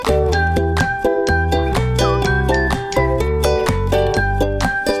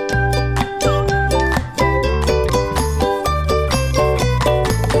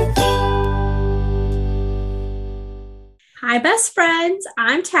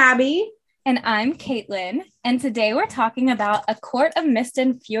I'm Tabby. And I'm Caitlin, and today we're talking about A Court of Mist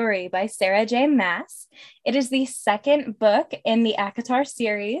and Fury by Sarah J Maas. It is the second book in the ACOTAR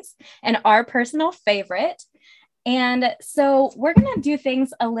series and our personal favorite. And so we're going to do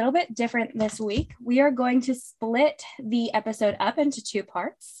things a little bit different this week. We are going to split the episode up into two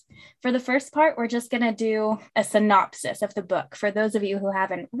parts. For the first part, we're just going to do a synopsis of the book for those of you who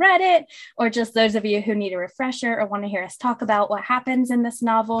haven't read it, or just those of you who need a refresher or want to hear us talk about what happens in this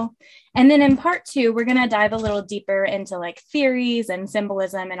novel. And then in part two, we're going to dive a little deeper into like theories and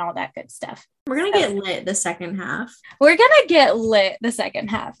symbolism and all that good stuff. We're going to get lit the second half. We're going to get lit the second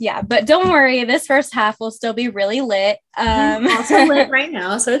half. Yeah. But don't worry, this first half will still be really lit. Also lit right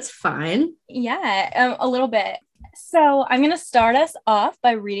now, so it's fine. Yeah, a little bit. So I'm going to start us off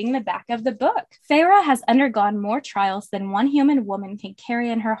by reading the back of the book. Feyre has undergone more trials than one human woman can carry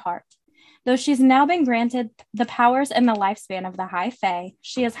in her heart. Though she's now been granted the powers and the lifespan of the High Fae,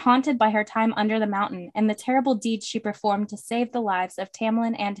 she is haunted by her time under the mountain and the terrible deeds she performed to save the lives of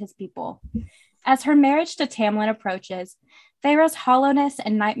Tamlin and his people. As her marriage to Tamlin approaches, Feyre's hollowness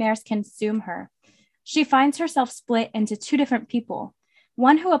and nightmares consume her. She finds herself split into two different people,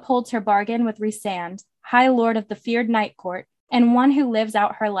 one who upholds her bargain with Rhysand, High Lord of the feared Night Court, and one who lives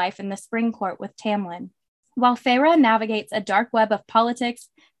out her life in the Spring Court with Tamlin. While Feyre navigates a dark web of politics,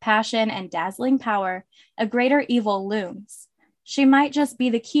 passion, and dazzling power, a greater evil looms. She might just be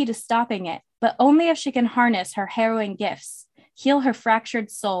the key to stopping it, but only if she can harness her harrowing gifts, heal her fractured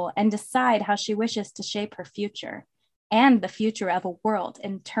soul, and decide how she wishes to shape her future, and the future of a world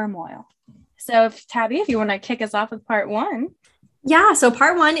in turmoil. So, Tabby, if you want to kick us off with part one. Yeah, so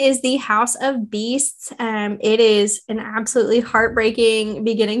part one is the House of Beasts. It is an absolutely heartbreaking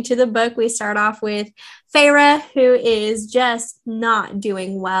beginning to the book. We start off with Feyre, who is just not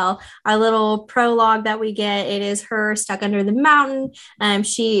doing well. Our little prologue that we get, it is her stuck under the mountain.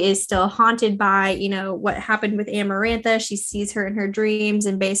 She is still haunted by, what happened with Amarantha. She sees her in her dreams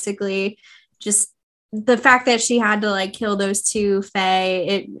and basically just the fact that she had to kill those two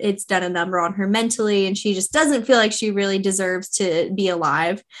Fae, it's done a number on her mentally, and she just doesn't feel like she really deserves to be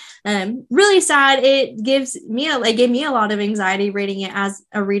alive. Really sad. It gave me a lot of anxiety reading it as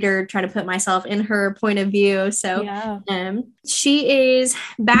a reader, trying to put myself in her point of view. So yeah. She is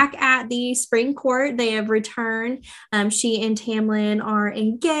back at the Spring Court. They have returned. She and Tamlin are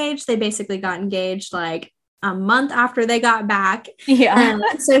engaged. They basically got engaged a month after they got back. Yeah.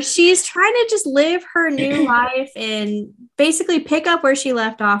 So she's trying to just live her new life and basically pick up where she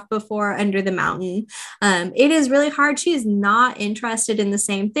left off before Under the Mountain. It is really hard. She is not interested in the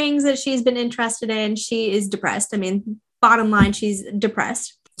same things that she's been interested in. She is depressed. I mean, bottom line, she's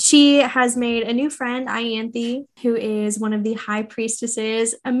depressed. She has made a new friend, Ianthe, who is one of the high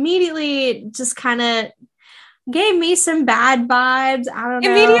priestesses. Immediately just kind of gave me some bad vibes. I don't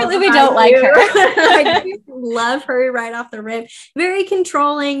know. Immediately we don't like her. I love her right off the rip. Very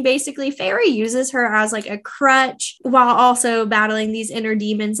controlling. Basically, Feyre uses her as a crutch while also battling these inner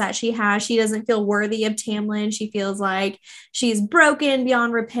demons that she has. She doesn't feel worthy of Tamlin. She feels like she's broken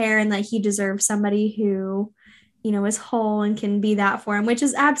beyond repair and that he deserves somebody who is whole and can be that for him, which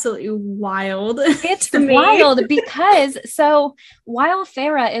is absolutely wild. It's wild because so while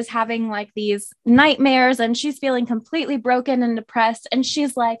Feyre is having these nightmares and she's feeling completely broken and depressed, and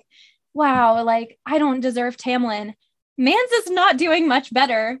she's like, wow, I don't deserve Tamlin. Mans is not doing much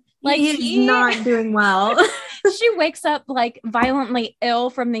better. He's not doing well. She wakes up violently ill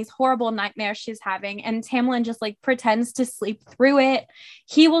from these horrible nightmares she's having, and Tamlin just pretends to sleep through it.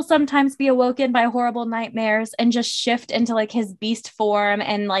 He will sometimes be awoken by horrible nightmares and just shift into his beast form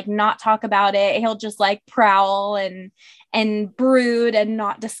and not talk about it. He'll just prowl and brood and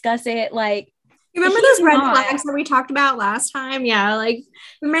not discuss it. You remember those red flags that we talked about last time? Yeah,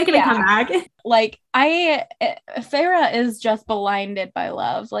 we're making a comeback. Feyre is just blinded by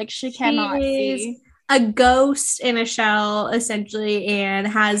love. She cannot see. A ghost in a shell, essentially, and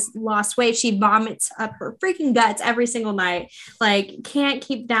has lost weight. She vomits up her freaking guts every single night. Can't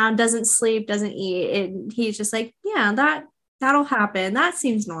keep down, doesn't sleep, doesn't eat. And he's just yeah, that'll happen. That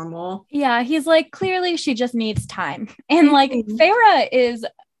seems normal. Yeah, he's clearly she just needs time. And Feyre is,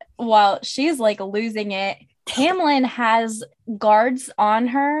 while she's losing it, Tamlin has guards on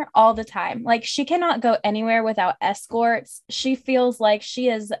her all the time. She cannot go anywhere without escorts. She feels like she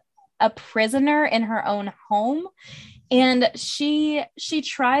is a prisoner in her own home, and she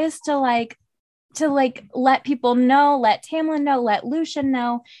tries to let people know, let Tamlin know, let Lucien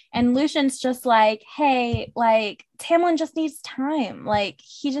know, and Lucian's just hey, Tamlin just needs time.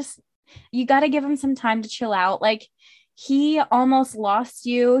 You got to give him some time to chill out. he almost lost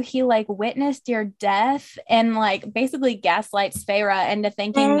you. He like witnessed your death and like basically gaslights Feyre into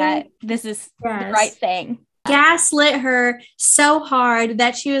thinking that this is the right thing. Gaslit her so hard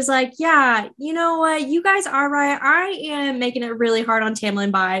that she was like, yeah, you know what? You guys are right. I am making it really hard on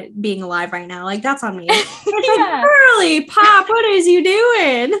Tamlin by being alive right now. Like, that's on me. Like, Girly, Pop, what is you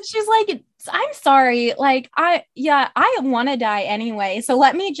doing? She's like, I'm sorry. Like, I want to die anyway. So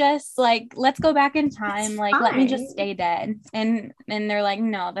let me just like, let's go back in time. Like, let me just stay dead. And they're like,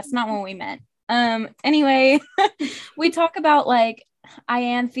 no, that's not what we meant. Anyway, we talk about like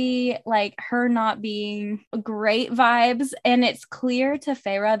Ianthe, like her not being great vibes, and it's clear to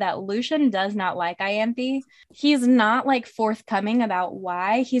Feyre that Lucien does not like Ianthe. He's not like forthcoming about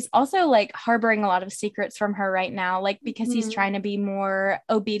why. He's also like harboring a lot of secrets from her right now, like because he's trying to be more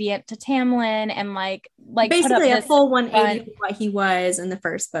obedient to Tamlin and like basically a full 180 of what he was in the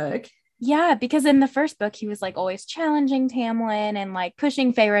first book. Yeah, because in the first book, he was like always challenging Tamlin and like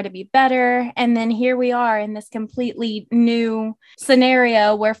pushing Feyre to be better. And then here we are in this completely new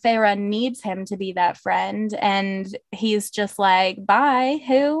scenario where Feyre needs him to be that friend. And he's just like, bye,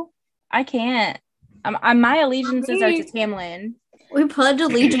 who? I can't. My allegiances are to Tamlin. We pledge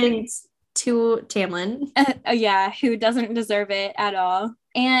allegiance to Tamlin. Yeah, who doesn't deserve it at all.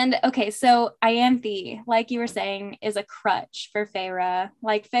 And okay, so Ianthe, like you were saying, is a crutch for Feyre.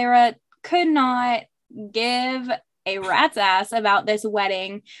 Like Feyre could not give a rat's ass about this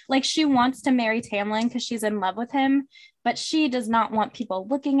wedding. Like she wants to marry Tamlin because she's in love with him, but she does not want people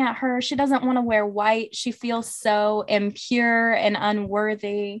looking at her. She doesn't want to wear white. She feels so impure and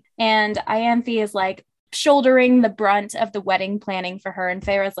unworthy. And Ianthe is like shouldering the brunt of the wedding planning for her. And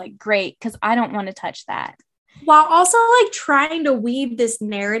Feyre's like, great, because I don't want to touch that. While also like trying to weave this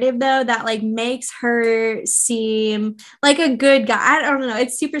narrative though that like makes her seem like a good guy. I don't know.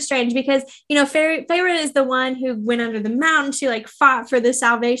 It's super strange because, you know, Feyre is the one who went under the mountain. She like fought for the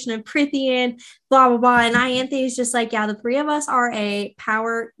salvation of Prythian, blah, blah, blah. And Ianthe is just like, yeah, the three of us are a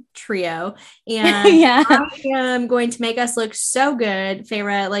power trio. And yeah. I am going to make us look so good,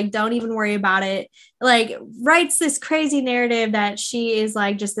 Feyre. Like, don't even worry about it. Like writes this crazy narrative that she is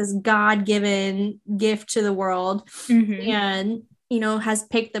like just this God-given gift to the world. And you know, has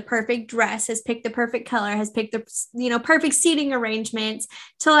picked the perfect dress, has picked the perfect color, has picked the, you know, perfect seating arrangements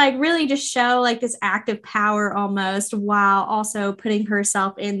to like really just show like this act of power almost, while also putting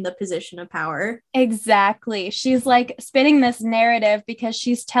herself in the position of power. Exactly. She's like spinning this narrative because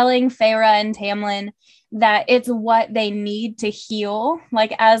she's telling Feyre and Tamlin that it's what they need to heal,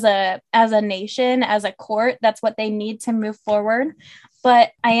 like as a nation, as a court, that's what they need to move forward.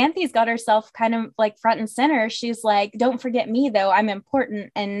 But Ianthe's got herself kind of like front and center. She's like, don't forget me though, I'm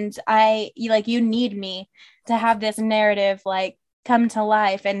important, and you need me to have this narrative like come to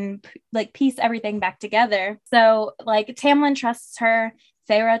life and like piece everything back together. So like Tamlin trusts her,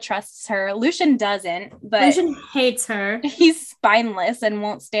 Feyre trusts her. Lucien doesn't, but Lucien hates her. He's spineless and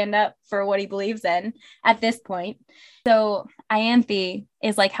won't stand up for what he believes in at this point. So Ianthe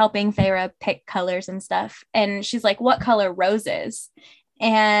is like helping Feyre pick colors and stuff. And she's like, what color roses?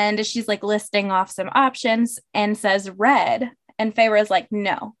 And she's like listing off some options and says red. And Feyre's like,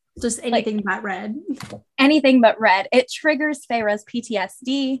 no. Just anything but red. Anything but red. It triggers Feyre's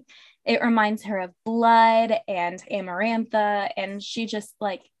PTSD. It reminds her of blood and Amarantha. And she just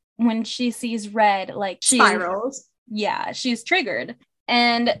like, when she sees red, like she spirals. Yeah, she's triggered.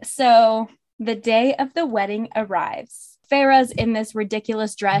 And so the day of the wedding arrives. Feyre's in this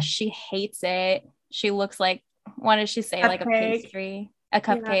ridiculous dress. She hates it. She looks like, what does she say? Cupcake. Like a pastry, a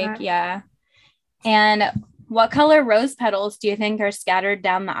cupcake. Yeah. And what color rose petals do you think are scattered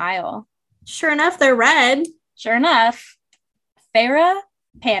down the aisle? Sure enough, they're red. Sure enough, Feyre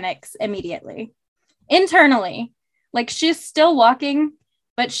panics immediately. Internally. Like she's still walking,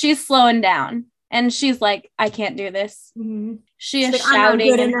 but she's slowing down. And she's like, I can't do this. She is like,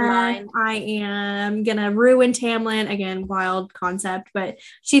 shouting in her mind. I am going to ruin Tamlin. Again, wild concept. But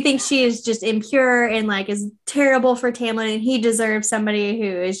she thinks she is just impure and like is terrible for Tamlin. And he deserves somebody who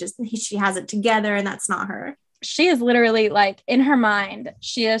is just, she has it together. And that's not her. She is literally like in her mind,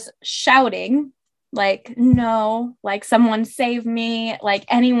 she is shouting like, no, like someone save me. Like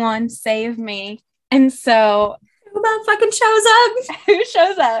anyone save me. And so who motherfucking shows up? Who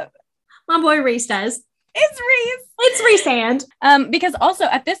shows up? My boy Rhys does. It's Rhys. It's Rhys. Because also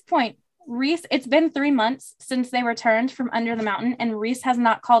at this point, Rhys, it's been 3 months since they returned from under the mountain, and Rhys has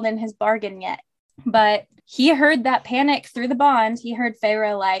not called in his bargain yet. But he heard that panic through the bond. He heard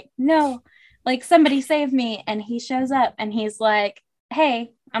Feyre like, no, like somebody save me. And he shows up and he's like,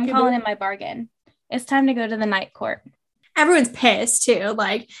 hey, I'm calling in my bargain. It's time to go to the night court. Everyone's pissed too.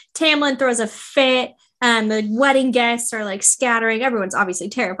 Like Tamlin throws a fit. The wedding guests are like scattering. Everyone's obviously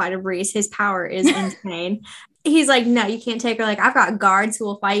terrified of Reese. His power is insane. He's like, no, you can't take her. Like, I've got guards who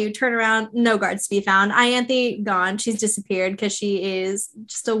will fight you. Turn around. No guards to be found. Ianthe gone. She's disappeared because she is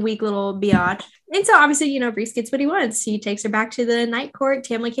just a weak little biatch. And so obviously, you know, Reese gets what he wants. He takes her back to the night court.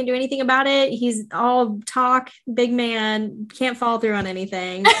 Tamlin can't do anything about it. He's all talk, big man, can't follow through on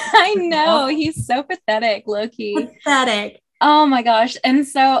anything. I know. He's so pathetic, low-key. Pathetic. Oh my gosh. And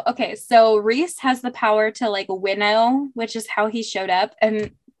so, okay, so Reese has the power to like winnow, which is how he showed up. And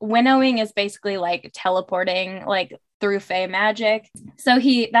winnowing is basically like teleporting like through Fey magic. So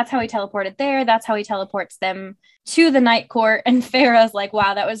that's how he teleported there. That's how he teleports them to the night court. And Feyre's like,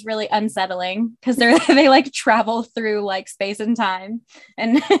 wow, that was really unsettling because they like travel through like space and time.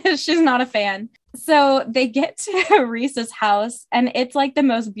 And she's not a fan. So they get to Reese's house and it's like the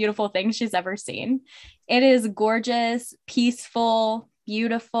most beautiful thing she's ever seen. It is gorgeous, peaceful,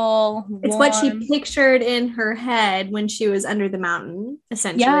 beautiful, warm. It's what she pictured in her head when she was under the mountain,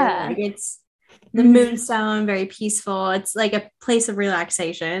 essentially. Yeah. Like it's the moonstone, very peaceful. It's like a place of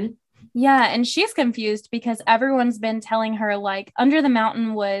relaxation. Yeah, and she's confused because everyone's been telling her like Under the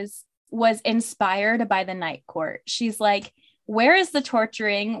Mountain was inspired by the night court. She's like, where is the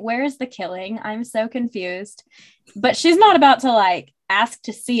torturing? Where is the killing? I'm so confused. But she's not about to like ask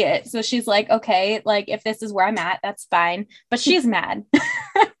to see it. So she's like, okay, like if this is where I'm at, that's fine. But she's mad.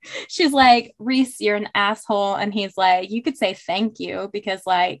 She's like, Reese, you're an asshole. And he's like, you could say thank you because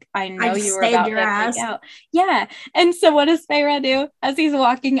like I know you were about to freak out. Yeah. And so what does Feyre do as he's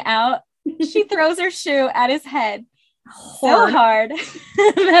walking out? She throws her shoe at his head so hard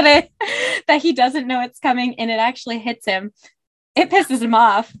that he doesn't know it's coming and it actually hits him. It pisses him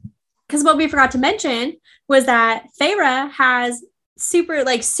off. Because what we forgot to mention was that Feyre has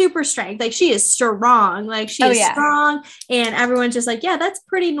super strength. Like she is strong. Like she is strong. And everyone's just like, yeah, that's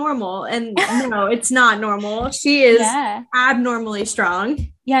pretty normal. And no, it's not normal. She is abnormally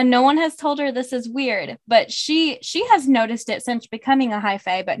strong. Yeah, no one has told her this is weird, but she has noticed it since becoming a high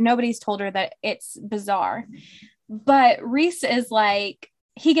fae, but nobody's told her that it's bizarre. But Reese is like,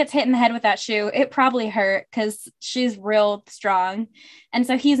 he gets hit in the head with that shoe. It probably hurt because she's real strong. And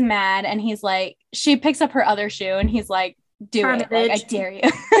so he's mad and he's like, she picks up her other shoe and he's like, do it. Like, I dare you.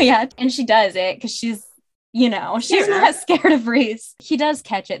 Yeah. And she does it because she's, you know, she's not scared of Reese. He does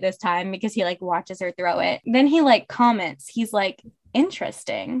catch it this time because he like watches her throw it. Then he like comments, he's like,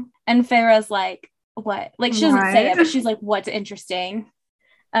 interesting. And Feyre's like, what? Like she doesn't say it, but she's like, what's interesting?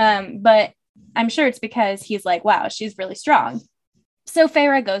 But I'm sure it's because he's like, wow, she's really strong. So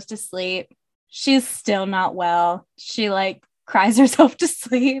Feyre goes to sleep. She's still not well. She like cries herself to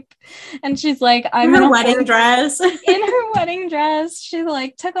sleep. And she's like, I'm in her wedding dress. In her wedding dress. She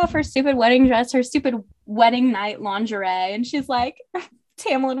like took off her stupid wedding dress, her stupid wedding night lingerie. And she's like,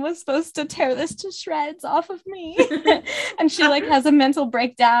 Tamlin was supposed to tear this to shreds off of me. And she like has a mental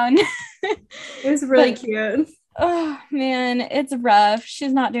breakdown. It was really cute. Oh man, it's rough.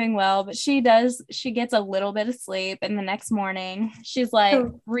 She's not doing well, but she gets a little bit of sleep. And the next morning she's like,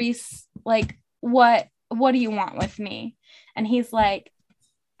 Reese, like, what do you want with me? And he's like,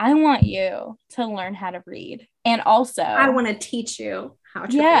 I want you to learn how to read. And also I want to teach you how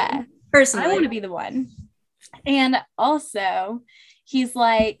to read. Personally, I want to be the one. And also he's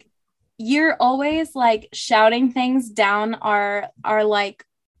like, you're always like shouting things down our like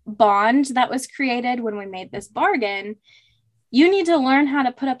bond that was created when we made this bargain. You need to learn how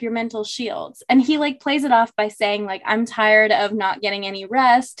to put up your mental shields. And he like plays it off by saying like, I'm tired of not getting any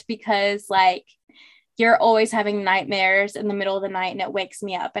rest because like you're always having nightmares in the middle of the night and it wakes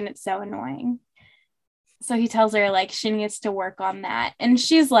me up and it's so annoying. So he tells her like she needs to work on that. And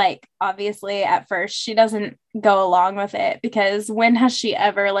she's like, obviously at first she doesn't go along with it because when has she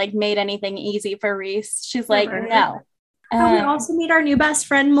ever like made anything easy for Reese? She's like, no. We also meet our new best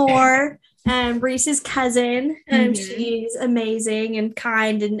friend, Moore, Reese's cousin. She's amazing and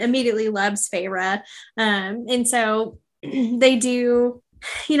kind and immediately loves Feyre. And so they do,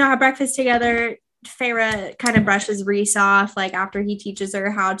 you know, have breakfast together. Feyre kind of brushes Reese off, like after he teaches her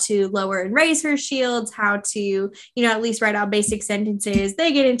how to lower and raise her shields, how to, you know, at least write out basic sentences.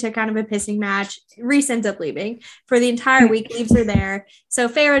 They get into kind of a pissing match. Reese ends up leaving for the entire week, leaves her there. So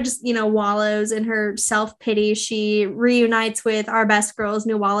Feyre just, you know, wallows in her self-pity. She reunites with our best girls,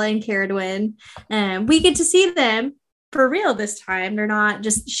 Nuala and Caradwyn. We get to see them for real this time. They're not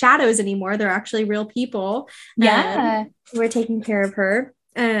just shadows anymore. They're actually real people. Yeah. We're taking care of her.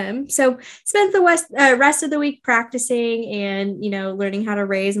 So spent the rest of the week practicing and, you know, learning how to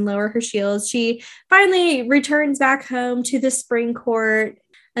raise and lower her shields. She finally returns back home to the spring court.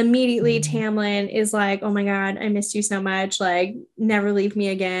 Immediately Tamlin is like, oh my God, I missed you so much. Like, never leave me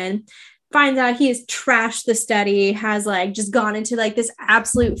again. finds out he has trashed the study, has like just gone into like this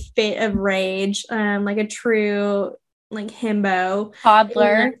absolute fit of rage, like a true like himbo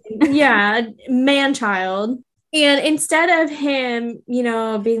toddler. Yeah, man child. And instead of him,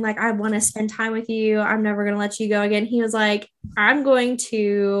 being like, I want to spend time with you, I'm never going to let you go again, he was like, I'm going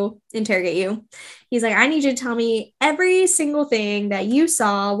to interrogate you. He's like, I need you to tell me every single thing that you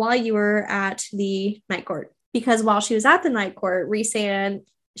saw while you were at the night court. Because while she was at the night court, Rhysand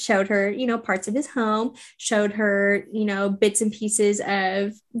showed her, parts of his home, showed her, bits and pieces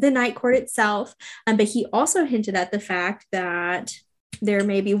of the night court itself. But he also hinted at the fact that there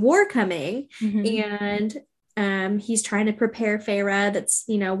may be war coming. And he's trying to prepare Feyre. That's,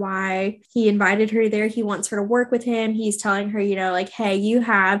 why he invited her there. He wants her to work with him. He's telling her, like, hey, you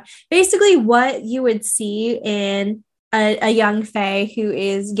have basically what you would see in a young Fae who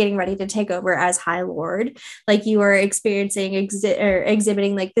is getting ready to take over as High Lord. Like, you are experiencing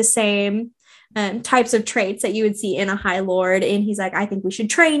exhibiting like the same types of traits that you would see in a High Lord. And he's like, I think we should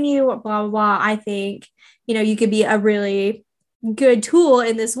train you, blah, blah, blah. I think, you could be a really good tool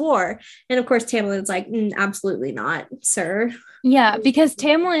in this war. And of course Tamlin's like, absolutely not, sir. Yeah, because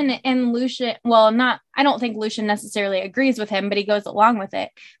Tamlin and Lucien, I don't think Lucien necessarily agrees with him, but he goes along with it.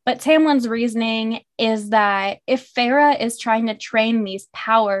 But Tamlin's reasoning is that if Feyre is trying to train these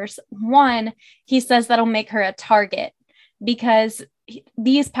powers, one, he says that'll make her a target, because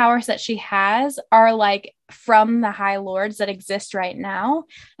these powers that she has are like from the High Lords that exist right now.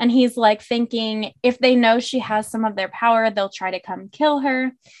 And he's like thinking if they know she has some of their power, they'll try to come kill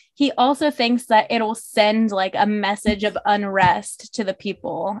her. He also thinks that it'll send like a message of unrest to the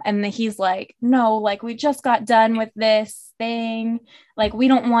people. And he's like, no, like we just got done with this thing. Like we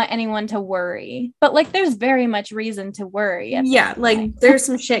don't want anyone to worry. But like there's very much reason to worry. Yeah, like there's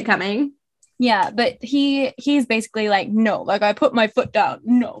some shit coming. Yeah, but he's basically like, no, like I put my foot down.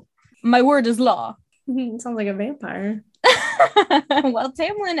 No, my word is law. Sounds like a vampire. Well,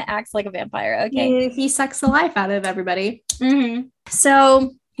 Tamlin acts like a vampire. Okay. He sucks the life out of everybody.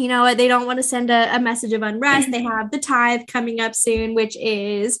 So, you know what? They don't want to send a message of unrest. They have the tithe coming up soon, which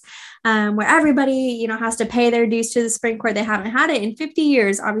is where everybody, has to pay their dues to the Spring Court. They haven't had it in 50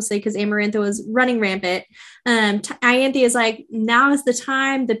 years, obviously, because Amarantha was running rampant. Ianthe is like, now is the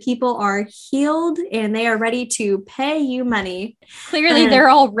time. The people are healed and they are ready to pay you money. Clearly, they're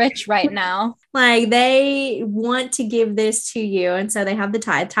all rich right now. Like they want to give this to you. And so they have the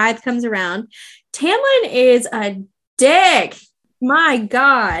tithe. Tithe comes around. Tamlin is a dick. My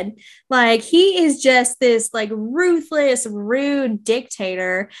God, like he is just this like ruthless, rude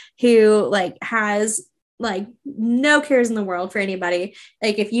dictator who like has like no cares in the world for anybody.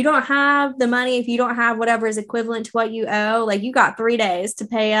 Like if you don't have the money, if you don't have whatever is equivalent to what you owe, like you got 3 days to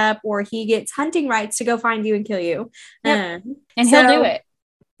pay up or he gets hunting rights to go find you and kill you. Yep. And he'll do it.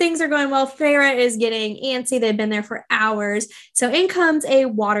 Things are going well. Feyre is getting antsy. They've been there for hours. So in comes a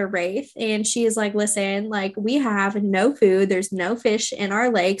water wraith. And she is like, listen, like we have no food. There's no fish in our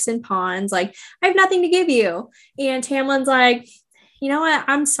lakes and ponds. Like I have nothing to give you. And Tamlin's like, you know what?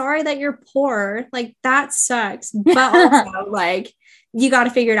 I'm sorry that you're poor. Like that sucks. But also like, you got to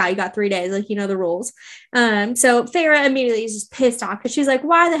figure it out. You got 3 days. Like, the rules. So Feyre immediately is just pissed off because she's like,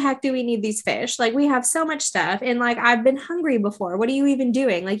 why the heck do we need these fish? Like we have so much stuff. And like, I've been hungry before. What are you even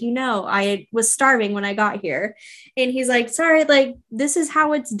doing? Like, I was starving when I got here. And he's like, sorry, like this is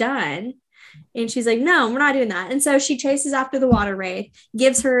how it's done. And she's like, no, we're not doing that. And so she chases after the water wraith,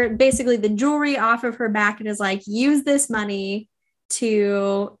 gives her basically the jewelry off of her back and is like, use this money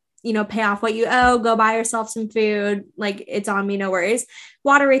to pay off what you owe, go buy yourself some food. Like it's on me, no worries.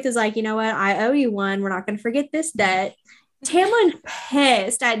 Water wraith is like, you know what? I owe you one. We're not going to forget this debt. Tamlin's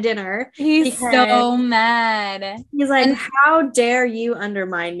pissed at dinner. He's so mad. He's like, how dare you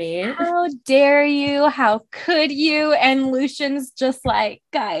undermine me? How dare you? How could you? And Lucian's just like,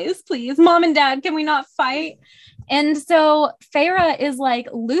 guys, please, mom and dad, can we not fight? And so Feyre is like,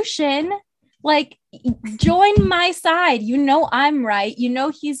 Lucien, like, join my side. I'm right.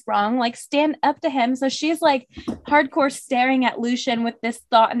 He's wrong. Like, stand up to him. So she's like hardcore staring at Lucien with this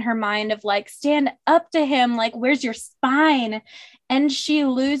thought in her mind of like, stand up to him. Like, where's your spine? And she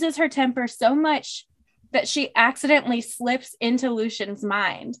loses her temper so much that she accidentally slips into Lucian's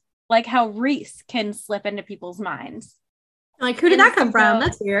mind. Like how Rhys can slip into people's minds. Like, who did that come from?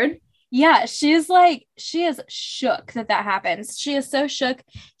 That's weird. Yeah, she is shook that happens. She is so shook.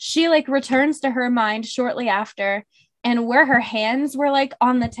 She like returns to her mind shortly after, and where her hands were like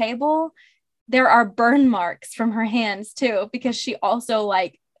on the table, there are burn marks from her hands too, because she also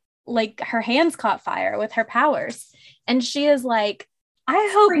like her hands caught fire with her powers. And she is like,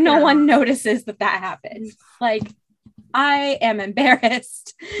 I hope no one notices that happened. Like, I am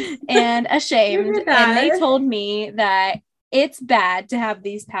embarrassed and ashamed. And they told me that it's bad to have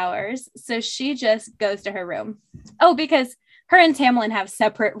these powers. So she just goes to her room. Oh, because her and Tamlin have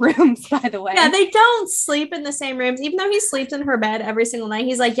separate rooms, by the way. Yeah, they don't sleep in the same rooms. Even though he sleeps in her bed every single night,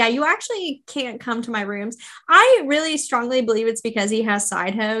 he's like, yeah, you actually can't come to my rooms. I really strongly believe it's because he has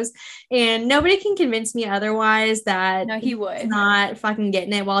side hoes, and nobody can convince me otherwise that no, he would not fucking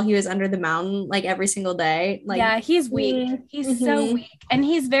getting it while he was under the mountain like every single day. Like, yeah, he's weak. He's so weak. And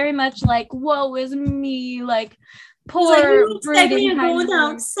he's very much like, woe is me, like poor brooding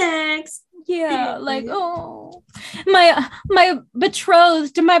without sex. Yeah, like, oh, my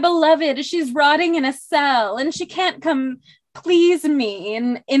betrothed, my beloved, she's rotting in a cell and she can't come please me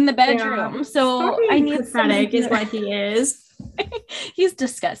in the bedroom. Yeah. So I need pathetic is what he is. He's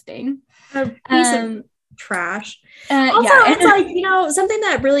disgusting. A piece of trash. Also, yeah. It's like, you know, something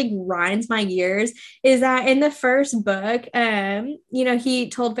that really grinds my gears is that in the first book, you know,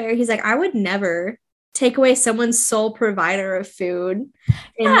 he told Feyre, he's like, I would never take away someone's sole provider of food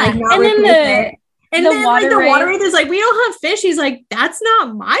and like not replace it. And then like the water wraith is like, we don't have fish. He's like, that's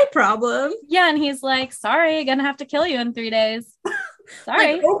not my problem. Yeah, and he's like, sorry, gonna have to kill you in 3 days.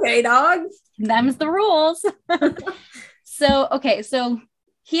 Sorry. Like, okay, dog. Them's the rules. So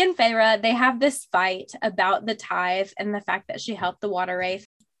he and Feyre, they have this fight about the tithe and the fact that she helped the water wraith.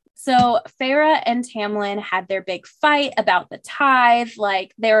 So Feyre and Tamlin had their big fight about the tithe.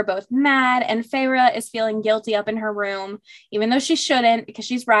 Like, they were both mad, and Feyre is feeling guilty up in her room, even though she shouldn't because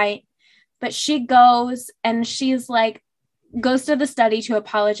she's right. But she goes and she's like, goes to the study to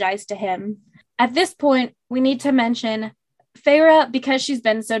apologize to him. At this point, we need to mention Feyre, because she's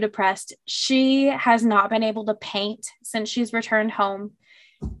been so depressed, she has not been able to paint since she's returned home.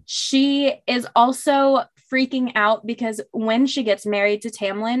 She is also freaking out because when she gets married to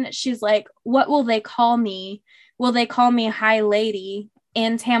Tamlin, she's like, what will they call me? Will they call me High Lady?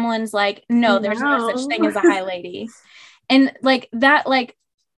 And Tamlin's like, no, there's no such thing as a High Lady. And like that, like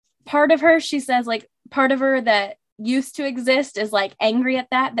part of her, she says, like part of her that used to exist is like angry at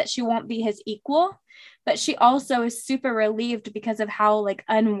that she won't be his equal. But she also is super relieved because of how like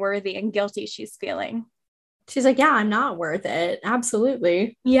unworthy and guilty she's feeling. She's like, yeah, I'm not worth it.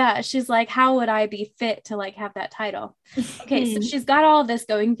 Absolutely. Yeah. She's like, how would I be fit to like have that title? Okay. So she's got all this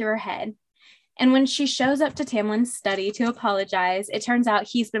going through her head. And when she shows up to Tamlin's study to apologize, it turns out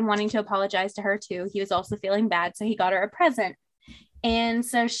he's been wanting to apologize to her too. He was also feeling bad. So he got her a present. And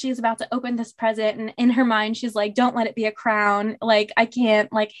so she's about to open this present. And in her mind, she's like, don't let it be a crown. Like, I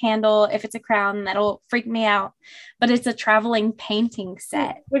can't like handle if it's a crown, that'll freak me out. But it's a traveling painting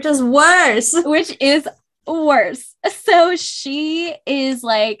set. Which is worse. So she is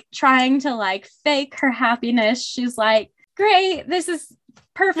like trying to like fake her happiness. She's like, great, this is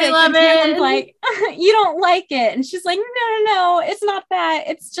perfect. I love it. Like, you don't like it. And she's like, no, it's not that.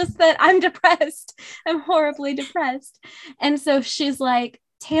 It's just that I'm depressed. I'm horribly depressed. And so she's like,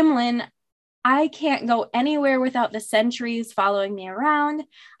 Tamlin, I can't go anywhere without the sentries following me around.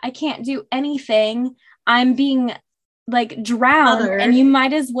 I can't do anything. I'm being like drowned, and you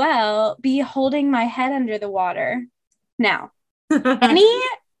might as well be holding my head under the water. Now,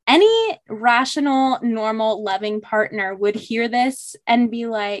 any rational, normal, loving partner would hear this and be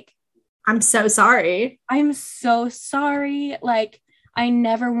like, I'm so sorry. I'm so sorry. Like, I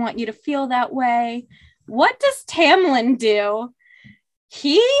never want you to feel that way. What does Tamlin do?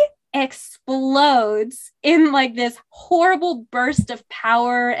 He explodes in like this horrible burst of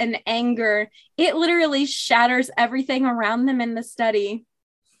power and anger. It literally shatters everything around them in the study.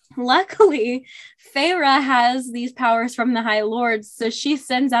 Luckily, Feyre has these powers from the High Lords, so she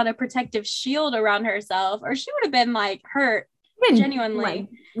sends out a protective shield around herself, or she would have been like hurt, genuinely. Like,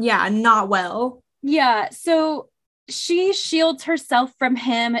 yeah, not well. Yeah, so she shields herself from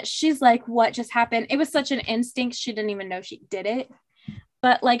him. She's like, what just happened? It was such an instinct, she didn't even know she did it.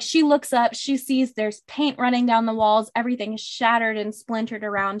 But like she looks up, she sees there's paint running down the walls, everything is shattered and splintered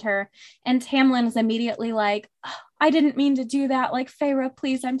around her. And Tamlin is immediately like, oh, I didn't mean to do that. Like, Feyre,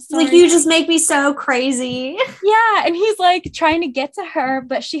 please, I'm sorry. Like, you just make me so crazy. Yeah. And he's like trying to get to her,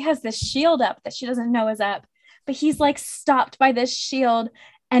 but she has this shield up that she doesn't know is up. But he's like stopped by this shield,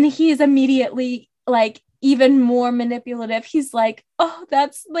 and he's immediately like even more manipulative. He's like, oh,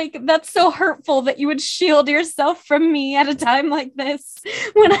 that's so hurtful that you would shield yourself from me at a time like this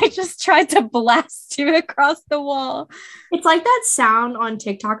when I just tried to blast you across the wall. It's like that sound on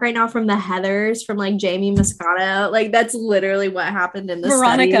TikTok right now from the Heathers from like Jamie Moscato. Like, that's literally what happened in the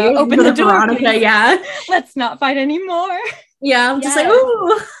Veronica, study. open the door. Veronica, yeah. Let's not fight anymore. Yeah, I'm just like,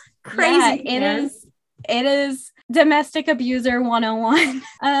 ooh, crazy. Yeah, it is domestic abuser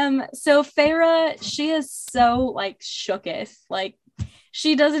 101. So Feyre, she is so like shooketh. Like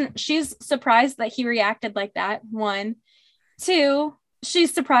she's surprised that he reacted like that. 1, 2,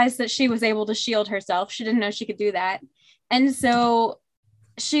 she's surprised that she was able to shield herself. She didn't know she could do that. And so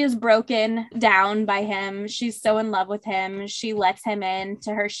she is broken down by him. She's so in love with him. She lets him in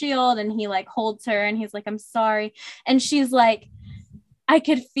to her shield and he like holds her and he's like, I'm sorry. And she's like, I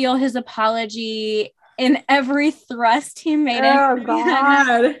could feel his apology in every thrust he made. Oh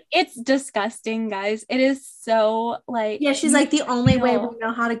God. It's disgusting, guys. It is so like, yeah, she's like, the only way we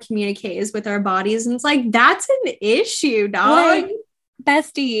know how to communicate is with our bodies. And it's like, that's an issue, dog. Like,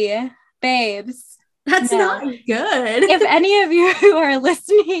 bestie, babes. That's not good. If any of you who are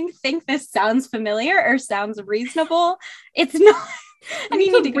listening think this sounds familiar or sounds reasonable, it's not. We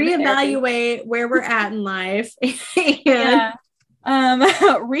need to reevaluate where we're at in life. Yeah.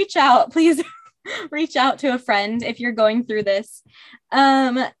 Reach out, please. Reach out to a friend if you're going through this.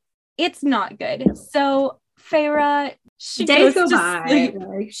 It's not good. So Feyre, she days go by.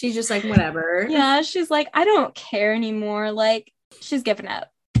 Like, she's just like, whatever. Yeah, she's like, I don't care anymore. Like, she's given up.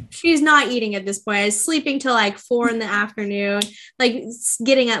 She's not eating at this point, sleeping till like 4 p.m, like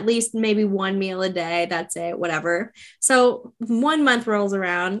getting at least maybe 1 meal a day. That's it, whatever. So 1 month rolls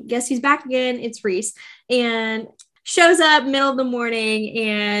around. Guess he's back again. It's Rhys. And shows up middle of the morning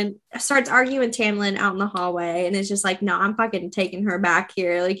and starts arguing with Tamlin out in the hallway. And it's just like, no, I'm fucking taking her back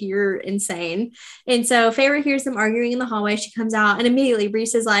here. Like, you're insane. And so Feyre hears them arguing in the hallway. She comes out and immediately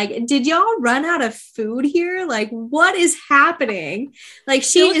Rhys is like, did y'all run out of food here? Like, what is happening? Like,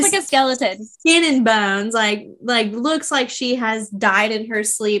 she looks like a skeleton, skin and bones, like looks like she has died in her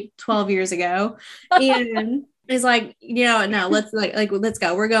sleep 12 years ago. And is like, no, let's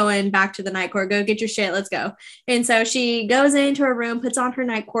go. We're going back to the night court. Go get your shit. Let's go. And so she goes into her room, puts on her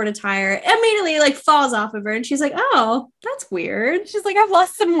night court attire, immediately like falls off of her. And she's like, oh, that's weird. She's like, I've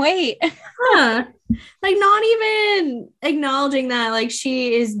lost some weight. Huh. Like, not even acknowledging that, like,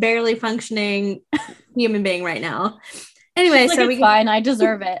 she is barely functioning human being right now. Anyway, like, so fine. I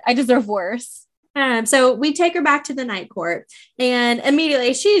deserve it. I deserve worse. So we take her back to the night court and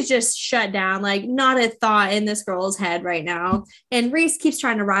immediately she's just shut down, like not a thought in this girl's head right now. And Rhys keeps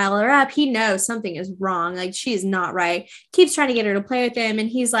trying to rile her up. He knows something is wrong. Like, she's not right. Keeps trying to get her to play with him. And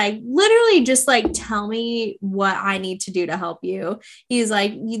he's like, literally just like, tell me what I need to do to help you. He's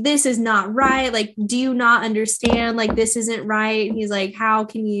like, this is not right. Like, do you not understand? Like, this isn't right. He's like, how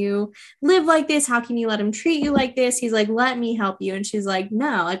can you live like this? How can you let him treat you like this? He's like, let me help you. And she's like,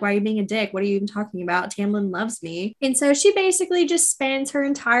 no, like, why are you being a dick? What are you even talking about? Tamlin loves me. And so she basically just spends her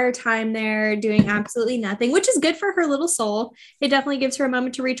entire time there doing absolutely nothing, which is good for her little soul. It definitely gives her a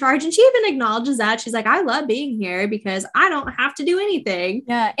moment to recharge. And she even acknowledges that. She's like, I love being here because I don't have to do anything.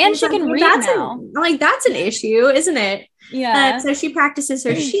 Yeah. And she can read now. That's an issue, isn't it? Yeah. So she practices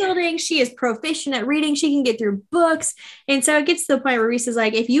her shielding. She is proficient at reading. She can get through books. And so it gets to the point where Rhys is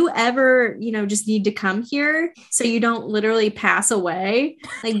like, if you ever, just need to come here so you don't literally pass away,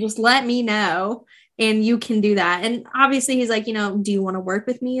 like, just let me know and you can do that. And obviously he's like, do you want to work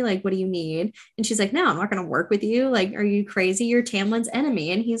with me? Like, what do you need? And she's like, no, I'm not going to work with you. Like, are you crazy? You're Tamlin's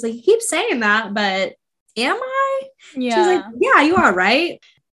enemy. And he's like, he keeps saying that, but am I? Yeah. She's like, yeah, you are, right?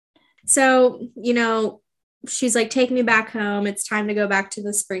 So, she's like, take me back home. It's time to go back to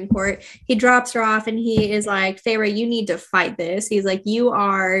the spring court. He drops her off and he is like, Feyre, you need to fight this. He's like, you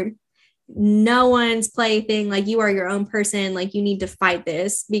are no one's plaything. Like, you are your own person. Like, you need to fight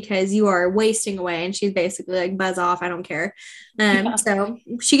this because you are wasting away. And she's basically like, buzz off. I don't care. So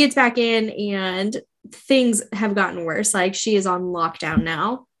she gets back in and things have gotten worse. Like, she is on lockdown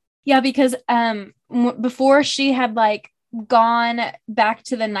now. Yeah, because before she had like gone back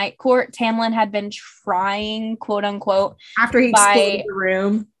to the night court, Tamlin had been trying, quote unquote, after he exploded the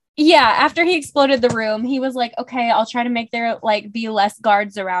room. Yeah, after he exploded the room, he was like, okay, I'll try to make there like be less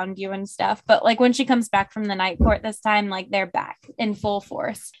guards around you and stuff. But like when she comes back from the night court this time, like they're back in full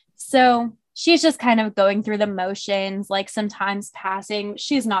force. So she's just kind of going through the motions, like sometimes passing.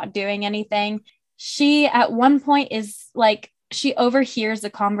 She's not doing anything. She at one point is like, she overhears a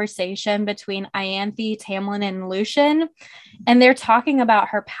conversation between Ianthe, Tamlin, and Lucien, and they're talking about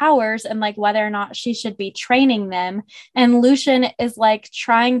her powers and like whether or not she should be training them. And Lucien is like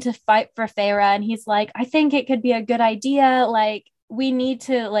trying to fight for Feyre, and he's like, I think it could be a good idea. Like, we need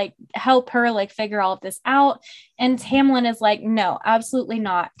to like help her like figure all of this out. And Tamlin is like, no, absolutely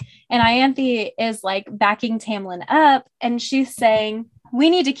not. And Ianthe is like backing Tamlin up, and she's saying, we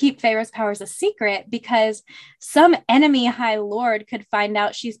need to keep Feyre's powers a secret because some enemy High Lord could find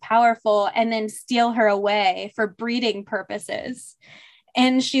out she's powerful and then steal her away for breeding purposes.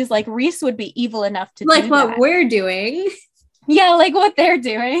 And she's like, Rhys would be evil enough to like do what that. we're doing. Yeah, like what they're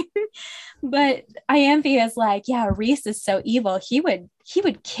doing. But Ianthe is like, yeah, Rhys is so evil. He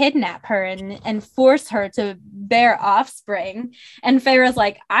would kidnap her and force her to bear offspring. And Feyre's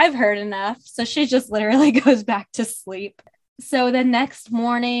like, I've heard enough. So she just literally goes back to sleep. So the next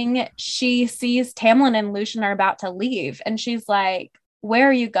morning, she sees Tamlin and Lucien are about to leave. And she's like, where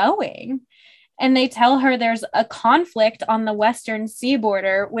are you going? And they tell her there's a conflict on the western sea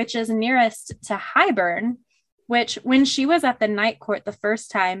border, which is nearest to Hybern, which when she was at the Night Court the first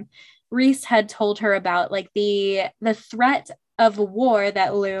time, Rhys had told her about like the threat of war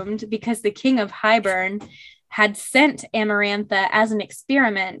that loomed because the king of Hybern had sent Amarantha as an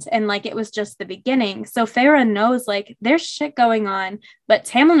experiment, and like it was just the beginning. So Feyre knows like there's shit going on, but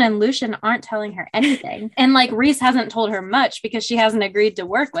Tamlin and Lucien aren't telling her anything. And like Rhys hasn't told her much because she hasn't agreed to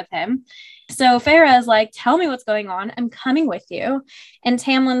work with him. So Feyre is like, tell me what's going on. I'm coming with you. And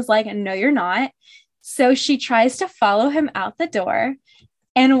Tamlin's like, no, you're not. So she tries to follow him out the door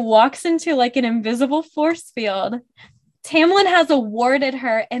and walks into like an invisible force field. Tamlin has warded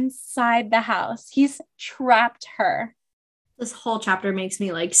her inside the house. He's trapped her. This whole chapter makes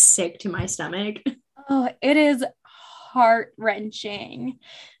me like sick to my stomach. Oh, it is heart-wrenching.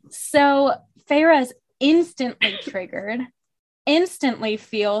 So Feyre is instantly triggered, instantly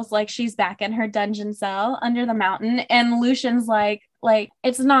feels like she's back in her dungeon cell under the mountain. And Lucian's like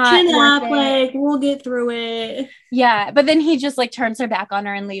it's not Chin up, worth it. like we'll get through it. Yeah, but then he just like turns her back on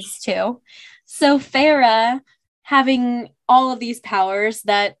her and leaves too. So Feyre, having all of these powers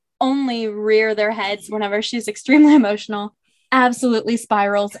that only rear their heads whenever she's extremely emotional, absolutely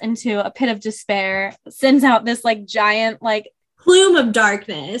spirals into a pit of despair, sends out this like giant like plume of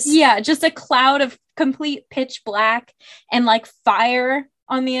darkness. Yeah, just a cloud of complete pitch black and like fire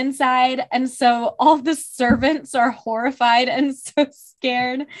on the inside. And so all the servants are horrified and so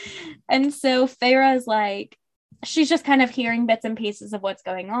scared. And so Feyre is like, she's just kind of hearing bits and pieces of what's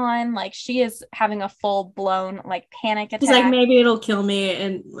going on. Like she is having a full blown like panic attack. She's like, maybe it'll kill me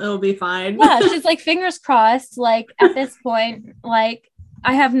and it'll be fine. Yeah, she's like, fingers crossed. Like at this point, like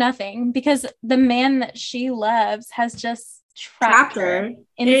I have nothing because the man that she loves has just trapped her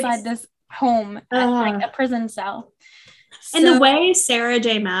inside this home, like a prison cell. And the way Sarah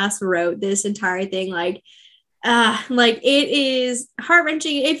J Maas wrote this entire thing, like it is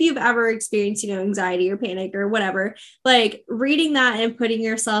heart-wrenching if you've ever experienced, anxiety or panic or whatever. Like reading that and putting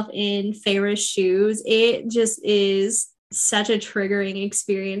yourself in Feyre's shoes, it just is such a triggering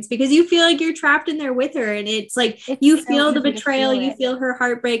experience because you feel like you're trapped in there with her, and it's like you feel the betrayal, you feel her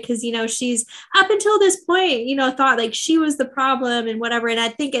heartbreak because she's up until this point thought like she was the problem and whatever. And I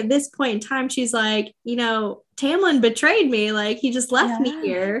think at this point in time she's like, Tamlin betrayed me, like he just left me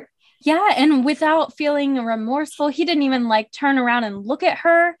here. Yeah, and without feeling remorseful, he didn't even like turn around and look at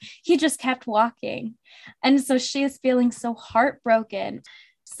her. He just kept walking. And so she is feeling so heartbroken.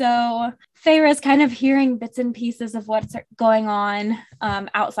 So Feyre is kind of hearing bits and pieces of what's going on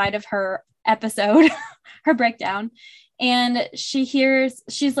outside of her episode, her breakdown. And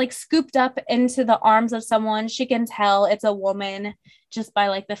she's like scooped up into the arms of someone. She can tell it's a woman just by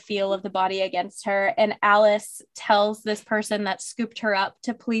like the feel of the body against her. And Alice tells this person that scooped her up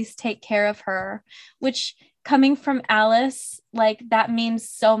to please take care of her, which coming from Alice, like that means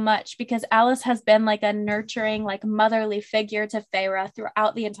so much because Alice has been like a nurturing, like motherly figure to Feyre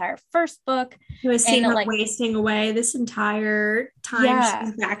throughout the entire first book. You was seeing her like wasting away this entire time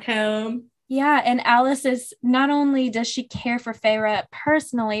she's back home. Yeah, and Alice is, not only does she care for Feyre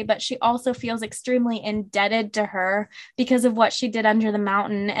personally, but she also feels extremely indebted to her because of what she did under the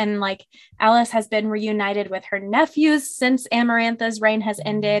mountain. And like Alice has been reunited with her nephews since Amarantha's reign has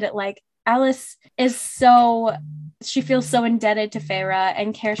ended. Like Alice is she feels so indebted to Feyre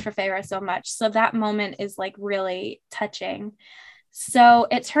and cares for Feyre so much. So that moment is like really touching. So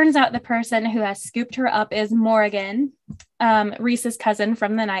it turns out the person who has scooped her up is Morrigan, Rhys's cousin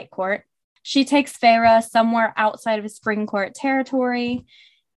from the Night Court. She takes Feyre somewhere outside of Spring Court territory,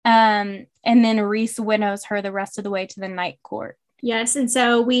 and then Rhys winnows her the rest of the way to the Night Court. Yes, and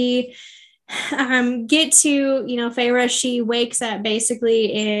so we get to, Feyre, she wakes up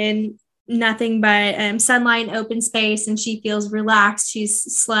basically in nothing but sunlight and open space, and she feels relaxed. She's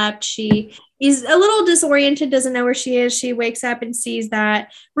slept. She is a little disoriented, doesn't know where she is. She wakes up and sees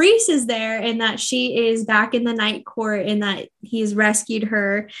that Rhys is there and that she is back in the Night Court and that he's rescued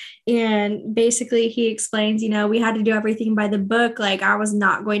her. And basically he explains, we had to do everything by the book. Like I was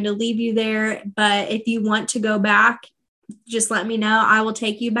not going to leave you there, but if you want to go back, just let me know. I will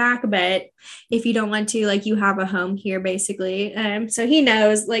take you back. But if you don't want to, like, you have a home here, basically. So he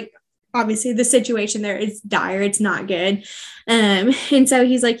knows, like, obviously the situation there is dire. It's not good. And so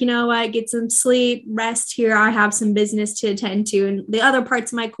he's like, you know what, get some sleep, rest here. I have some business to attend to in the other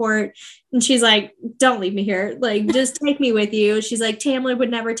parts of my court. And she's like, don't leave me here. Like, just take me with you. She's like, Tamlin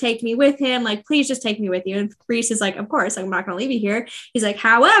would never take me with him. Like, please just take me with you. And Reese is like, of course, I'm not going to leave you here. He's like,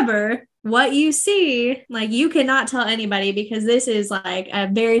 however, what you see, like, you cannot tell anybody because this is like a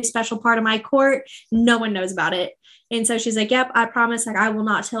very special part of my court. No one knows about it. And so she's like, yep, I promise, like, I will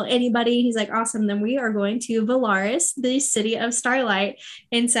not tell anybody. He's like, awesome. Then we are going to Valaris, the city of Starlight.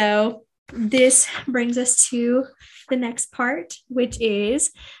 And so this brings us to the next part, which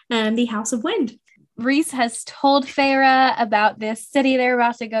is the House of Wind. Rhys has told Feyre about this city they're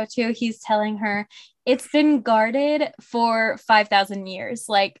about to go to. He's telling her it's been guarded for 5,000 years.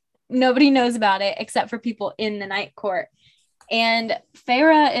 Like, nobody knows about it except for people in the Night Court. And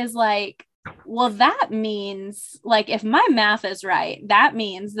Feyre is like, well, that means, like, if my math is right, that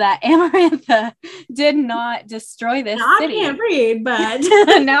means that Amarantha did not destroy this city. I can't read, but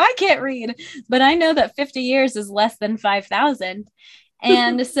now I can't read, but I know that 50 years is less than 5,000.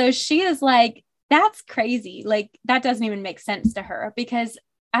 And so she is like, that's crazy. Like, that doesn't even make sense to her because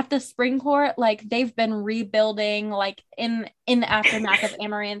at the Spring Court, like, they've been rebuilding, like, in the aftermath of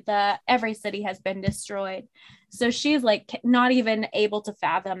Amarantha, every city has been destroyed. So she's like not even able to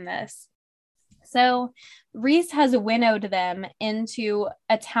fathom this. So Rhys has winnowed them into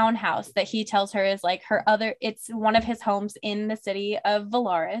a townhouse that he tells her is like it's one of his homes in the city of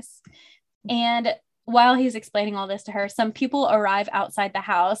Valaris. And while he's explaining all this to her, some people arrive outside the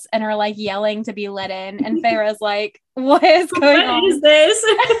house and are like yelling to be let in. And Feyre's like, what is going on? What is this?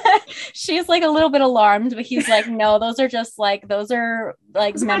 She's like a little bit alarmed, but he's like, no, those are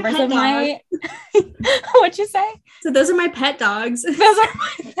members of my what'd you say? So those are my pet dogs. Those are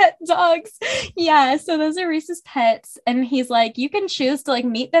my pet dogs. Yeah, so those are Rhys's pets. And he's like, you can choose to like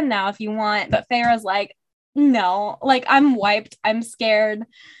meet them now if you want. But Feyre's like, no, like, I'm wiped, I'm scared.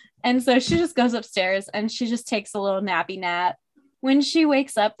 And so she just goes upstairs and she just takes a little nappy nap. When she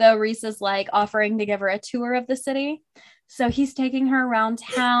wakes up, though, Rhys is like offering to give her a tour of the city. So he's taking her around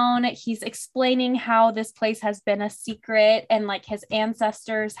town. He's explaining how this place has been a secret and like his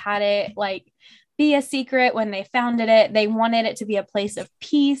ancestors had it like be a secret when they founded it. They wanted it to be a place of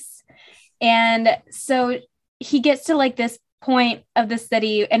peace. And so he gets to like this point of the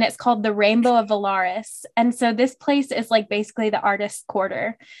city and it's called the Rainbow of Valaris. And so this place is like basically the artist's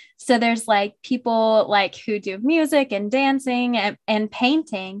quarter. So there's like people like who do music and dancing and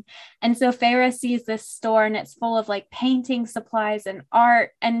painting. And so Feyre sees this store and it's full of like painting supplies and art.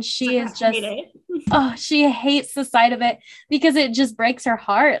 And she is just, she hates the sight of it because it just breaks her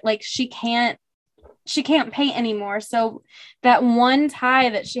heart. Like she can't paint anymore. So that one tie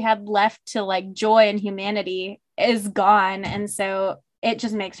that she had left to like joy and humanity is gone. And so it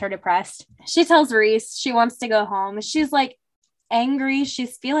just makes her depressed. She tells Rhys she wants to go home. She's like angry.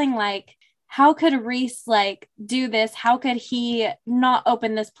 She's feeling like, how could Rhys like do this? How could he not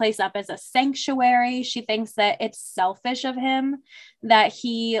open this place up as a sanctuary? She thinks that it's selfish of him that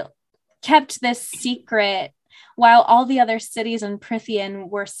he kept this secret while all the other cities in Prythian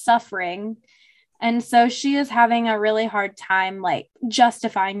were suffering. And so she is having a really hard time, like,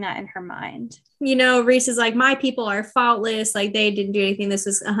 justifying that in her mind. You know, Rhys is like, my people are faultless. Like, they didn't do anything. This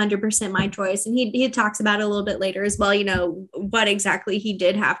was 100% my choice. And he talks about it a little bit later as well, you know, what exactly he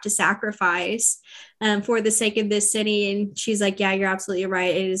did have to sacrifice for the sake of this city. And she's like, yeah, you're absolutely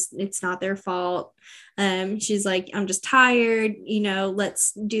right. It's not their fault. She's like, I'm just tired, you know,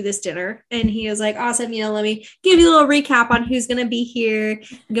 let's do this dinner. And he was like, awesome, you know, let me give you a little recap on who's going to be here,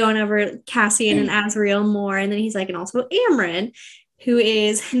 going over Cassian and Azriel more. And then he's like, and also Amren, who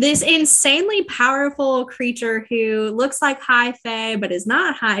is this insanely powerful creature who looks like High Fae, but is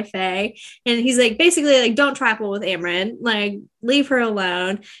not High Fae. And he's like, basically, like, don't trifle with Amren, like, leave her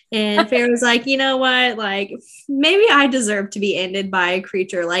alone. And Pharaoh's like, you know what? Like, maybe I deserve to be ended by a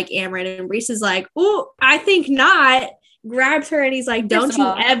creature like Amren. And Rhys is like, oh, I think not. Grabs her and he's like, don't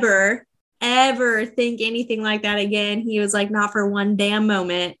you ever think anything like that again. He was like, not for one damn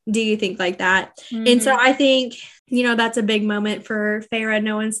moment do you think like that. Mm-hmm. And so I think, you know, that's a big moment for Feyre.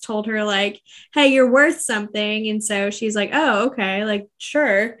 No one's told her like, hey, you're worth something. And so she's like, oh, okay, like,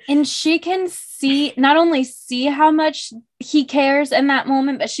 sure. And she can not only see how much he cares in that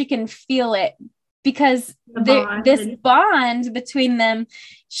moment, but she can feel it because this bond between them,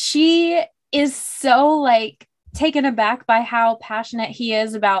 she is so like taken aback by how passionate he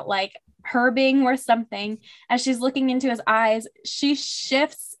is about like her being worth something. As she's looking into his eyes, she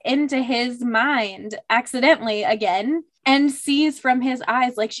shifts into his mind accidentally again and sees from his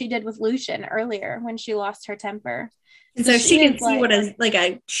eyes like she did with Lucian earlier when she lost her temper. And so she can see like, what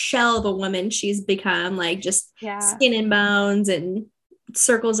a shell of a woman she's become, like just skin and bones and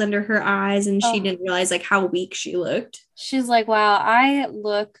circles under her eyes. And she didn't realize like how weak she looked. She's like, wow, I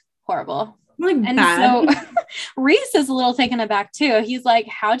look horrible. Like and bad. So Reese is a little taken aback too. He's like,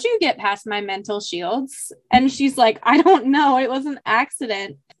 how'd you get past my mental shields? And she's like, I don't know. It was an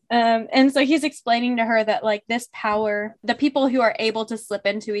accident. And so he's explaining to her that like this power, the people who are able to slip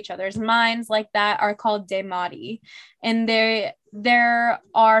into each other's minds like that are called Daimati. And there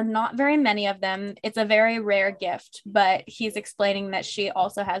are not very many of them. It's a very rare gift, but he's explaining that she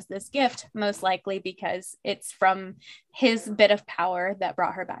also has this gift, most likely because it's from his bit of power that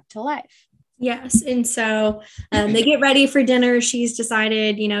brought her back to life. Yes. And so they get ready for dinner. She's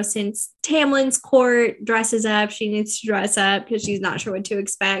decided, since Tamlin's court dresses up, she needs to dress up because she's not sure what to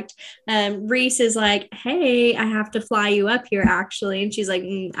expect. Reese is like, hey, I have to fly you up here, actually. And she's like,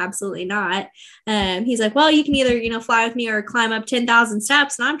 absolutely not. He's like, well, you can either, fly with me or climb up 10,000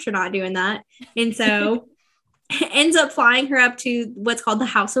 steps. And I'm sure not doing that. And so ends up flying her up to what's called the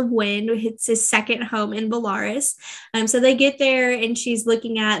House of Wind. It's his second home in Valaris. So they get there and she's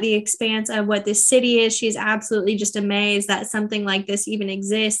looking at the expanse of what this city is. She's absolutely just amazed that something like this even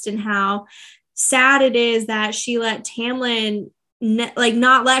exists, and how sad it is that she let Tamlin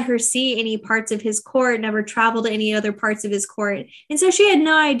not let her see any parts of his court, never travel to any other parts of his court. And so she had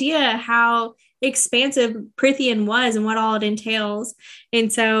no idea how expansive Prithian was and what all it entails.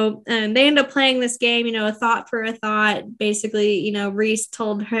 And so they end up playing this game, a thought for a thought. Basically, Reese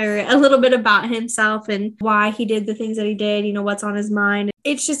told her a little bit about himself and why he did the things that he did, what's on his mind.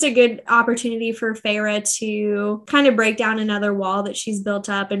 It's just a good opportunity for Feyre to kind of break down another wall that she's built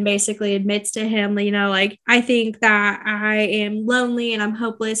up, and basically admits to him, I think that I am lonely and I'm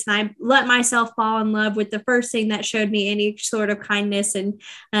hopeless, and I let myself fall in love with the first thing that showed me any sort of kindness, and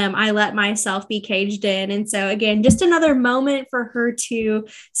I let myself be caged in. And so again, just another moment for her to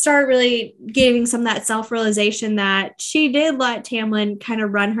start really getting some of that self-realization that she did let Tamlin kind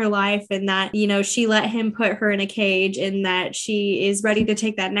of run her life, and that, she let him put her in a cage, and that she is ready to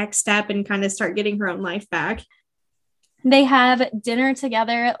take that next step and kind of start getting her own life back. They have dinner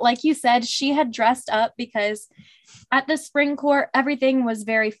together. Like you said, she had dressed up because at the spring court, everything was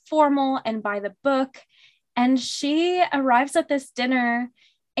very formal and by the book. And she arrives at this dinner,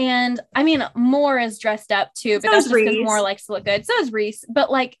 and I mean, Moore is dressed up too, but that's just because Moore likes to look good. So is Reese. But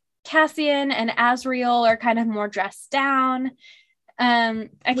like Cassian and Asriel are kind of more dressed down. I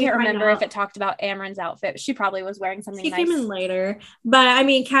can't remember if it talked about Amren's outfit. She probably was wearing something nice. She came in later. But I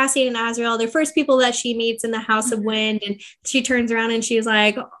mean, Cassian and Asriel, they're first people that she meets in the House of Wind, and she turns around and she's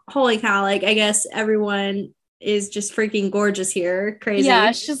like, holy cow, like, I guess everyone is just freaking gorgeous here. Crazy.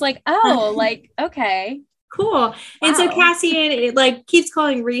 Yeah, she's like, oh, like, okay. Cool. Wow. And so Cassian keeps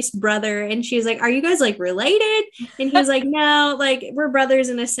calling Reese brother, and she's like, are you guys related? And he's like, no, we're brothers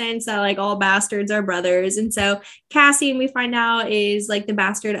in a sense that all bastards are brothers. And so Cassian, we find out, is the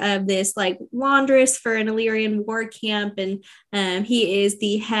bastard of this laundress for an Illyrian war camp, and he is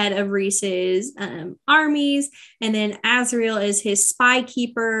the head of Reese's armies. And then Asriel is his spy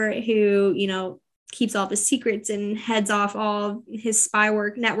keeper, who keeps all of his secrets and heads off all his spy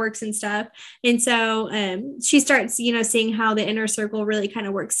work networks and stuff. And so she starts, seeing how the inner circle really kind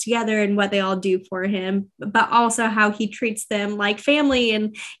of works together and what they all do for him, but also how he treats them like family.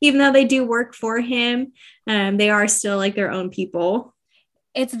 And even though they do work for him, they are still their own people.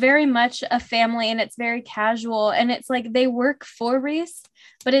 It's very much a family, and it's very casual, and it's they work for Reese,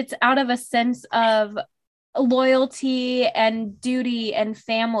 but it's out of a sense of loyalty and duty and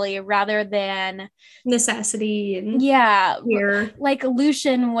family rather than necessity. And fear.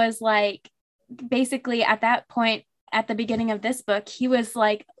 Lucian was basically at that point at the beginning of this book, he was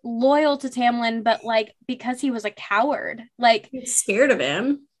loyal to Tamlin, but because he was a coward, he's scared of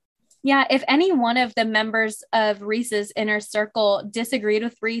him. Yeah, if any one of the members of Reese's inner circle disagreed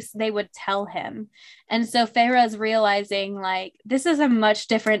with Reese, they would tell him. And so Feyre's realizing this is a much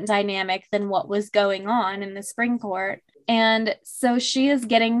different dynamic than what was going on in the spring court. And so she is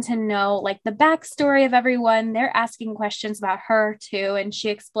getting to know the backstory of everyone. They're asking questions about her too. And she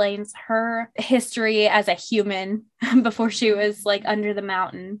explains her history as a human before she was under the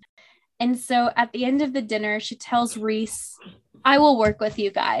mountain. And so at the end of the dinner, she tells Reese, I will work with you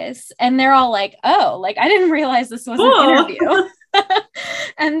guys. And they're all oh, I didn't realize this was an interview.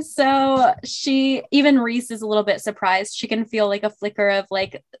 And so even Reese is a little bit surprised. She can feel a flicker of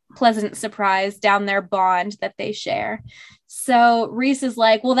pleasant surprise down their bond that they share. So Reese is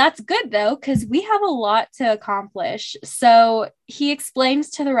like, well, that's good though, because we have a lot to accomplish. So he explains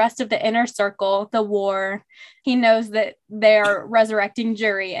to the rest of the inner circle the war. He knows that they're resurrecting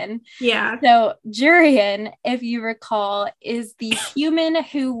Jurian. Yeah. So Jurian, if you recall, is the human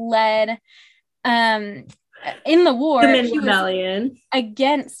who led in the war. He rebellion.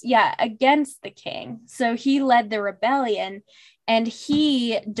 Was against the king. So he led the rebellion. And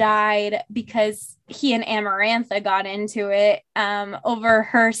he died because he and Amarantha got into it over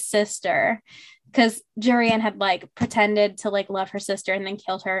her sister, because Jurian had like pretended to like love her sister and then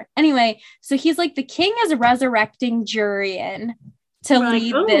killed her. Anyway, so he's like, the king is resurrecting Jurian to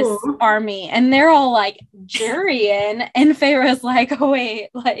lead this army, and they're all like, Jurian, and Feyre's like, oh wait,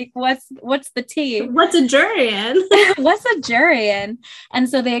 like what's the tea? What's a Jurian? What's a Jurian? And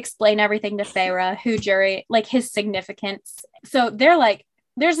so they explain everything to Feyre, who like his significance. So they're like,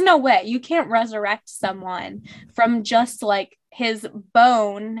 there's no way you can't resurrect someone from just like his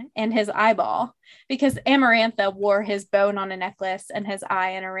bone and his eyeball, because Amarantha wore his bone on a necklace and his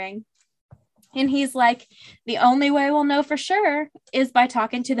eye in a ring. And he's like, the only way we'll know for sure is by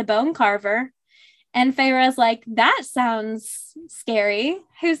talking to the bone carver. And Feyre's like, that sounds scary.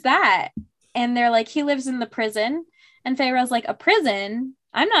 Who's that? And they're like, he lives in the prison. And Feyre's like, a prison?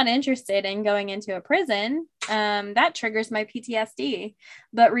 I'm not interested in going into a prison. That triggers my PTSD.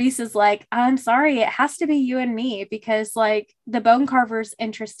 But Reese is like, I'm sorry, it has to be you and me, because like the bone carver's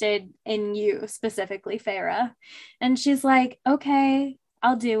interested in you specifically, Feyre. And she's like, okay,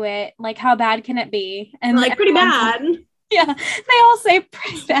 I'll do it. Like, how bad can it be? And like, pretty bad. Yeah, they all say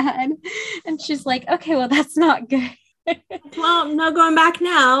pretty bad. And she's like, okay, well, that's not good. Well, no going back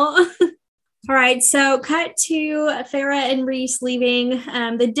now. All right, so cut to Feyre and Reese leaving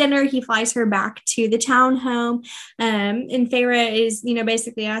the dinner. He flies her back to the townhome, and Feyre is,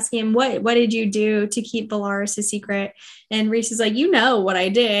 basically asking him, what did you do to keep Valaris a secret? And Reese is like, what I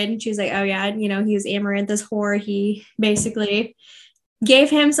did. And she's like, oh yeah, he was Amarantha's whore. He basically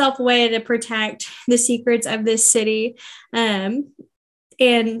gave himself away to protect the secrets of this city. And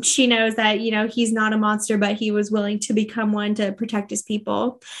she knows that, he's not a monster, but he was willing to become one to protect his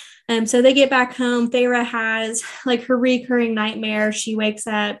people. So they get back home. Feyre has like her recurring nightmare. She wakes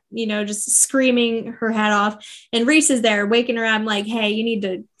up, just screaming her head off. And Reese is there waking her up like, hey, you need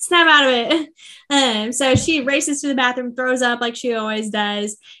to snap out of it. So she races to the bathroom, throws up like she always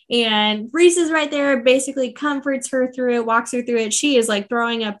does. And Reese is right there, basically comforts her through it, walks her through it. She is like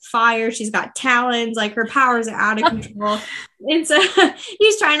throwing up fire. She's got talons, like her powers are out of control. And so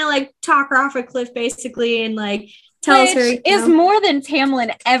he's trying to like talk her off a cliff basically, and like tells her is more than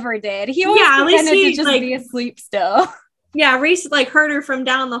Tamlin ever did. He always pretended to just be asleep still. Yeah, Reese like heard her from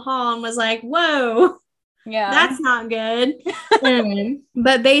down the hall and was like, whoa. Yeah, that's not good.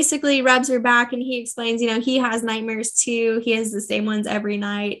 But basically rubs her back, and he explains, he has nightmares too. He has the same ones every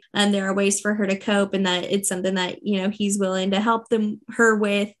night, and there are ways for her to cope, and that it's something that he's willing to help her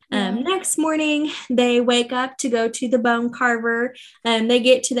with. Next morning they wake up to go to the bone carver, and they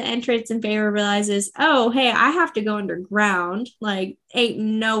get to the entrance, and Feyre realizes, oh hey, I have to go underground. Like, ain't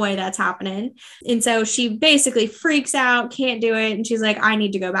no way that's happening. And so she basically freaks out, can't do it, and she's like, I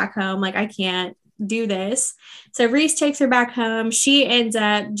need to go back home. Like, I can't do this. So Reese takes her back home. She ends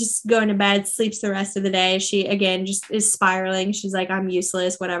up just going to bed, sleeps the rest of the day. She again just is spiraling. She's like, I'm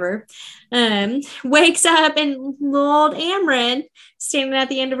useless, whatever. Wakes up, and old Amren standing at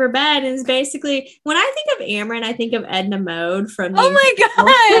the end of her bed, and is basically, when I think of Amren, I think of Edna Mode from Oh my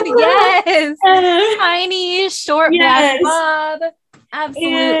god, yes. Tiny short black bob.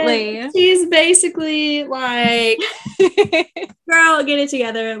 Absolutely. And she's basically like, girl, get it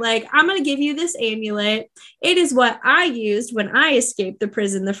together. Like, I'm going to give you this amulet. It is what I used when I escaped the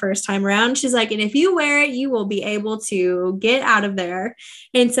prison the first time around. She's like, and if you wear it, you will be able to get out of there.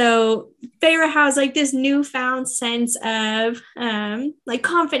 And so Feyre has like this newfound sense of like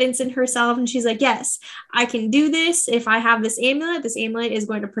confidence in herself. And she's like, yes, I can do this. If I have this amulet is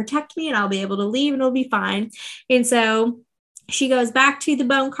going to protect me, and I'll be able to leave, and it'll be fine. And so she goes back to the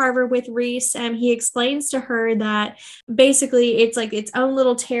bone carver with Reese, and he explains to her that basically it's like its own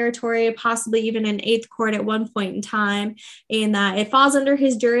little territory, possibly even an eighth court at one point in time, and that it falls under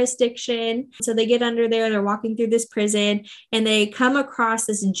his jurisdiction. So they get under there, they're walking through this prison, and they come across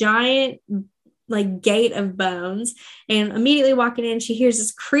this giant like gate of bones, and immediately walking in, she hears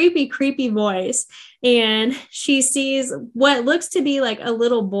this creepy voice, and she sees what looks to be like a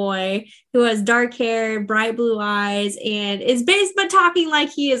little boy who has dark hair, bright blue eyes, and is based but talking like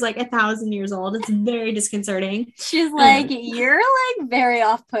he is like 1,000 years old. It's very disconcerting. She's like, you're like very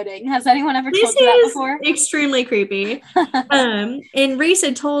off-putting. Has anyone ever told you that before? Extremely creepy. And Reese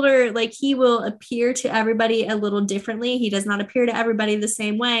had told her like he will appear to everybody a little differently. He does not appear to everybody the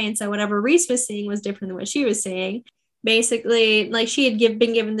same way. And so whatever Reese was seeing was different than what she was seeing. Basically, like she had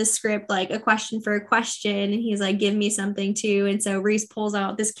been given the script, like a question for a question, and he's like, give me something too. And so Reese pulls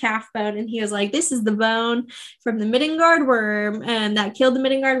out this calf bone, and he was like, this is the bone from the Midgard worm that killed the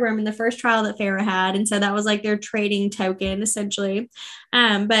Midgard worm in the first trial that Farah had. And so that was like their trading token, essentially.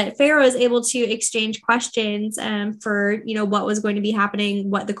 But Farah was able to exchange questions for, what was going to be happening,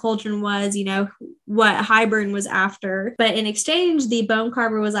 what the cauldron was, what Highburn was after. But in exchange, the bone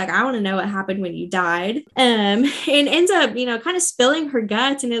carver was like, I want to know what happened when you died. And ends up, kind of spilling her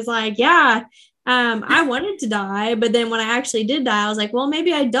guts and is like, yeah, I wanted to die. But then when I actually did die, I was like, well,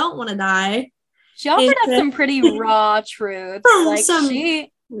 maybe I don't want to die. She offered up some pretty raw truths. Like she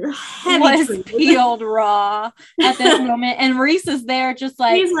was peeled raw at this moment. And Reese is there just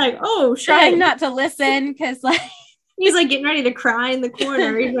like, he's like, oh, shit. Trying not to listen because like, he's like getting ready to cry in the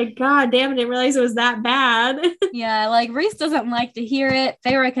corner. He's like, God damn, I didn't realize it was that bad. Yeah, like Reese doesn't like to hear it.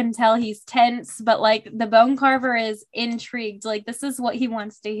 Farah can tell he's tense, but like the bone carver is intrigued. Like this is what he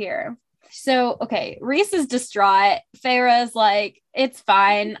wants to hear. So, okay, Reese is distraught. Farah's like, it's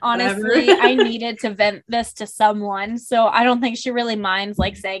fine. Honestly, I needed to vent this to someone. So I don't think she really minds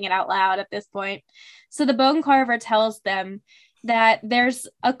like saying it out loud at this point. So the bone carver tells them that there's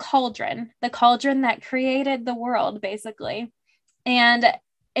a cauldron, the cauldron that created the world, basically. And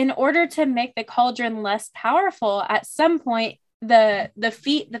in order to make the cauldron less powerful, at some point, the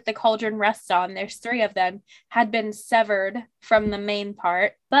feet that the cauldron rests on, there's 3 of them, had been severed from the main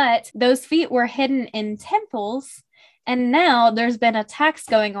part, but those feet were hidden in temples. And now there's been attacks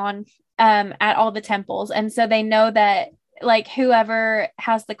going on at all the temples. And so they know that like whoever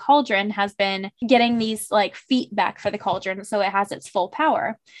has the cauldron has been getting these like feet back for the cauldron. So it has its full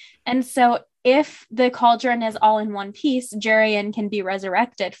power. And so if the cauldron is all in one piece, Jurian can be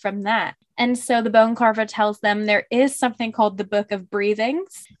resurrected from that. And so the bone carver tells them there is something called the Book of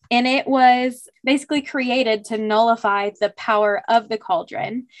Breathings, and it was basically created to nullify the power of the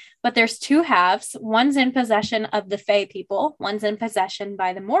cauldron. But there's 2 halves. One's in possession of the Fae people. One's in possession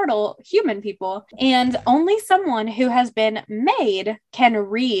by the mortal human people. And only someone who has been made can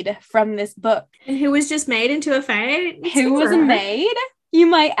read from this book. And who was just made into a Fae? Who was made? You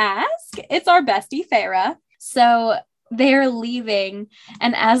might ask. It's our bestie, Farah. So they're leaving.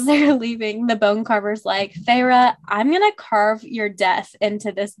 And as they're leaving, the bone carver's like, Farah, I'm going to carve your death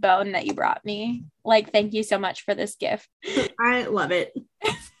into this bone that you brought me. Like, thank you so much for this gift. I love it.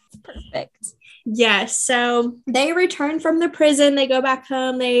 Perfect. Yes. So they return from the prison. They go back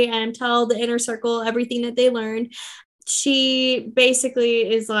home. They tell the inner circle everything that they learned. She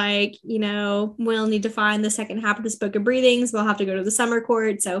basically is like, we'll need to find the second half of this Book of Breathings. We'll have to go to the summer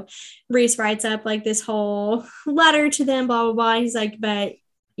court. So Reese writes up like this whole letter to them, blah, blah, blah. He's like, but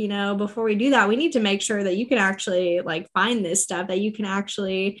before we do that, we need to make sure that you can actually like find this stuff, that you can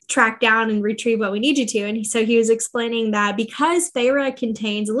actually track down and retrieve what we need you to. And so he was explaining that because Farah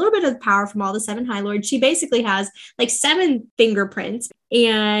contains a little bit of power from all the 7 High Lords, she basically has like 7 fingerprints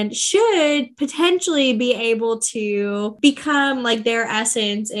and should potentially be able to become like their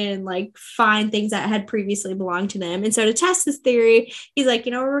essence and like find things that had previously belonged to them. And so to test this theory, he's like,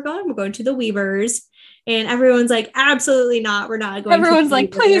 where we're going? We're going to the Weavers. And everyone's like, absolutely not. We're not going. Everyone's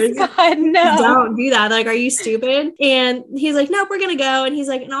like, please, God, no. Don't do that. Like, are you stupid? And he's like, nope, we're going to go. And he's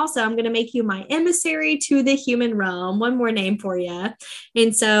like, and also I'm going to make you my emissary to the human realm. One more name for you.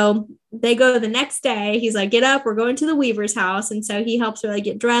 And so they go the next day. He's like, get up, we're going to the Weaver's house. And so he helps her like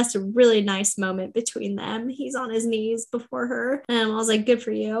get dressed. A really nice moment between them. He's on his knees before her. I was like, good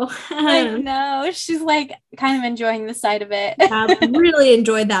for you. I know. She's like kind of enjoying the sight of it. I really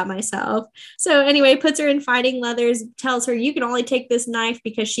enjoyed that myself. So anyway, puts her in fighting leathers, tells her you can only take this knife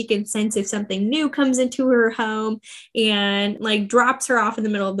because she can sense if something new comes into her home, and like drops her off in the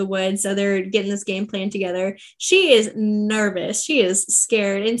middle of the woods. So they're getting this game plan together. She is nervous. She is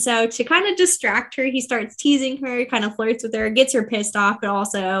scared. And so to kind of distract her, he starts teasing her, kind of flirts with her, gets her pissed off, but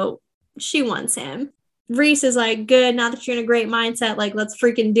also she wants him. Reese is like, good, now that you're in a great mindset, like, let's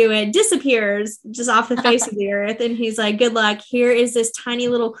freaking do it. Disappears just off the face of the earth. And he's like, good luck. Here is this tiny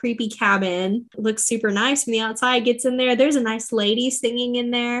little creepy cabin. Looks super nice from the outside. Gets in there. There's a nice lady singing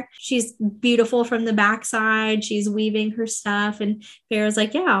in there. She's beautiful from the backside. She's weaving her stuff. And Farrah's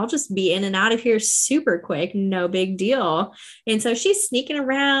like, yeah, I'll just be in and out of here super quick. No big deal. And so she's sneaking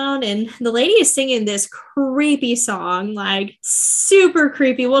around, and the lady is singing this creepy song, like super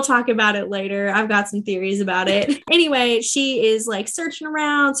creepy. We'll talk about it later. I've got some theories about it. Anyway, she is like searching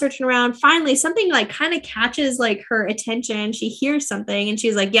around. Finally, something like kind of catches like her attention. She hears something and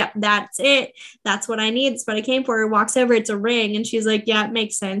she's like, yep, that's it. That's what I need. That's what I came for. Walks over, it's a ring. And she's like, yeah, it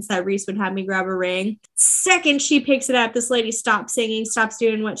makes sense that Reese would have me grab a ring. Second she picks it up, this lady stops singing, stops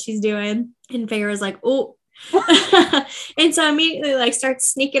doing what she's doing. And Farrah's like, oh. And so immediately like starts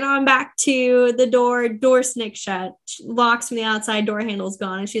sneaking on back to the door snick shut, locks from the outside, door handle's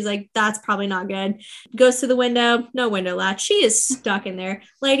gone, and she's like, that's probably not good. Goes to the window, no window latch, she is stuck in there.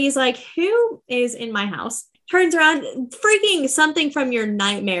 Lady's like, who is in my house? Turns around, freaking something from your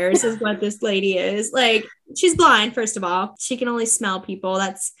nightmares is what this lady is. Like, she's blind, first of all. She can only smell people.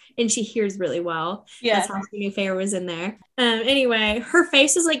 And she hears really well. Yeah. That's how she knew Farrah was in there. Anyway, her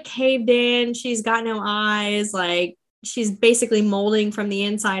face is like caved in. She's got no eyes. Like, she's basically molding from the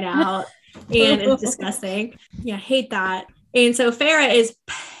inside out. And it's disgusting. Yeah, hate that. And so Farrah is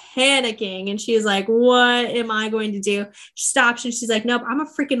panicking, and she's like, what am I going to do? She stops and she's like, nope, I'm a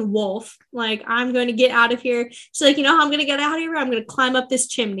freaking wolf. Like, I'm going to get out of here. She's like, you know how I'm going to get out of here? I'm going to climb up this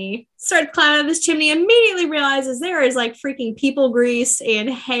chimney. Started climbing up this chimney, immediately realizes there is like freaking people grease and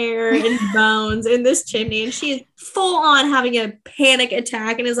hair and bones in this chimney. And she is full on having a panic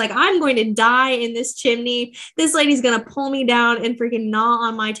attack and is like, I'm going to die in this chimney. This lady's going to pull me down and freaking gnaw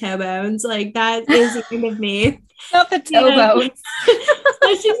on my toe bones. Like, that is the end of me. Not the toe bones.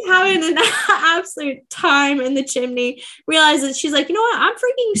 So she's having an absolute time in the chimney. Realizes, she's like, you know what? I'm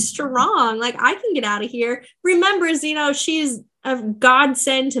freaking strong. Like, I can get out of here. Remembers, you know, she's a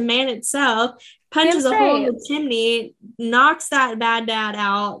godsend to man itself. Punches a hole in the chimney, knocks that bad dad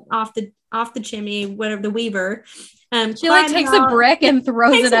out off the chimney, whatever, the weaver. She like takes a brick and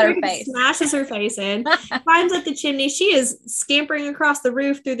throws it at her face. Smashes her face in. Climbs up the chimney. She is scampering across the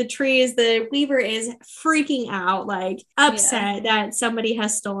roof through the trees. The weaver is freaking out, like upset that somebody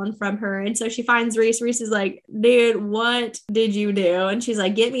has stolen from her. And so she finds Reese. Reese is like, dude, what did you do? And she's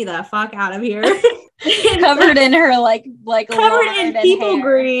like, get me the fuck out of here. Covered in her like covered in people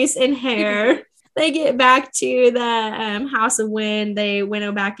grease and hair. They get back to the House of Wind. They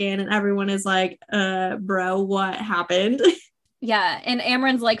winnow back in, and everyone is like, bro, what happened? Yeah. And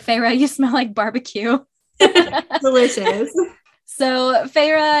Amren's like, Farrah, you smell like barbecue. Delicious. So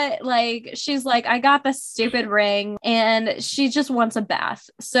Farrah, like, she's like, I got this stupid ring, and she just wants a bath.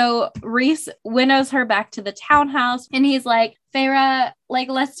 So Reese winnows her back to the townhouse, and he's like, Farrah, like,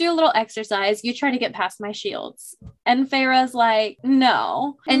 let's do a little exercise. You try to get past my shields. And Farrah's like,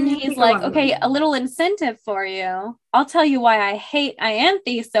 no. And he's like, okay, a little incentive for you. I'll tell you why I hate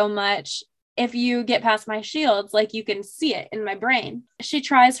Ianthe so much. If you get past my shields, like, you can see it in my brain. She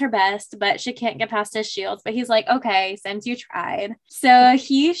tries her best, but she can't get past his shields. But he's like, okay, since you tried. So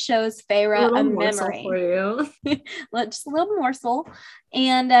he shows Farrah a memory. For you. Just a little morsel.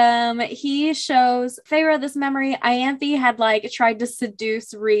 And he shows Farrah this memory. Ianthe had like tried to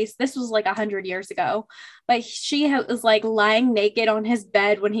seduce Reese. This was like 100 years ago. But she was like lying naked on his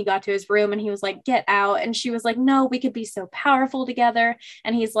bed when he got to his room, and he was like, get out. And she was like, no, we could be so powerful together.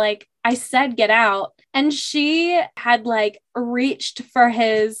 And he's like, I said, get out. And she had like reached for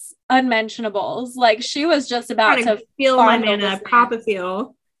his unmentionables. Like, she was just about to feel my mana, pop a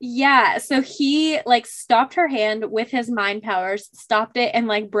feel. Yeah. So he like stopped her hand with his mind powers, stopped it, and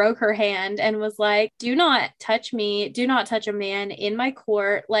like broke her hand and was like, do not touch me. Do not touch a man in my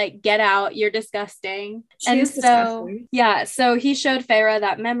court. Like, get out. You're disgusting. Disgusting. Yeah. So he showed Farrah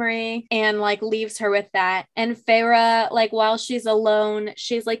that memory and like leaves her with that. And Farrah, like, while she's alone,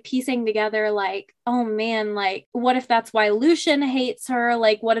 she's like piecing together like, oh man, like, what if that's why Lucien hates her?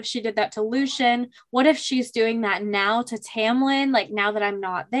 Like, what if she did that to Lucien? What if she's doing that now to Tamlin? Like, now that I'm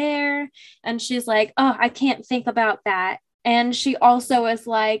not there? And she's like, oh, I can't think about that. And she also is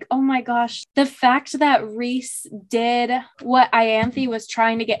like, oh my gosh, the fact that Reese did what Ianthe was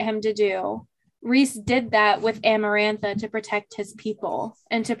trying to get him to do. Reese did that with Amarantha to protect his people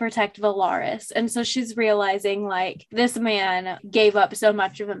and to protect Valaris. And so she's realizing like this man gave up so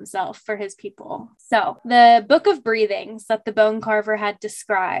much of himself for his people. So the Book of Breathings that the Bone Carver had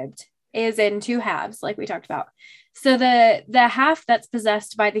described is in two halves, like we talked about. So the half that's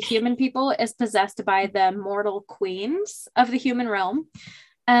possessed by the human people is possessed by the mortal queens of the human realm.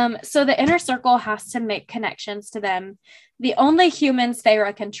 So the inner circle has to make connections to them. The only humans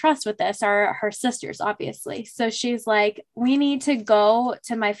Feyre can trust with this are her sisters, obviously. So she's like, we need to go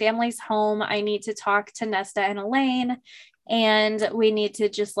to my family's home. I need to talk to Nesta and Elaine. And we need to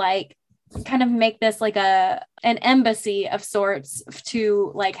just like kind of make this like an embassy of sorts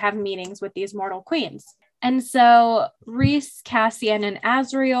to like have meetings with these mortal queens. And so Rhys, Cassian, and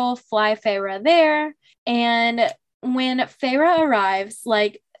Azriel fly Feyre there. And when Feyre arrives,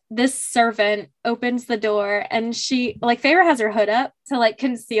 like this servant opens the door and she like Feyre has her hood up to like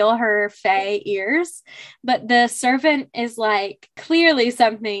conceal her fae ears, but the servant is like, clearly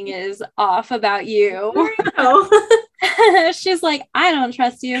something is off about you. She's like, I don't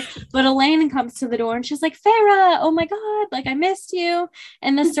trust you. But Elaine comes to the door and she's like, Feyre, oh my God, like I missed you.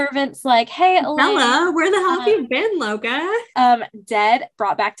 And the servant's like, hey, Elaine. Bella, where the hell have you been, Loca? Dead,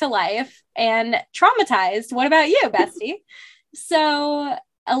 brought back to life, and traumatized. What about you, bestie? So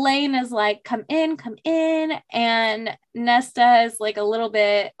Elaine is like, come in. And Nesta is like a little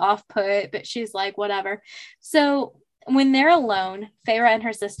bit off put, but she's like, whatever. So when they're alone, Feyre and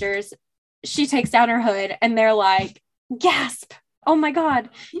her sisters, she takes down her hood and they're like, gasp, oh my God,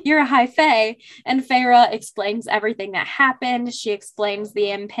 you're a high fae. And Feyre explains everything that happened. She explains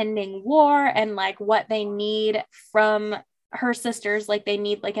the impending war and like what they need from her sisters. Like they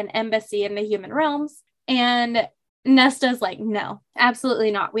need like an embassy in the human realms. And Nesta's like, no,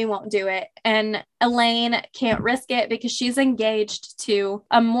 absolutely not. We won't do it. And Elaine can't risk it because she's engaged to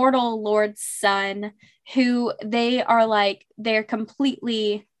a mortal lord's son who they're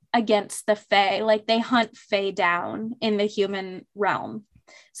completely against the fae. Like they hunt fae down in the human realm.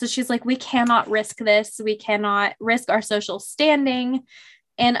 So she's like, we cannot risk this. We cannot risk our social standing.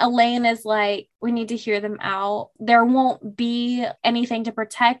 And Elaine is like, we need to hear them out. There won't be anything to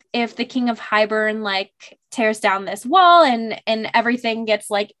protect if the King of Hybern like tears down this wall and everything gets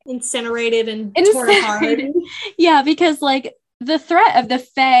like incinerated and torn apart. Yeah, because like the threat of the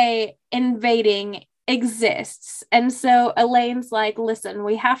fae invading exists. And so Elaine's like, listen,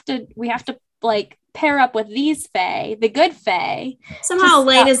 we have to like pair up with these fae, the good fae. Somehow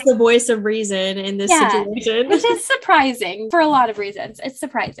Elaine is the voice of reason in this situation. Which is surprising for a lot of reasons. It's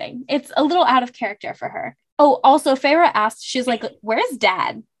surprising. It's a little out of character for her. Oh, also Feyre asked, she's like, where's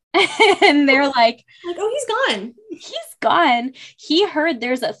Dad? And they're like, oh, he's gone. He heard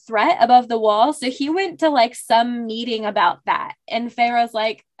there's a threat above the wall, so he went to like some meeting about that. And Feyre's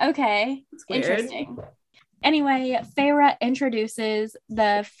like, okay, interesting. Anyway, Feyre introduces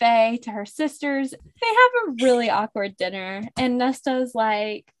the fae to her sisters. They have a really awkward dinner, and Nesta's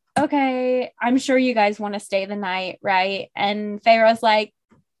like, okay, I'm sure you guys want to stay the night, right? And Feyre's like,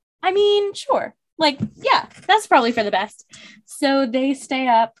 I mean, sure. Like, yeah, that's probably for the best. So they stay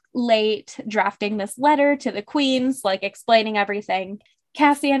up late drafting this letter to the queens, like explaining everything.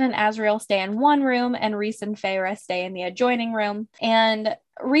 Cassian and Azriel stay in one room and Rhys and Feyre stay in the adjoining room. And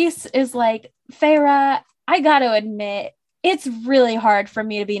Rhys is like, Feyre, I got to admit, it's really hard for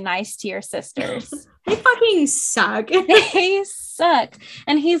me to be nice to your sisters. They fucking suck. They suck.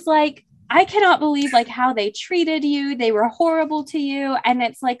 And he's like, I cannot believe like how they treated you. They were horrible to you. And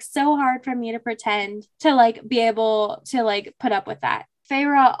it's like so hard for me to pretend to like be able to like put up with that.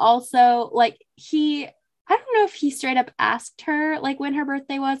 Feyre also like I don't know if he straight up asked her like when her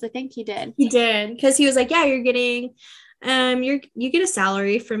birthday was. I think he did. He did. Because he was like, yeah, you're getting you get a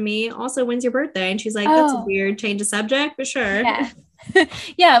salary from me. Also, when's your birthday? And she's like, that's a weird change of subject, but sure. Yeah.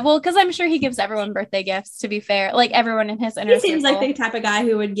 Yeah, well, because I'm sure he gives everyone birthday gifts, to be fair. Like everyone in his inner circle. He seems like the type of guy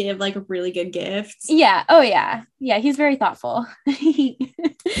who would give like really good gifts. Yeah. Oh yeah. Yeah, he's very thoughtful.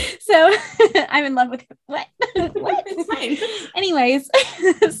 So I'm in love with him. What? Anyways,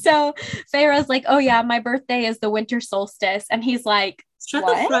 so Feyre's like, oh yeah, my birthday is the winter solstice. And he's like, shut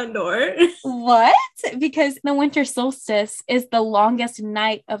the front door. What? Because the winter solstice is the longest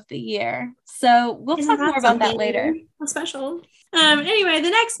night of the year. So we'll talk more about that later. Special. Anyway, the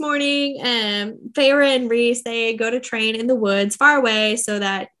next morning, Feyre and Rhys, they go to train in the woods far away so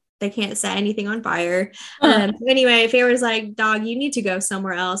that they can't set anything on fire. Anyway, Feyre's like, dog, you need to go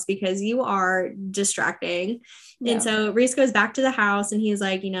somewhere else because you are distracting. Yeah. And so Rhys goes back to the house and he's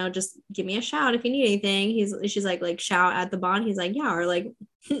like, just give me a shout if you need anything. She's like shout at the bond. He's like, yeah, or like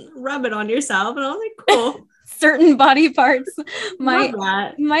rub it on yourself. And I was like, cool. Certain body parts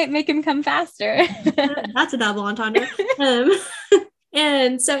might make him come faster. That's a double entendre.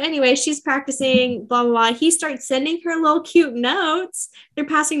 And so anyway, she's practicing, blah, blah, blah. He starts sending her little cute notes. They're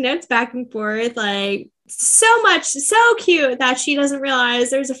passing notes back and forth, like so cute that she doesn't realize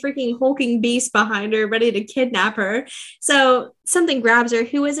there's a freaking hulking beast behind her ready to kidnap her. So something grabs her.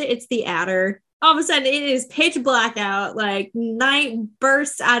 Who is it? It's the adder. all of a sudden it is pitch black out, like night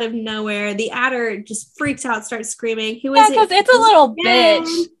bursts out of nowhere. The adder just freaks out, starts screaming. Who is it? Because it's a little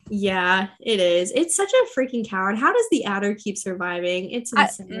bitch. Yeah, it is. It's such a freaking coward. How does the adder keep surviving? It's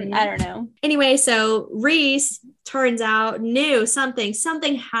insane. I don't know. Anyway, so Reese turns out knew something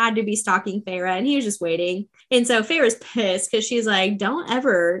had to be stalking Feyre, and he was just waiting. And so Feyre's pissed because she's like, don't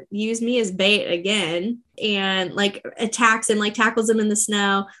ever use me as bait again. And like attacks him, like tackles him in the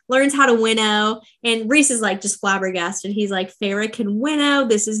snow, learns how to winnow. And Reese is like just flabbergasted. He's like, Feyre can winnow.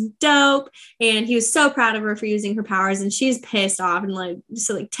 This is dope. And he was so proud of her for using her powers. And she's pissed off and like, just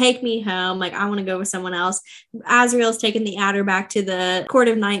like, take me home. Like, I want to go with someone else. Azriel's taking the adder back to the Court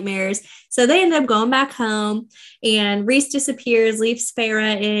of Nightmares. So they end up going back home, and Reese disappears, leaves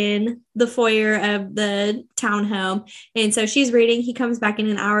Feyre in the foyer of the townhome. And so she's reading. He comes back in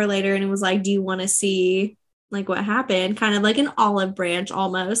an hour later and it was like, do you want to see like what happened? Kind of like an olive branch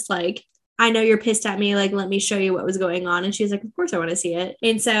almost, like, I know you're pissed at me. Like, let me show you what was going on. And she's like, of course I want to see it.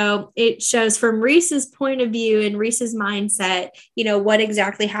 And so it shows from Reese's point of view and Reese's mindset, you know, what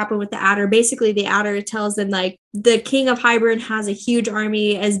exactly happened with the adder. Basically, the adder tells them like the king of Hybern has a huge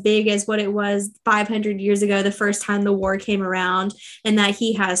army as big as what it was 500 years ago, the first time the war came around, and that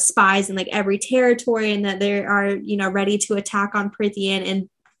he has spies in like every territory, and that they are, you know, ready to attack on Prithian and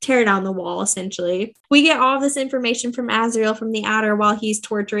tear down the wall, essentially. We get all this information from Azriel from the adder while he's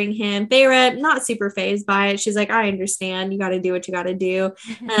torturing him. Feyre, not super fazed by it. She's like, I understand. You got to do what you got to do.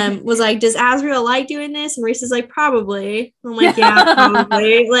 Was like, does Azriel like doing this? And Reese is like, probably. I'm like, yeah,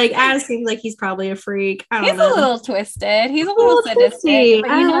 probably. Like, Az seems like he's probably a freak. I don't know. He's a little twisted. He's a little sadistic.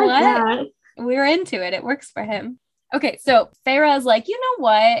 But you know what? We're into it. It works for him. Okay, so Feyre is like, you know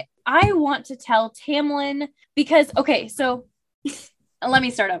what? I want to tell Tamlin because, okay, so let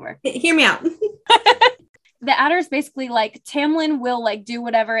me start over. Hear me out. The adder is basically like, Tamlin will like do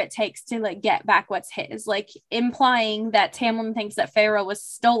whatever it takes to like get back what's his, like implying that Tamlin thinks that Feyre was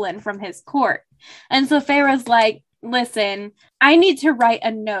stolen from his court. And so Feyre's like, listen, I need to write a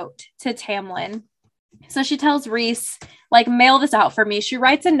note to Tamlin. So she tells Reese, like, mail this out for me. She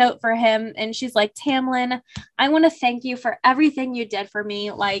writes a note for him and she's like, Tamlin, I want to thank you for everything you did for me.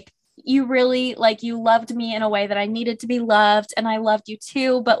 Like, you really, like, you loved me in a way that I needed to be loved, and I loved you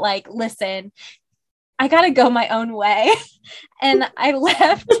too, but like, listen, I gotta go my own way. And I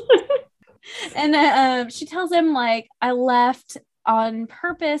left. And she tells him like, I left on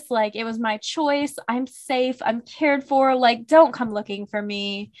purpose, like it was my choice, I'm safe, I'm cared for, like don't come looking for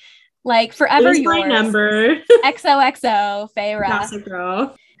me, like forever yours, my number. XOXO Feyre. Gossip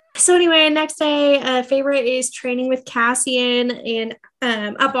Girl. So anyway, next day, Feyre is training with Cassian and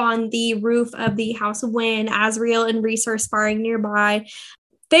up on the roof of the House of Wind. Azriel and Reese are sparring nearby.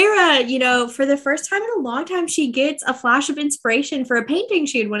 Feyre, you know, for the first time in a long time, she gets a flash of inspiration for a painting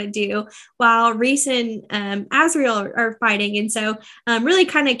she'd want to do while Reese and Azriel are fighting. And so really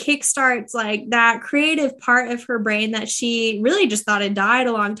kind of kickstarts like that creative part of her brain that she really just thought had died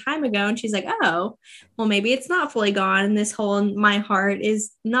a long time ago. And she's like, oh, well, maybe it's not fully gone. And this hole in my heart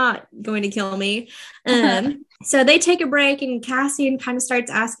is not going to kill me. So they take a break and Cassian kind of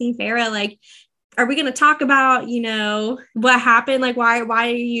starts asking Feyre, like, are we going to talk about, you know, what happened? Like, why are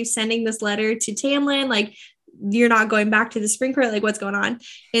you sending this letter to Tamlin? Like, you're not going back to the Spring Court. Like, what's going on?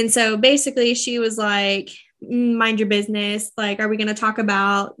 And so basically she was like, mind your business. Like, are we going to talk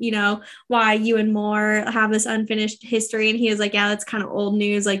about, you know, why you and Moore have this unfinished history? And he was like, yeah, that's kind of old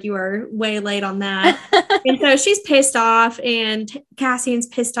news. Like, you are way late on that. And so she's pissed off and Cassian's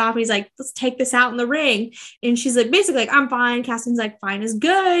pissed off. He's like, let's take this out in the ring. And she's like, basically like, I'm fine. Cassian's like, fine is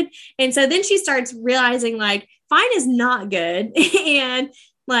good. And so then she starts realizing like, fine is not good. And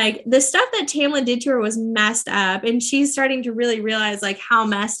like the stuff that Tamlin did to her was messed up, and she's starting to really realize like how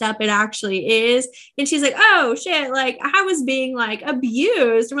messed up it actually is. And she's like, oh shit, like I was being like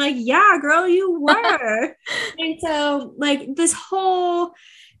abused. I'm like, yeah, girl, you were. And so like this whole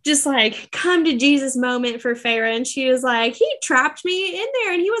just like come to Jesus moment for Feyre. And she was like, he trapped me in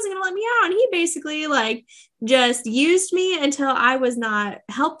there and he wasn't going to let me out. And he basically like just used me until I was not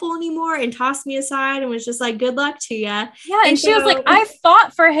helpful anymore and tossed me aside and was just like, good luck to you. Yeah. And she was like, I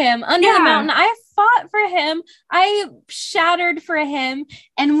fought for him under the mountain. I fought for him. I shattered for him.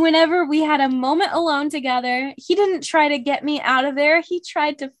 And whenever we had a moment alone together, he didn't try to get me out of there. He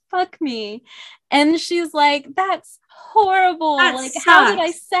tried to fuck me. And she's like, that's horrible. That like, sucks. How did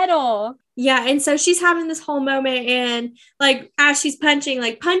I settle? Yeah. And so she's having this whole moment, and like as she's punching,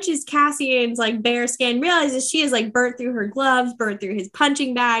 like punches Cassian's like bare skin, realizes she is like burnt through her gloves, burnt through his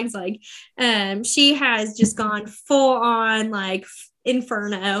punching bags. Like she has just gone full on like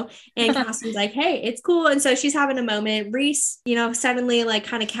inferno. And Cassian's like, hey, it's cool. And so she's having a moment. Reese, suddenly like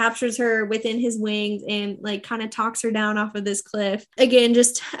kind of captures her within his wings and like kind of talks her down off of this cliff. Again,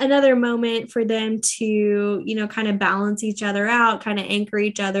 just another moment for them to, kind of balance each other out, kind of anchor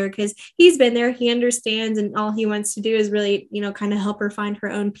each other, because he's been there, he understands, and all he wants to do is really, kind of help her find her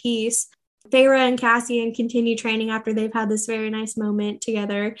own peace. Feyre and Cassian continue training after they've had this very nice moment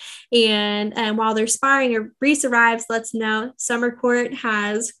together. And while they're sparring, Reese arrives, lets know Summer Court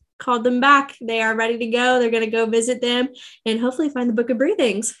has called them back. They are ready to go. They're going to go visit them and hopefully find the Book of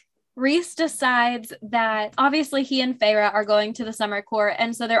Breathings. Reese decides that obviously he and Feyre are going to the Summer Court,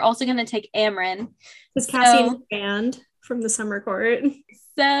 and so they're also going to take Amren. Because Cassian is banned from the Summer Court.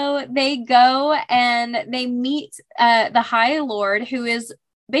 So they go and they meet the High Lord, who is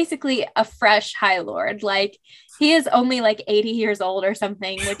basically a fresh High Lord. Like, he is only like 80 years old or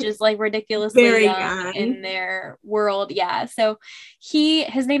something, which is like ridiculously young in their world. Yeah. So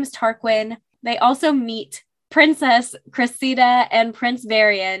his name is Tarquin. They also meet Princess Cressida and Prince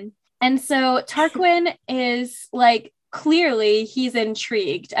Varian. And so Tarquin is like, clearly he's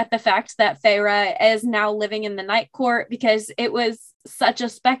intrigued at the fact that Feyre is now living in the Night Court, because it was such a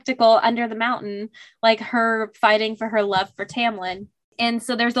spectacle under the mountain, like her fighting for her love for Tamlin. And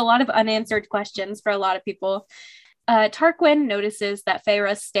so there's a lot of unanswered questions for a lot of people. Tarquin notices that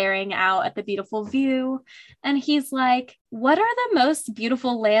Feyre's staring out at the beautiful view, and he's like, what are the most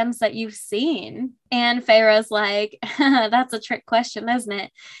beautiful lands that you've seen? And Feyre's like, that's a trick question, isn't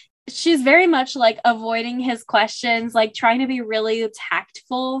it? She's very much like avoiding his questions, like trying to be really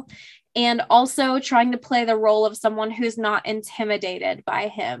tactful, and also trying to play the role of someone who's not intimidated by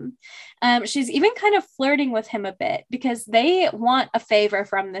him. She's even kind of flirting with him a bit, because they want a favor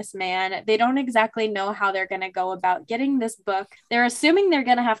from this man. They don't exactly know how they're going to go about getting this book. They're assuming they're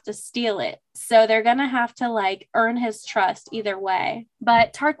going to have to steal it. So they're going to have to like earn his trust either way.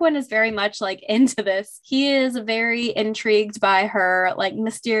 But Tarquin is very much like into this. He is very intrigued by her like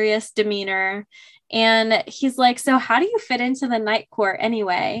mysterious demeanor. And he's like, so how do you fit into the Night Court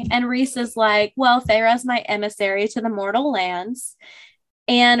anyway? And Reese is like, well, Feyre's my emissary to the mortal lands.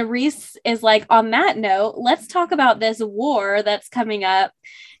 And Reese is like, on that note, let's talk about this war that's coming up.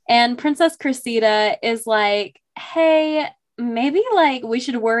 And Princess Cressida is like, hey, maybe like we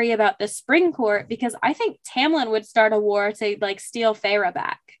should worry about the Spring Court, because I think Tamlin would start a war to like steal Feyre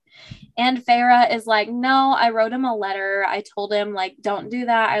back. And Feyre is like, no, I wrote him a letter. I told him, like, don't do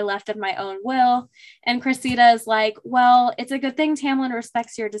that. I left of my own will. And Cressida is like, well, it's a good thing Tamlin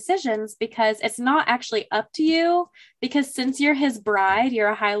respects your decisions, because it's not actually up to you. Because since you're his bride, you're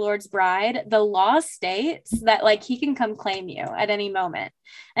a High Lord's bride, the law states that, like, he can come claim you at any moment.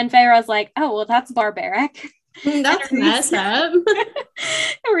 And Feyre's like, oh, well, that's barbaric. That's messed up.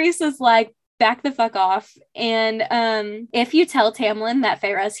 Reese is like, back the fuck off. And if you tell Tamlin that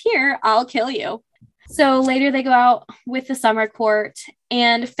Feyre's here, I'll kill you. So later they go out with the Summer Court,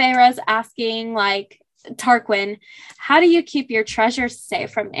 and Feyre's asking like Tarquin, how do you keep your treasures safe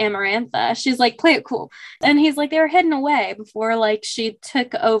from Amarantha? She's like, play it cool. And he's like, they were hidden away before like she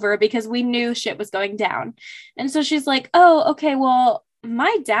took over, because we knew shit was going down. And so she's like, oh, okay, well,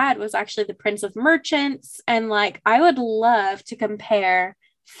 my dad was actually the Prince of Merchants, and like I would love to compare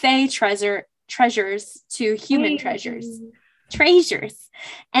Fae treasures to human treasures.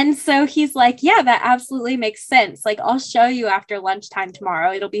 And so he's like, yeah, that absolutely makes sense. Like, I'll show you after lunchtime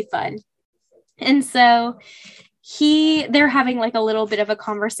tomorrow. It'll be fun. And so they're having like a little bit of a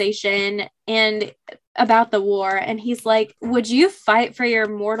conversation and about the war. And he's like, would you fight for your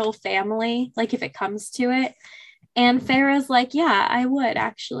mortal family? Like if it comes to it? And Feyre's like, yeah, I would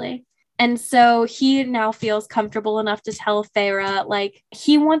actually. And so he now feels comfortable enough to tell Feyre, like,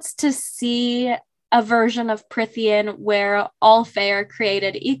 he wants to see a version of Prythian where all Fae are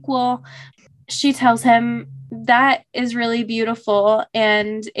created equal. She tells him, that is really beautiful,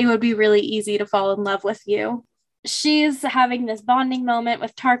 and it would be really easy to fall in love with you. She's having this bonding moment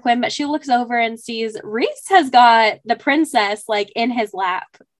with Tarquin, but she looks over and sees Reese has got the princess, like, in his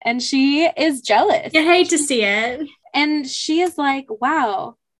lap, and she is jealous. You hate to see it. And she is like,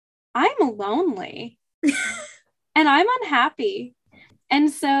 wow, I'm lonely and I'm unhappy.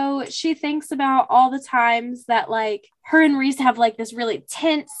 And so she thinks about all the times that like her and Reese have like this really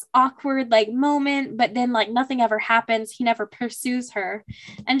tense, awkward like moment, but then like nothing ever happens. He never pursues her.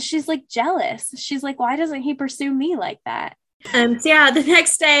 And she's like jealous. She's like, why doesn't he pursue me like that? So yeah, the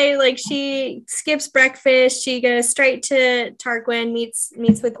next day, like she skips breakfast. She goes straight to Tarquin, meets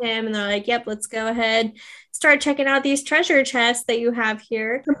with him, and they're like, yep, let's go ahead, start checking out these treasure chests that you have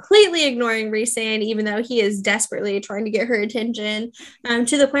here, completely ignoring Rhysand, even though he is desperately trying to get her attention,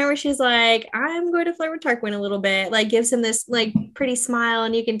 to the point where she's like, I'm going to flirt with Tarquin a little bit, like gives him this like pretty smile,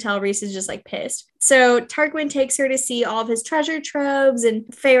 and you can tell Rhys is just like pissed. So Tarquin takes her to see all of his treasure troves, and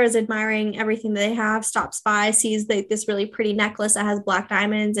Feyre's admiring everything they have, stops by, sees like this really pretty necklace that has black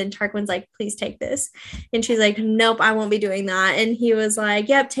diamonds, and Tarquin's like, please take this. And she's like, nope, I won't be doing that. And he was like,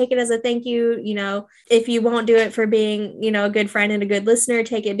 yep, take it as a thank you. You know, if you won't do it for being, you know, a good friend and a good listener,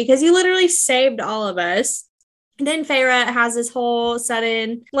 take it because you literally saved all of us. And then Feyre has this whole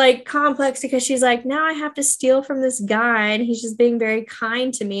sudden like complex because she's like, now I have to steal from this guy and he's just being very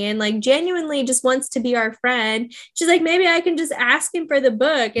kind to me and like genuinely just wants to be our friend. She's like, maybe I can just ask him for the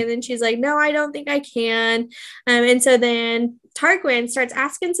book. And then she's like, no, I don't think I can. And so then Tarquin starts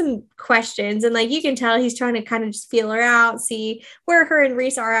asking some questions, and like you can tell he's trying to kind of just feel her out, see where her and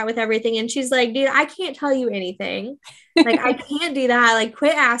Rhys are at with everything. And she's like, dude, I can't tell you anything. Like, I can't do that. Like,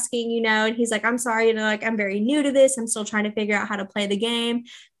 quit asking, you know. And he's like, I'm sorry, you know, like I'm very new to this. I'm still trying to figure out how to play the game.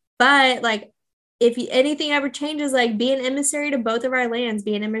 But like, if anything ever changes, like be an emissary to both of our lands,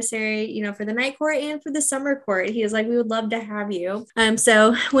 be an emissary, you know, for the night court and for the summer court. He was like, we would love to have you.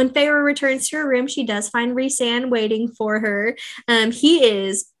 So when Feyre returns to her room, she does find Rhysand waiting for her. He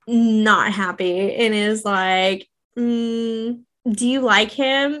is not happy and is like, do you like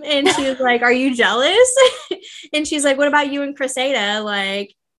him? And she was like, are you jealous? And she's like, what about you and Cressida?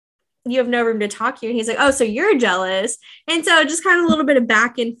 Like, you have no room to talk here. And he's like, oh, so you're jealous. And so just kind of a little bit of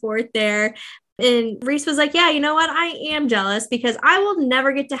back and forth there. And Rhys was like, yeah, you know what? I am jealous because I will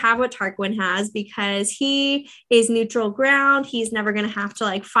never get to have what Tarquin has because he is neutral ground. He's never going to have to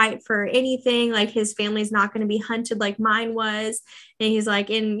like fight for anything. Like his family's not going to be hunted like mine was. And he's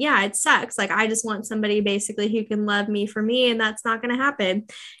like, and yeah, it sucks. Like, I just want somebody basically who can love me for me. And that's not going to happen.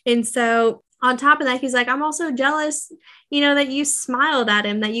 And so on top of that, he's like, I'm also jealous, you know, that you smiled at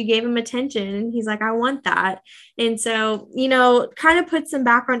him, that you gave him attention. And he's like, I want that. And so, you know, kind of puts him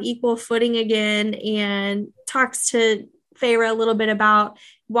back on equal footing again and talks to Feyre a little bit about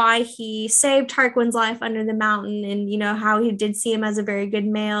why he saved Tarquin's life under the mountain and, you know, how he did see him as a very good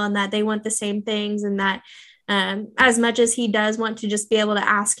male and that they want the same things and that as much as he does want to just be able to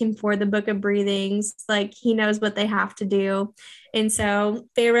ask him for the Book of Breathings, like he knows what they have to do. And so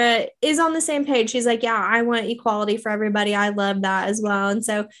Feyre is on the same page. She's like, yeah, I want equality for everybody. I love that as well. And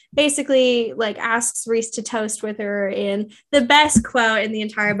so basically like asks Rhys to toast with her. And the best quote in the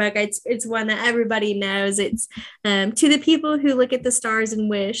entire book, it's one that everybody knows. It's to the people who look at the stars and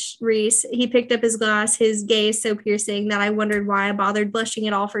wish, Rhys, he picked up his glass, his gaze so piercing that I wondered why I bothered blushing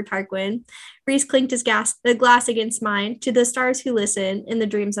at all for Tarquin. Rhys clinked the glass against mine, to the stars who listen and the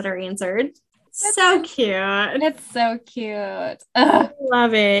dreams that are answered. So cute. It's so cute. I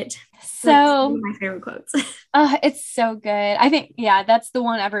love it. So one of my favorite quotes. It's so good. I think, yeah, that's the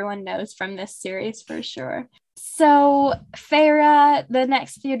one everyone knows from this series for sure. So Feyre, the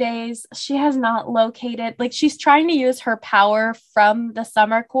next few days, she has not located, like she's trying to use her power from the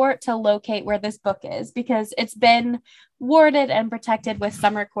summer court to locate where this book is because it's been warded and protected with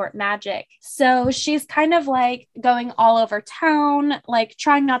summer court magic. So she's kind of like going all over town, like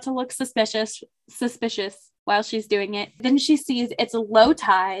trying not to look suspicious while she's doing it. Then she sees it's low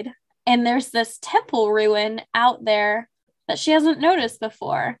tide and there's this temple ruin out there that she hasn't noticed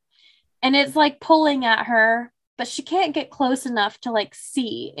before. And it's like pulling at her, but she can't get close enough to like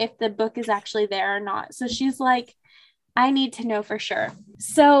see if the book is actually there or not. So she's like, I need to know for sure.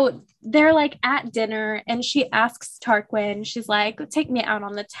 So they're like at dinner and she asks Tarquin, she's like, take me out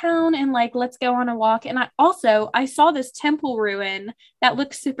on the town and like, let's go on a walk. And I saw this temple ruin that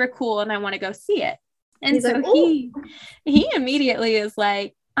looks super cool and I want to go see it. And he's so like, he immediately is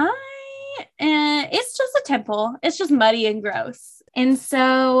like, it's just a temple. It's just muddy and gross. And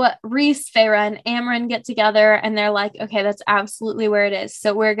so Rhys, Feyre, and Amren get together and they're like, okay, that's absolutely where it is.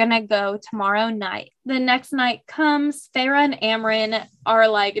 So we're going to go tomorrow night. The next night comes, Feyre and Amren are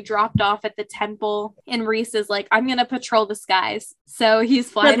like dropped off at the temple and Rhys is like, I'm going to patrol the skies. So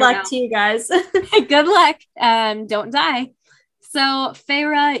he's flying Good luck around. To you guys. Good luck. Don't die. So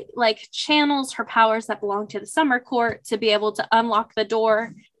Feyre like channels her powers that belong to the summer court to be able to unlock the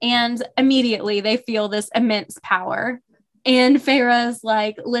door. And immediately they feel this immense power. And Feyre's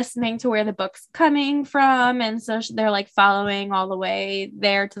like listening to where the book's coming from. And so they're like following all the way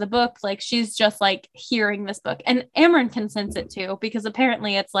there to the book. Like she's just like hearing this book. And Amren can sense it too, because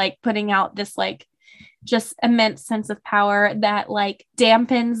apparently it's like putting out this like just immense sense of power that like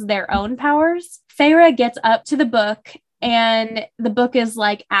dampens their own powers. Feyre gets up to the book And the book is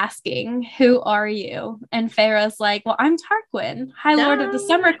like asking, who are you? And Feyre's like, well, I'm Tarquin, High Lord of the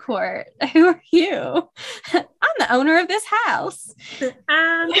Summer Court. Who are you? I'm the owner of this house.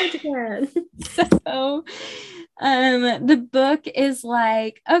 I'm Tarquin. So the book is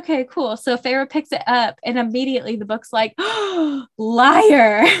like, okay, cool. So Feyre picks it up and immediately the book's like, oh,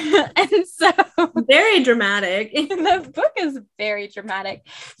 liar. And so very dramatic. The book is very dramatic.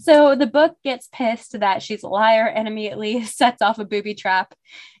 So the book gets pissed that she's a liar and immediately sets off a booby trap.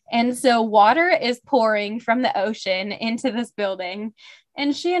 And so water is pouring from the ocean into this building.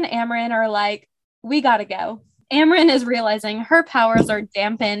 And she and Amren are like, we gotta go. Amren is realizing her powers are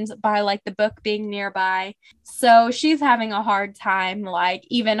dampened by like the book being nearby. So she's having a hard time, like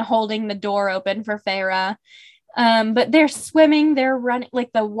even holding the door open for Feyre. But they're swimming, they're running,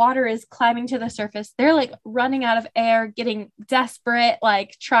 like the water is climbing to the surface. They're like running out of air, getting desperate,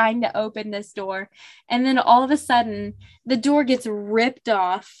 like trying to open this door. And then all of a sudden, the door gets ripped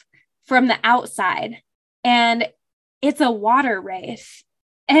off from the outside and it's a water wraith.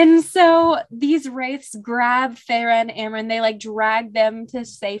 And so these wraiths grab Feyre and Amren, they like drag them to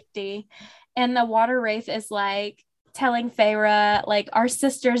safety. And the water wraith is like telling Feyre, like, our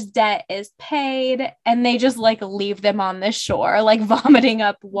sister's debt is paid. And they just like leave them on the shore, like vomiting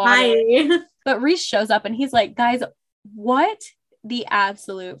up water. Hi. But Rhys shows up and he's like, guys, what the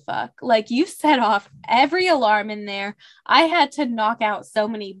absolute fuck? Like, you set off every alarm in there. I had to knock out so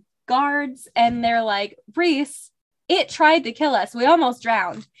many guards. And they're like, Rhys, it tried to kill us. We almost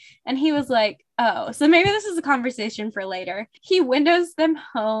drowned. And he was like, oh, so maybe this is a conversation for later. He windows them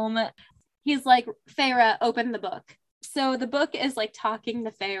home. He's like, Feyre, open the book. So the book is like talking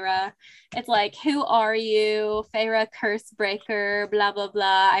to Feyre. It's like, who are you? Feyre, curse breaker, blah, blah,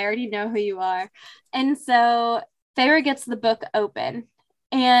 blah. I already know who you are. And so Feyre gets the book open.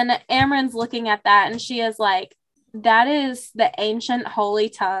 And Amren's looking at that. And she is like, that is the ancient holy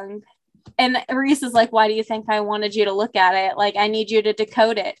tongue. And Rhys is like, why do you think I wanted you to look at it? Like, I need you to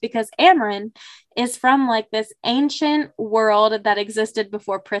decode it, because Amren is from like this ancient world that existed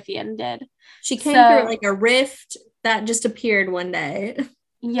before Prythian did. She came through like a rift that just appeared one day.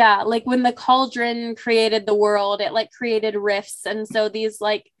 Yeah, like when the cauldron created the world, it like created rifts. And so these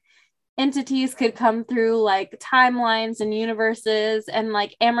like entities could come through like timelines and universes. And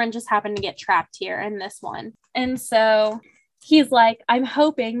like Amren just happened to get trapped here in this one. And so he's like, I'm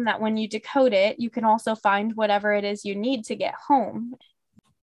hoping that when you decode it, you can also find whatever it is you need to get home.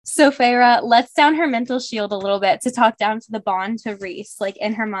 So Feyre lets down her mental shield a little bit to talk down to the bond to Rhys, like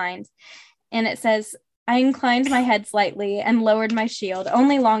in her mind. And it says, I inclined my head slightly and lowered my shield,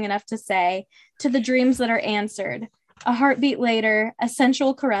 only long enough to say, to the dreams that are answered. A heartbeat later, a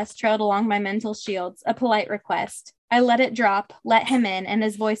sensual caress trailed along my mental shields, a polite request. I let it drop, let him in, and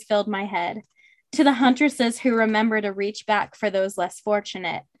his voice filled my head. To the huntresses who remember to reach back for those less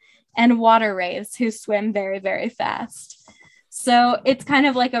fortunate, and water wraiths who swim very, very fast. So it's kind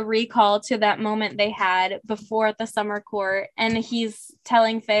of like a recall to that moment they had before at the summer court. And he's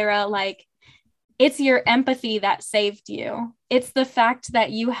telling Feyre, like, it's your empathy that saved you. It's the fact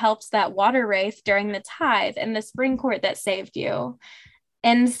that you helped that water wraith during the tithe and the spring court that saved you.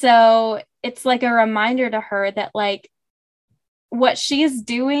 And so it's like a reminder to her that, like, what she's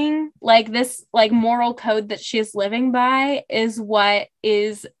doing, like this like moral code that she's living by, is what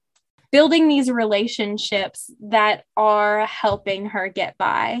is building these relationships that are helping her get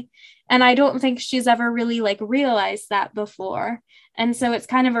by. And I don't think she's ever really like realized that before. And so it's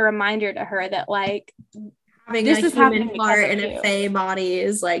kind of a reminder to her that like having this a is human heart and a fae body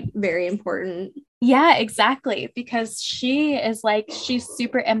is like very important. Yeah, exactly. Because she is like, she's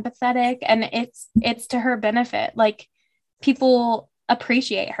super empathetic and it's to her benefit. Like, people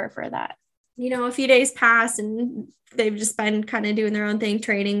appreciate her for that. You know, a few days pass and they've just been kind of doing their own thing,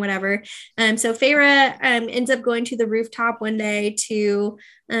 training, whatever. So Feyre ends up going to the rooftop one day to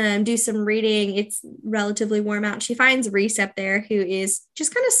do some reading. It's relatively warm out. She finds Rhys up there, who is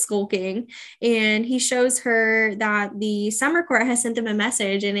just kind of skulking. And he shows her that the summer court has sent them a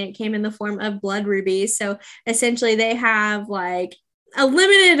message, and it came in the form of blood rubies. So essentially they have like a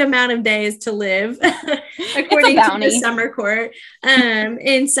limited amount of days to live according to the summer court.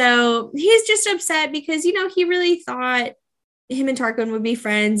 And so he's just upset because, you know, he really thought him and Tarquin would be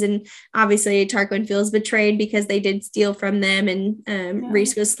friends. And obviously Tarquin feels betrayed because they did steal from them. And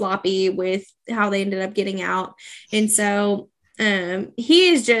Rhys was sloppy with how they ended up getting out. And so he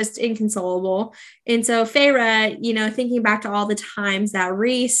is just inconsolable. And so Feyre, you know, thinking back to all the times that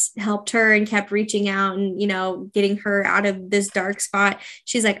Rhys helped her and kept reaching out and, you know, getting her out of this dark spot,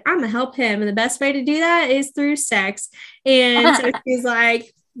 she's like, I'm gonna help him. And the best way to do that is through sex. And so she's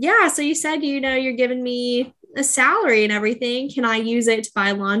like, yeah, so you said, you know, you're giving me a salary and everything. Can I use it to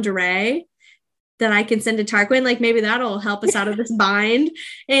buy lingerie that I can send to Tarquin? Like, maybe that'll help us out of this bind.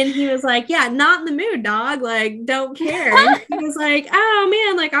 And he was like, yeah, not in the mood, dog. Like, don't care. And he was like, oh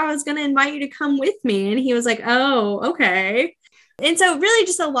man, like I was going to invite you to come with me. And he was like, oh, okay. And so really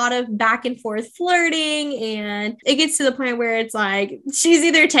just a lot of back and forth flirting. And it gets to the point where it's like, she's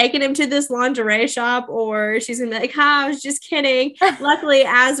either taking him to this lingerie shop or she's going to be like, I was just kidding. Luckily,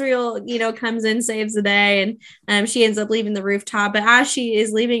 Asriel, comes in, saves the day. And she ends up leaving the rooftop. But as she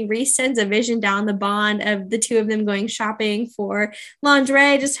is leaving, Reese sends a vision down the bond of the two of them going shopping for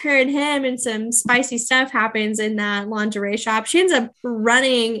lingerie, just her and him, and some spicy stuff happens in that lingerie shop. She ends up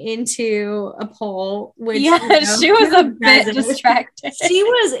running into a pole, which she was a bit distracted. She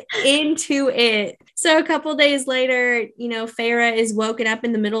was into it. So a couple days later, Feyre is woken up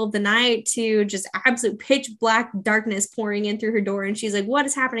in the middle of the night to just absolute pitch black darkness pouring in through her door. And she's like, what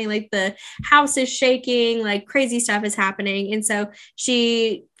is happening? Like the house is shaking, like crazy stuff is happening. And so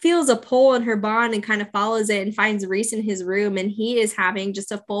she feels a pull in her bond and kind of follows it and finds Reese in his room, and he is having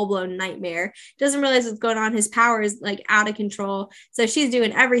just a full-blown nightmare. Doesn't realize what's going on. His power is like out of control. So she's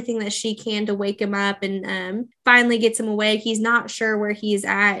doing everything that she can to wake him up, and finally gets him awake. He's not sure where he's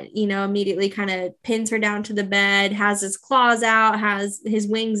at, immediately kind of pins her down to the bed, has his claws out, has his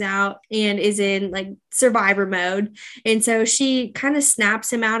wings out, and is in like survivor mode. And so she kind of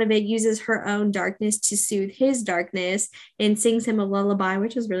snaps him out of it, uses her own darkness to soothe his darkness, and sings him a lullaby,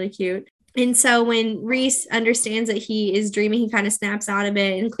 which is really cute. And so when Reese understands that he is dreaming, he kind of snaps out of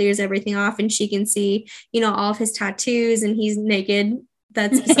it and clears everything off, and she can see, all of his tattoos, and he's naked.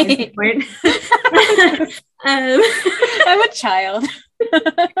 That's besides the point. I'm a child.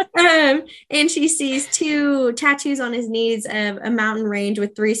 And she sees 2 tattoos on his knees of a mountain range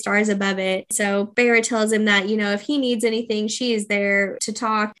with 3 stars above it. So Feyre tells him that, if he needs anything, she is there to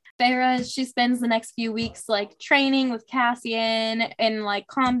talk. Feyre, she spends the next few weeks like training with Cassian and like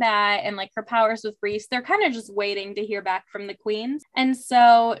combat and like her powers with Reese. They're kind of just waiting to hear back from the queens. And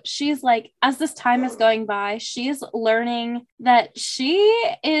so she's like, as this time is going by, she's learning that she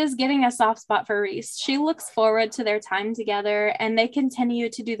is getting a soft spot for Reese. She looks forward to their time together, and they continue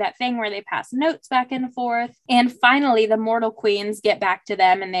to do that thing where they pass notes back and forth. And finally, the mortal queens get back to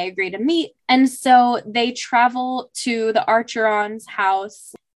them and they agree to meet. And so they travel to the Archeron's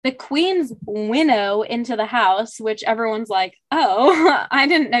house. The queens winnow into the house, which everyone's like, oh, I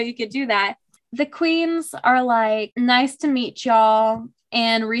didn't know you could do that. The queens are like, nice to meet y'all.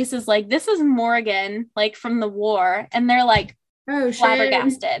 And Reese is like, this is Morgan, like from the war. And they're like, oh,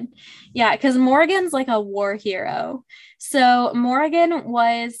 flabbergasted. Yeah, because Morgan's like a war hero. So Morgan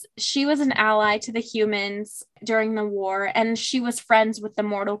was an ally to the humans during the war, and she was friends with the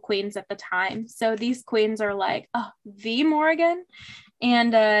mortal queens at the time. So these queens are like, oh, the Morgan?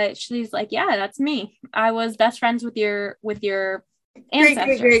 And she's like, yeah, that's me. I was best friends with your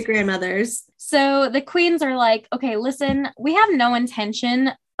ancestors. Great grandmothers. So the queens are like, okay, listen, we have no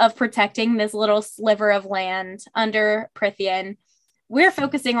intention of protecting this little sliver of land under Prythian. We're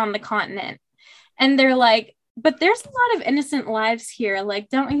focusing on the continent. And they're like, but there's a lot of innocent lives here. Like,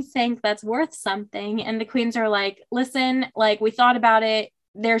 don't you think that's worth something? And the queens are like, listen, like we thought about it.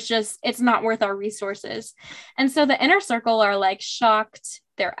 It's not worth our resources. And so the inner circle are like shocked,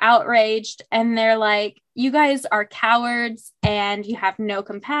 they're outraged, and they're like, you guys are cowards and you have no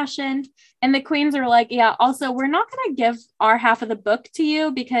compassion. And the queens are like, yeah, also we're not going to give our half of the book to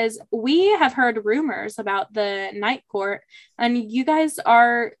you because we have heard rumors about the Night Court and you guys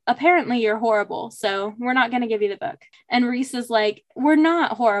are you're horrible, so we're not going to give you the book. And Reese is like, we're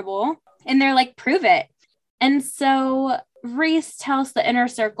not horrible. And they're like, prove it. And so Reese tells the inner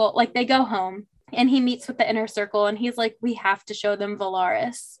circle, like they go home and he meets with the inner circle and he's like, we have to show them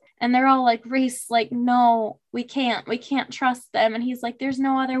Valaris. And they're all like, Reese, like, no, we can't trust them. And he's like, there's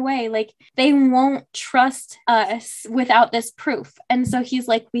no other way. Like, they won't trust us without this proof. And so he's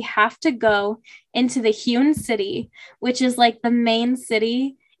like, we have to go into the Hewn City, which is like the main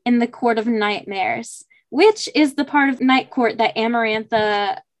city in the Court of Nightmares, which is the part of Night Court that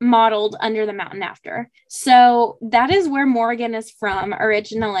Amarantha modeled Under the Mountain after. So that is where Morgan is from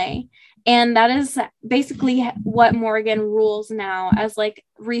originally. And that is basically what Morgan rules now as like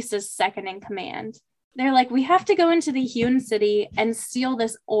Reese's second in command. They're like, we have to go into the Hewn City and steal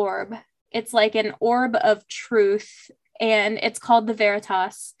this orb. It's like an orb of truth, and it's called the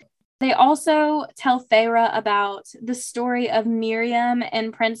Veritas. They also tell Feyre about the story of Miriam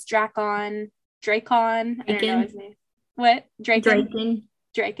and Prince Dracon. I don't know his name. What? Draken.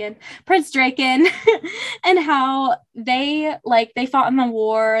 Prince Draken, and how they fought in the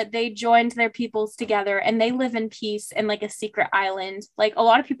war, they joined their peoples together, and they live in peace in like a secret island. Like a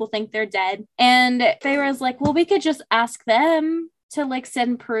lot of people think they're dead, and Feyre's like, well, we could just ask them to like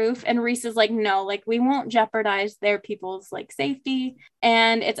send proof, and Rhys is like, no, like we won't jeopardize their people's like safety,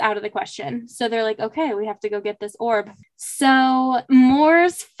 and it's out of the question. So they're like, okay, we have to go get this orb. So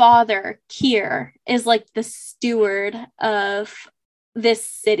Mor's father, Keir, is like the steward of this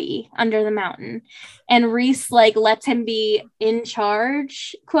city under the mountain, and Rhys like lets him be in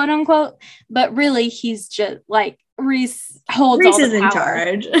charge, quote unquote, but really he's just like Rhys holds all the power.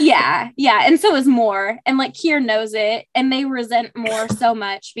 In charge. yeah and so is Mor, and like Keir knows it, and they resent Mor so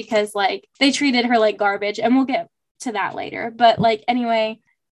much because like they treated her like garbage, and we'll get to that later. But like anyway,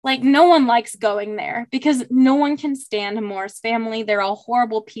 like no one likes going there because no one can stand Mor's family. They're all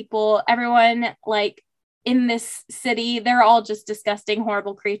horrible people. Everyone like in this city, they're all just disgusting,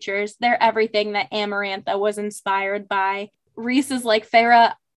 horrible creatures. They're everything that Amarantha was inspired by. Rhys is like,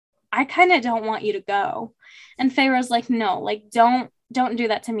 Feyre, I kind of don't want you to go. And Feyre's like, no, like, don't do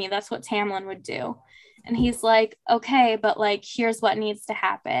that to me. That's what Tamlin would do. And he's like, okay, but like, here's what needs to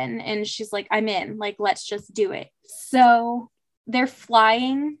happen. And she's like, I'm in, like, let's just do it. So they're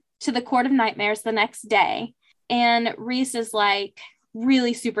flying to the Court of Nightmares the next day. And Rhys is like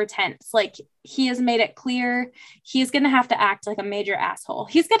really super tense. Like he has made it clear he's going to have to act like a major asshole.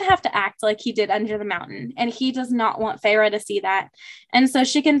 He's going to have to act like he did Under the Mountain. And he does not want Feyre to see that. And so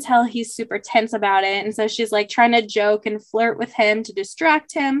she can tell he's super tense about it. And so she's like trying to joke and flirt with him to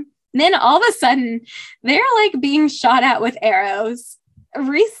distract him. And then all of a sudden they're like being shot at with arrows.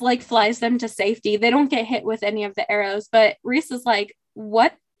 Rhys like flies them to safety. They don't get hit with any of the arrows, but Rhys is like,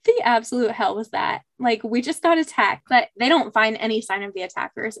 what the absolute hell was that? Like, we just got attacked, but they don't find any sign of the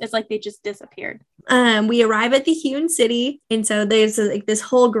attackers. It's like they just disappeared. We arrive at the Hewn City, and so there's like this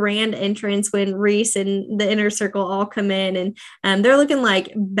whole grand entrance when Rhys and the inner circle all come in, and they're looking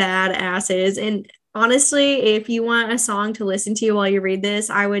like badasses. And honestly, if you want a song to listen to while you read this,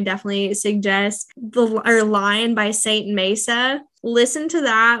 I would definitely suggest Lion by Saint Mesa. Listen to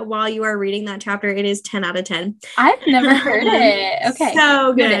that while you are reading that chapter. It is 10 out of 10. I've never heard it. Okay.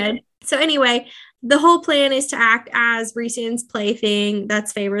 So good. So anyway, the whole plan is to act as Rhys's plaything.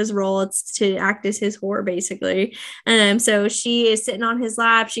 That's Feyre's role. It's to act as his whore, basically. So she is sitting on his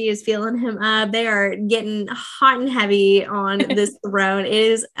lap. She is feeling him up. They are getting hot and heavy on this throne. It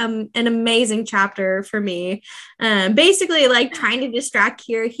is an amazing chapter for me. Basically, like trying to distract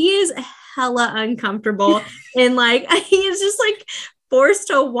Keir. He is hella uncomfortable, and like he is just like forced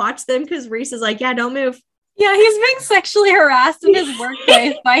to watch them because Rhys is like, yeah, don't move. Yeah, he's being sexually harassed in his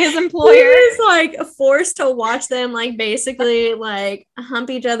workplace by his employer. He's like forced to watch them like basically like hump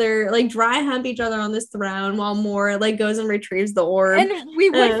each other, like dry hump each other on this throne while Mor like goes and retrieves the orb. And we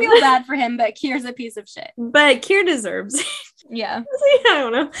would feel bad for him, but Keir's a piece of shit. But Keir deserves it. Yeah. I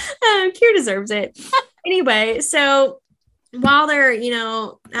don't know. Keir deserves it. Anyway, so while they're,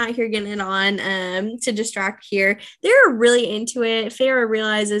 out here getting it on to distract Keir, they're really into it. Feyre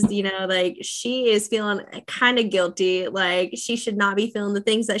realizes, like she is feeling kind of guilty. Like she should not be feeling the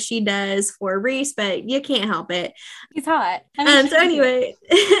things that she does for Rhys, but you can't help it. He's hot. So anyway,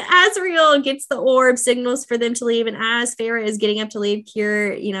 Azriel gets the orb, signals for them to leave. And as Feyre is getting up to leave,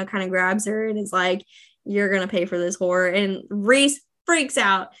 Keir, kind of grabs her and is like, you're going to pay for this whore. And Rhys freaks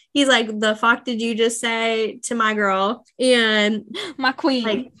out. He's like, the fuck did you just say to my girl? And my queen,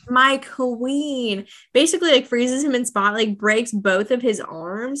 like my queen, basically like freezes him in spot, like breaks both of his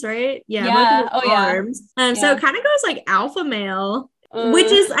arms, right? Yeah. Both of his arms. So it kind of goes like alpha male.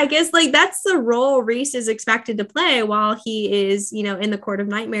 Which is, I guess, like that's the role Rhys is expected to play while he is, in the Court of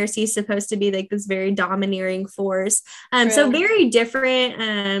Nightmares. He's supposed to be like this very domineering force. So very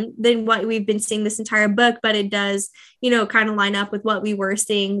different than what we've been seeing this entire book, but it does, kind of line up with what we were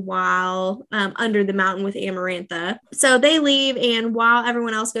seeing while Under the Mountain with Amarantha. So they leave, and while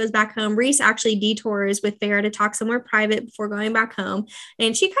everyone else goes back home, Rhys actually detours with Feyre to talk somewhere private before going back home.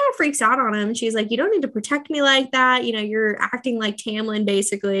 And she kind of freaks out on him. She's like, you don't need to protect me like that. You're acting like Tamlin,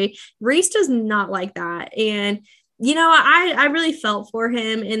 basically. Rhys does not like that. And I really felt for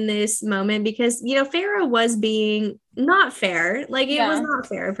him in this moment because, Feyre was being not fair. Like, it was not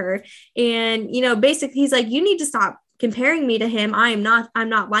fair of her. And, basically, he's like, you need to stop comparing me to him. I'm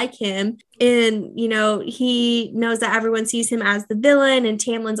not like him. And, he knows that everyone sees him as the villain and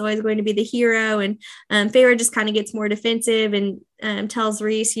Tamlin's always going to be the hero. And Feyre just kind of gets more defensive and tells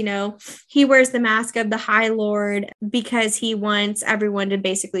Rhys, he wears the mask of the High Lord because he wants everyone to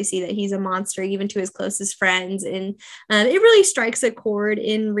basically see that he's a monster, even to his closest friends. And it really strikes a chord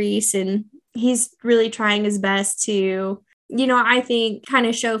in Rhys, and he's really trying his best to I think kind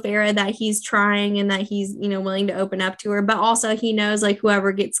of show Farah that he's trying and that he's, willing to open up to her, but also he knows like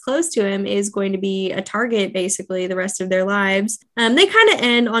whoever gets close to him is going to be a target basically the rest of their lives. They kind of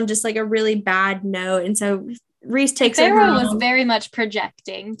end on just like a really bad note. And so Reese takes her Farah home. was very much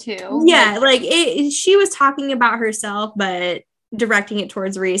projecting too. Yeah, she was talking about herself, but directing it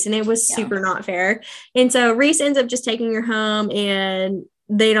towards Reese, and it was super not fair. And so Reese ends up just taking her home, and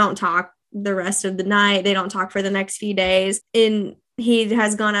they don't talk the rest of the night. They don't talk for the next few days. And he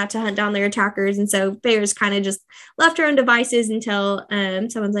has gone out to hunt down their attackers. And so Farah's kind of just left her own devices until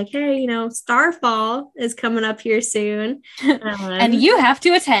someone's like, hey, Starfall is coming up here soon. And you have to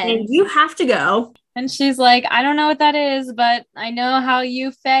attend. And you have to go. And she's like, I don't know what that is, but I know how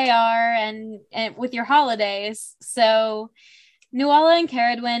you Fae are and with your holidays. So Nuala and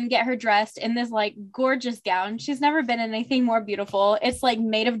Caradwyn get her dressed in this like gorgeous gown. She's never been in anything more beautiful. It's like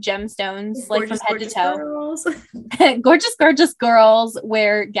made of gemstones, like from head to toe. Gorgeous girls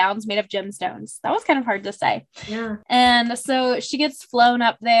wear gowns made of gemstones. That was kind of hard to say. Yeah. And so she gets flown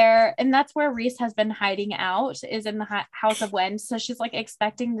up there, and that's where Reese has been hiding out, is in the House of Wind. So she's like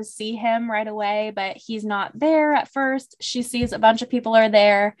expecting to see him right away, but he's not there at first. She sees a bunch of people are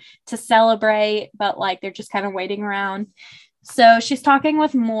there to celebrate, but like they're just kind of waiting around. So she's talking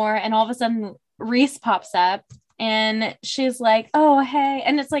with Moore, and all of a sudden Reese pops up and she's like, oh, hey.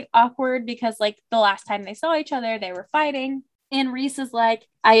 And it's like awkward because like the last time they saw each other, they were fighting. And Reese is like,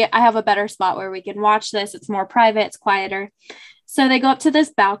 I have a better spot where we can watch this. It's more private. It's quieter. So they go up to this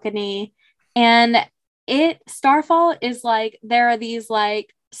balcony, and Starfall is like, there are these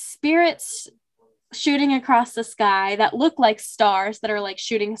like spirits shooting across the sky that look like stars, that are like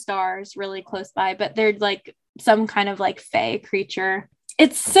shooting stars really close by, but they're like some kind of like fae creature.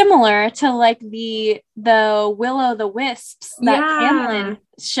 It's similar to like the will-o'-the-wisps that Tamlin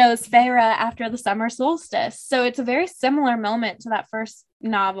shows Feyre after the summer solstice. So it's a very similar moment to that first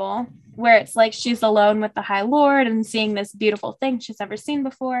novel, where it's like she's alone with the High Lord and seeing this beautiful thing she's never seen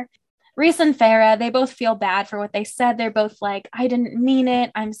before. Reese and Feyre, they both feel bad for what they said. They're both like, I didn't mean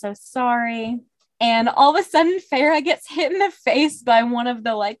it. I'm so sorry. And all of a sudden, Feyre gets hit in the face by one of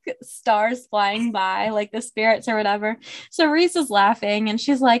the like stars flying by, like the spirits or whatever. So Reese is laughing, and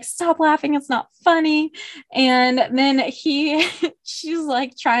she's like, stop laughing. It's not funny. And then she's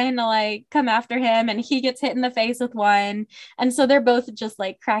like trying to like come after him, and he gets hit in the face with one. And so they're both just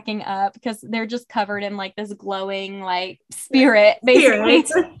like cracking up because they're just covered in like this glowing like spirit, basically.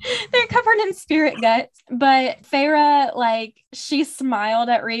 They're covered in spirit guts. But Feyre, like, she smiled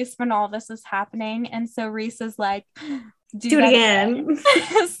at Reese when all this was happening. And so Reese is like, do it again.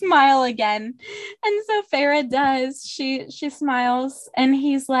 Smile again. And so Feyre does. She smiles, and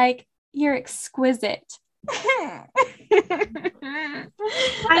he's like, you're exquisite. I know.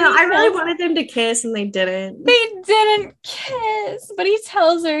 I really wanted them to kiss, and they didn't. They didn't kiss. But he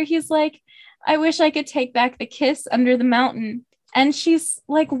tells her, he's like, I wish I could take back the kiss under the mountain. And she's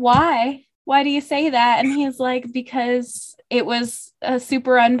like, why? Why do you say that? And he's like, because it was a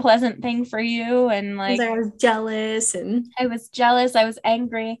super unpleasant thing for you. And like, I was jealous. I was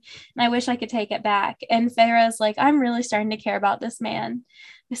angry, and I wish I could take it back. And Feyre's like, I'm really starting to care about this man.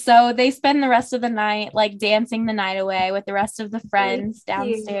 So they spend the rest of the night like dancing the night away with the rest of the friends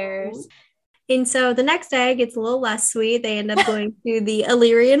downstairs. And so the next day gets a little less sweet. They end up going to the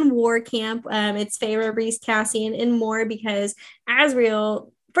Illyrian war camp. It's Feyre, Reese, Cassian, and Moore, because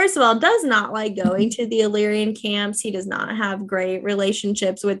Asriel, first of all, does not like going to the Illyrian camps. He does not have great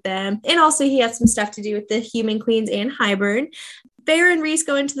relationships with them. And also he has some stuff to do with the Human Queens and Hybern. Feyre and Reese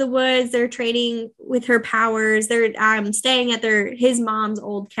go into the woods. They're trading with her powers. They're staying at his mom's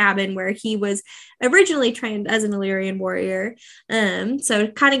old cabin where he was originally trained as an Illyrian warrior. So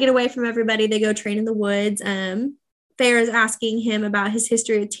kind of get away from everybody. They go train in the woods. Feyre is asking him about his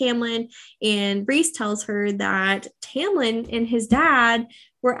history with Tamlin, and Reese tells her that Tamlin and his dad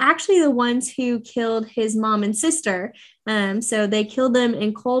were actually the ones who killed his mom and sister. So they killed them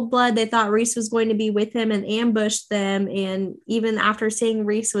in cold blood. They thought Reese was going to be with him and ambushed them. And even after seeing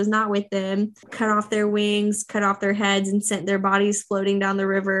Reese was not with them, cut off their wings, cut off their heads, and sent their bodies floating down the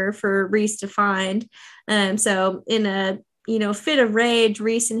river for Reese to find. So in a fit of rage,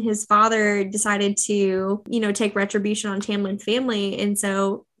 Reese and his father decided to, take retribution on Tamlin's family. And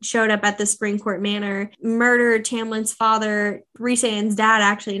so showed up at the Springcourt Manor, murdered Tamlin's father. Rhys-Anne's dad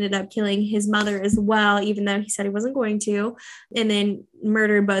actually ended up killing his mother as well, even though he said he wasn't going to, and then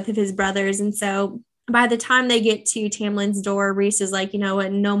murdered both of his brothers. And so by the time they get to Tamlin's door, Reese is like, you know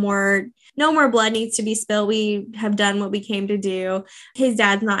what, no more blood needs to be spilled. We have done what we came to do. His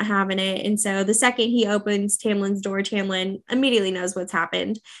dad's not having it. And so the second he opens Tamlin's door, Tamlin immediately knows what's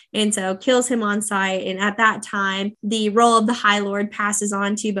happened. And so kills him on sight. And at that time, the role of the High Lord passes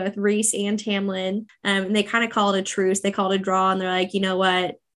on to both Reese and Tamlin. And they kind of call it a truce. They call it a draw. And they're like, you know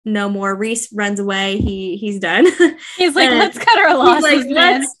what? No more. Reese runs away. He's done. He's like, let's cut our losses. He's like,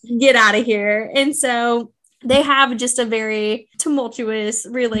 let's get out of here. And so they have just a very tumultuous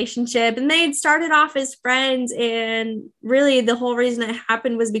relationship, and they had started off as friends. And really the whole reason it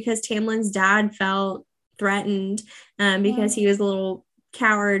happened was because Tamlin's dad felt threatened because he was a little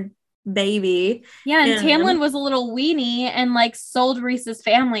coward baby. Yeah, and Tamlin was a little weenie and like sold Reese's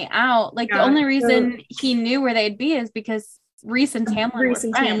family out. Like the only reason he knew where they'd be is because Reese and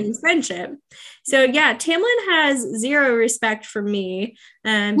Tamlin's friendship. So yeah, Tamlin has zero respect for me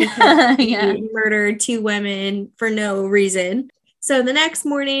because he murdered 2 women for no reason. So the next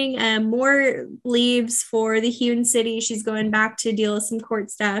morning, Moore leaves for the Hewn City. She's going back to deal with some court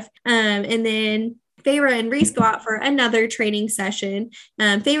stuff. And then Feyre and Reese go out for another training session.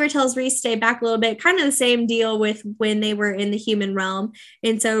 Feyre tells Reese to stay back a little bit, kind of the same deal with when they were in the human realm.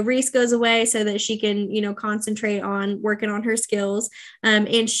 And so Reese goes away so that she can, concentrate on working on her skills.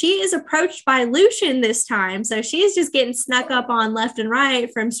 And she is approached by Lucien this time. So she's just getting snuck up on left and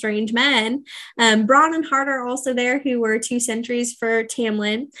right from strange men. Bronn and Hart are also there, who were 2 sentries for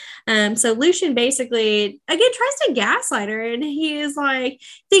Tamlin. So Lucien basically, again, tries to gaslight her. And he is like,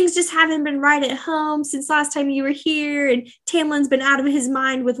 things just haven't been right at home since last time you were here, and Tamlin's been out of his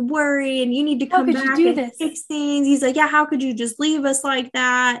mind with worry, and you need to come back and fix things. He's like, yeah, how could you just leave us like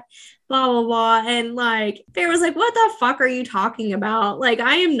that? Blah, blah, blah. And like, Feyre was like, what the fuck are you talking about? Like,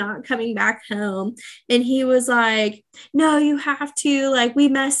 I am not coming back home. And he was like, no, you have to, like, we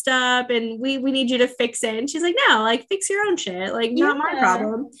messed up and we need you to fix it. And she's like, no, like, fix your own shit. Like, not my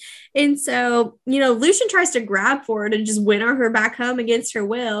problem. And so, Lucien tries to grab for it and just winnow her back home against her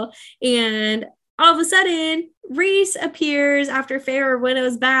will. And all of a sudden, Reese appears after Feyre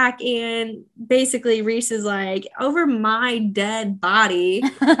winnows back, and basically Reese is like, over my dead body,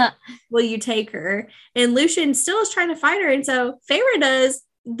 will you take her? And Lucien still is trying to fight her. And so Feyre does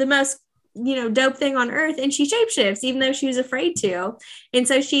the most dope thing on earth, and she shapeshifts even though she was afraid to. And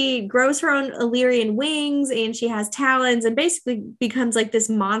so she grows her own Illyrian wings, and she has talons, and basically becomes like this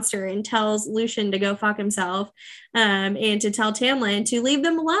monster, and tells Lucien to go fuck himself, and to tell Tamlin to leave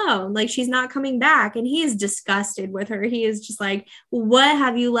them alone. Like, she's not coming back. And he is disgusted with her. He is just like, what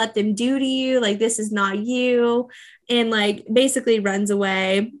have you let them do to you? Like, this is not you. And like basically runs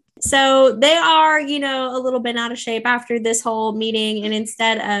away. So they are, a little bit out of shape after this whole meeting. And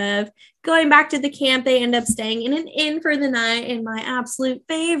instead of going back to the camp, they end up staying in an inn for the night. And my absolute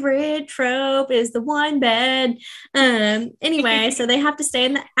favorite trope is the one bed. Anyway, so they have to stay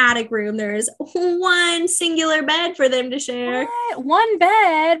in the attic room. There's one singular bed for them to share. What? One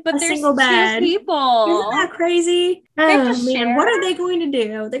bed, but there's single bed. 2 people. Isn't that crazy? Oh man, what are they going to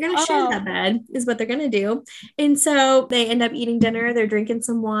do? They're going to share that bed is what they're going to do. And so they end up eating dinner. They're drinking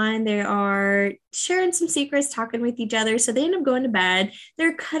some wine. They are sharing some secrets, talking with each other. So they end up going to bed.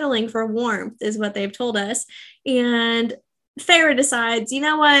 They're cuddling for warmth is what they've told us. And Feyre decides, you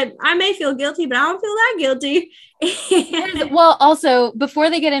know what? I may feel guilty, but I don't feel that guilty. Well, also, before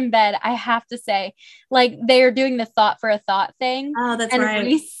they get in bed, I have to say, like, they are doing the thought for a thought thing. Oh, that's and right. And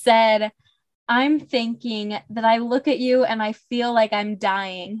Reese said, I'm thinking that I look at you and I feel like I'm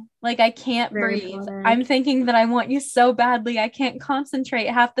dying. Like, I can't breathe. Important. I'm thinking that I want you so badly. I can't concentrate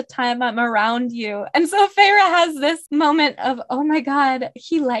half the time I'm around you. And so Feyre has this moment of, oh my God,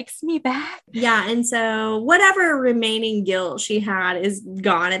 he likes me back. Yeah. And so whatever remaining guilt she had is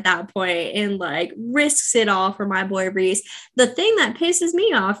gone at that point, and like risks it all for my boy Reese. The thing that pisses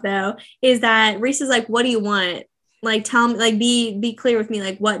me off though, is that Reese is like, what do you want? Like, tell me, like, be clear with me.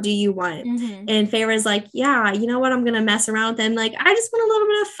 Like, what do you want? Mm-hmm. And Feyre's like, yeah, you know what? I'm going to mess around with them. Like, I just want a little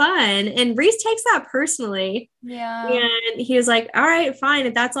bit of fun. And Reese takes that personally. Yeah. And he was like, all right, fine.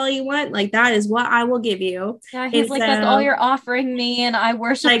 If that's all you want, like, that is what I will give you. Yeah. He's like, that's all you're offering me. And I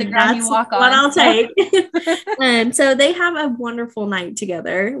worship the ground you walk on. What I'll take. So they have a wonderful night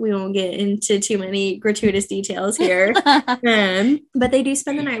together. We won't get into too many gratuitous details here. But they do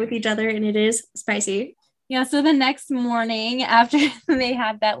spend the night with each other, and it is spicy. Yeah, so the next morning, after they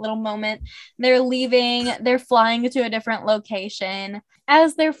had that little moment, they're leaving, they're flying to a different location.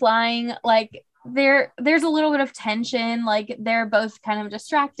 As they're flying, like, there's a little bit of tension, like, they're both kind of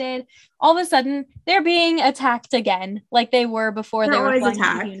distracted. All of a sudden, they're being attacked again, like they were before they were flying to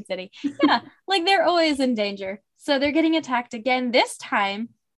the Hewn City. Yeah, like, they're always in danger. So they're getting attacked again. This time,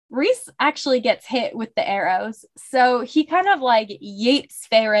 Reese actually gets hit with the arrows. So he kind of like yeets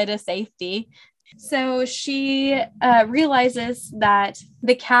Feyre to safety. So she realizes that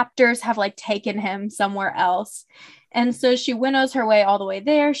the captors have like taken him somewhere else. And so she winnows her way all the way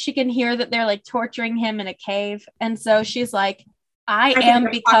there. She can hear that they're like torturing him in a cave. And so she's like, I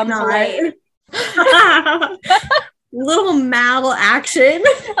am become Blade. Little mal action.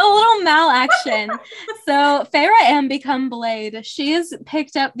 A little mal action. So Feyre M become Blade. She has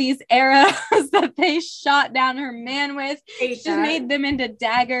picked up these arrows that they shot down her man with. She's made them into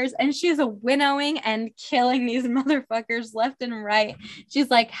daggers, and she's winnowing and killing these motherfuckers left and right. She's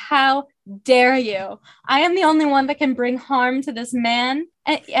like, how dare you? I am the only one that can bring harm to this man,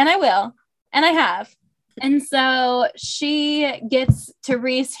 and I will, and I have. And so she gets to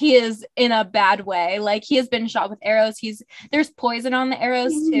Reese. He is in a bad way. Like, he has been shot with arrows. There's poison on the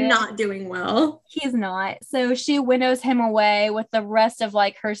arrows too. He's not doing well. He's not. So she winnows him away with the rest of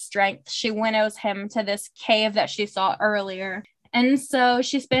like her strength. She winnows him to this cave that she saw earlier. And so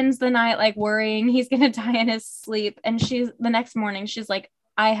she spends the night like worrying he's going to die in his sleep. And the next morning, she's like,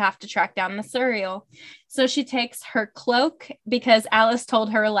 I have to track down the Suriel. So she takes her cloak because Alice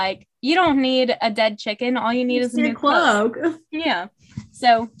told her, like, you don't need a dead chicken. All you need is a new cloak. Yeah.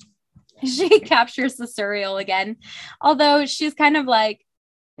 So she captures the Suriel again. Although she's kind of like,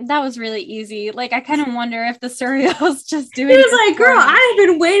 that was really easy. Like, I kind of wonder if the Suriel's just doing it. He was like, girl, I've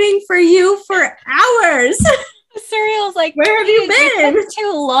been waiting for you for hours. The Suriel's like, where have you been? It took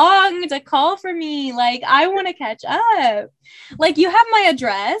too long to call for me. Like, I want to catch up. Like, you have my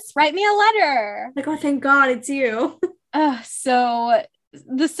address. Write me a letter. Like, oh, thank God it's you. So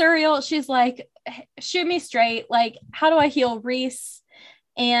the Suriel, she's like, shoot me straight. Like, how do I heal Reese?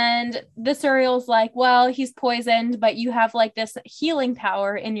 And the Suriel's like, well, he's poisoned, but you have like this healing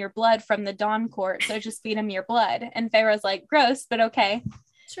power in your blood from the Dawn Court. So just feed him your blood. And Feyre's like, gross, but okay.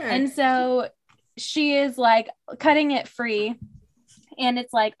 Sure. And so she is like cutting it free. And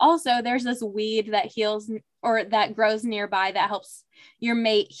it's like, also there's this weed that heals or that grows nearby that helps your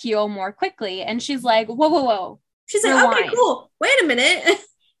mate heal more quickly. And she's like, whoa. She's like, rewind. Okay, cool. Wait a minute.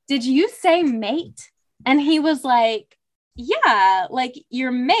 Did you say mate? And he was like, yeah, like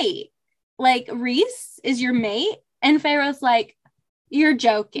your mate. Like, Reese is your mate? And Pharaoh's like, you're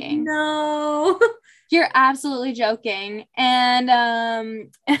joking. No. You're absolutely joking. And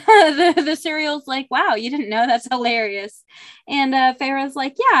the Suriel's like, wow, you didn't know? That's hilarious. And Pharaoh's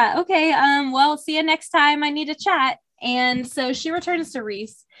like, yeah, okay. Well, see you next time. I need to chat. And so she returns to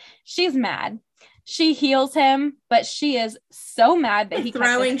Reese. She's mad. She heals him, but she is so mad that he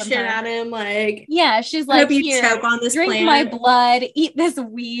throwing shit at him. Like, yeah, she's like, here, choke on this drink plant. my blood, eat this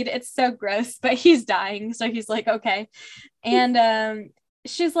weed. It's so gross, but he's dying. So he's like, okay. And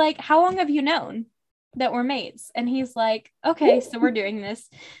she's like, how long have you known that we're mates? And he's like, okay, so we're doing this.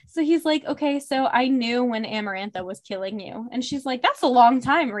 So he's like, okay, so I knew when Amarantha was killing you. And she's like, that's a long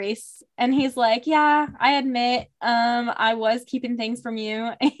time, Reese. And he's like, yeah, I admit, I was keeping things from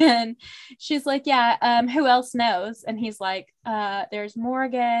you. And she's like, yeah, who else knows? And he's like, there's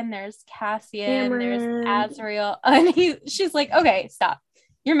Morgan, there's Cassian, there's Azriel. And she's like, okay, stop.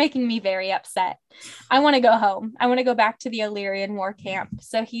 You're making me very upset. I want to go home. I want to go back to the Illyrian war camp.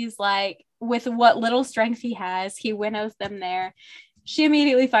 So he's like, with what little strength he has, he winnows them there. She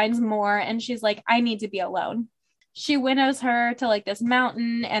immediately finds more, and she's like, I need to be alone. She winnows her to like this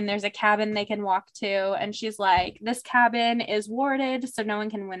mountain, and there's a cabin they can walk to. And she's like, this cabin is warded, so no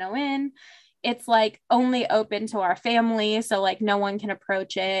one can winnow in. It's like only open to our family, so like no one can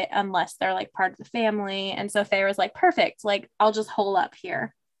approach it unless they're like part of the family. And so Feyre's like, perfect, like I'll just hole up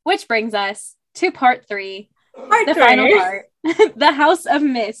here. Which brings us to part 3, the final part, the House of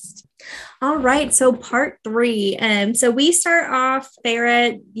Mist. All right, so part 3. So we start off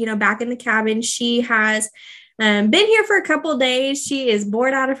Feyre, back in the cabin. She has been here for a couple of days. She is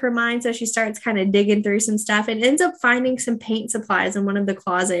bored out of her mind, so she starts kind of digging through some stuff and ends up finding some paint supplies in one of the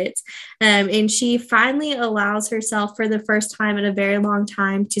closets. And she finally allows herself for the first time in a very long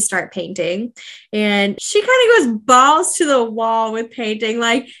time to start painting. And she kind of goes balls to the wall with painting.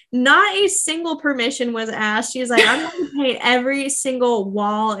 Like, not a single permission was asked. She's like, I'm going to paint every single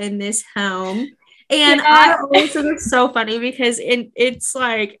wall in this home. And I always think it's so funny because it's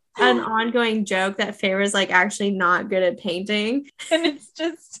like an ongoing joke that Feyre's like actually not good at painting. And it's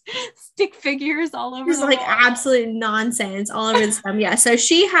just stick figures all over. Just like wall. Absolute nonsense all over the stuff. Yeah. So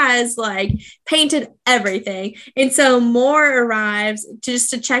she has like painted everything. And so Moore arrives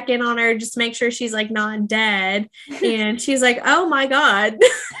just to check in on her, just to make sure she's like not dead. And she's like, oh my God.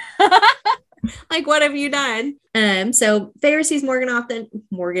 Like, what have you done? So Feyre sees more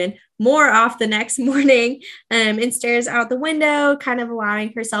off the next morning, and stares out the window, kind of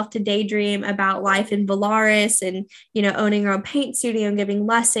allowing herself to daydream about life in Valaris and, owning her own paint studio and giving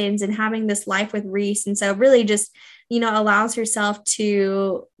lessons and having this life with Rhys. And so really just, allows herself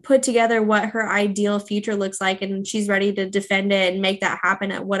to put together what her ideal future looks like. And she's ready to defend it and make that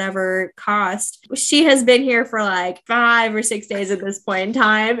happen at whatever cost. She has been here for like 5 or 6 days at this point in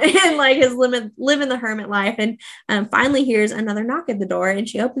time and like is living the hermit life. And finally hears another knock at the door, and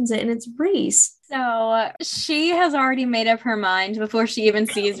she opens it, and it's Rhys. So she has already made up her mind before she even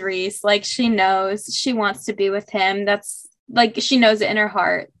sees Rhys. Like, she knows she wants to be with him. That's like, she knows it in her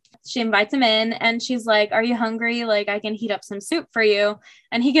heart. She invites him in, and she's like, are you hungry? Like, I can heat up some soup for you.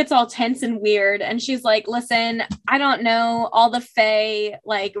 And he gets all tense and weird. And she's like, listen, I don't know all the Fae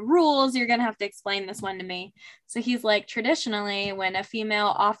like rules. You're going to have to explain this one to me. So he's like, traditionally, when a female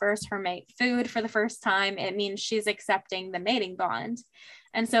offers her mate food for the first time, it means she's accepting the mating bond.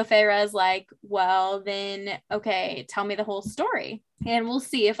 And so Feyre is like, well, then, okay, tell me the whole story and we'll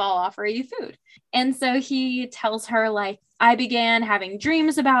see if I'll offer you food. And so he tells her, like, I began having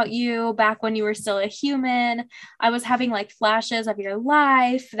dreams about you back when you were still a human. I was having like flashes of your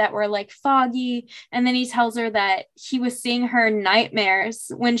life that were like foggy. And then he tells her that he was seeing her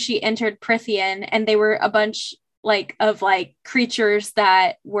nightmares when she entered Prythian, and they were a bunch of creatures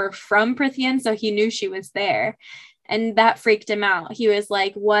that were from Prythian. So he knew she was there. And that freaked him out. He was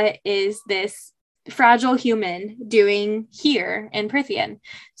like, what is this fragile human doing here in Prythian?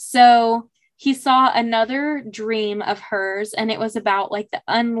 So he saw another dream of hers, and it was about like the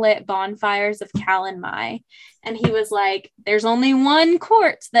unlit bonfires of Calanmai. And he was like, there's only one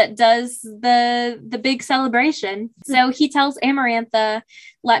court that does the big celebration. So he tells Amarantha,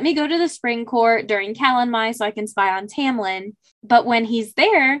 let me go to the spring court during Calanmai so I can spy on Tamlin. But when he's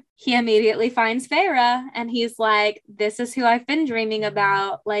there, he immediately finds Feyre, and he's like, this is who I've been dreaming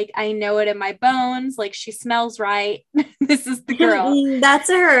about. Like, I know it in my bones. Like, she smells right. This is the girl. That's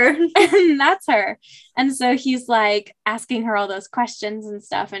her. That's her. And so he's like asking her all those questions and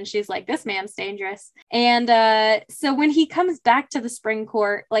stuff. And she's like, this man's dangerous. And so when he comes back to the spring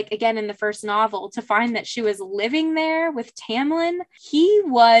court, like again in the first novel, to find that she was living there with Tamlin, he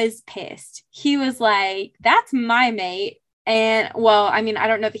was pissed. He was like, that's my mate. And well, I mean, I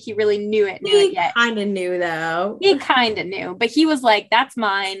don't know that he really knew it yet. He kind of knew, though. He kind of knew, but he was like, that's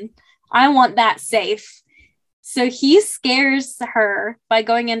mine. I want that safe. So he scares her by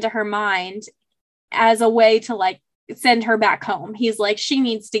going into her mind as a way to like send her back home. He's like, she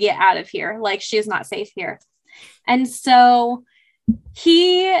needs to get out of here. Like, she is not safe here. And so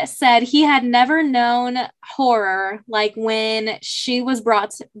he said he had never known horror like when she was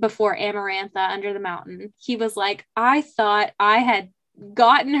brought before Amarantha under the mountain. He was like, I thought I had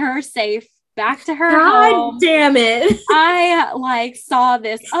gotten her safe back to her home. Damn it. I like saw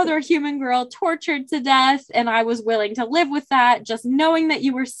this other human girl tortured to death, and I was willing to live with that, just knowing that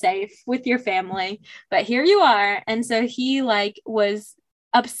you were safe with your family. But here you are. And so he like was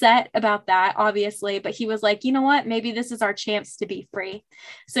upset about that, obviously, but he was like, you know what, maybe this is our chance to be free.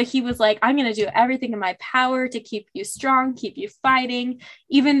 So he was like, I'm going to do everything in my power to keep you strong, keep you fighting,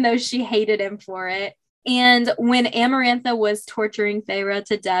 even though she hated him for it. And when Amarantha was torturing Feyre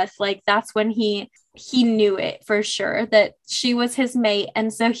to death, like that's when he knew it for sure that she was his mate.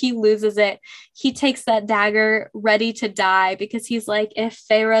 And so he loses it. He takes that dagger ready to die because he's like, if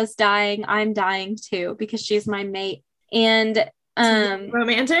Feyre's dying, I'm dying too, because she's my mate. And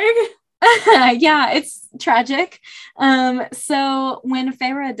romantic. Yeah, it's tragic. So when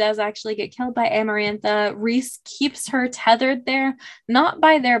Feyre does actually get killed by Amarantha, Rhys keeps her tethered there, not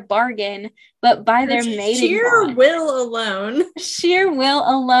by their bargain, but by their mating sheer bond. will alone. Sheer will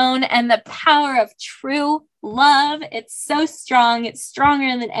alone, and the power of true love. It's so strong. It's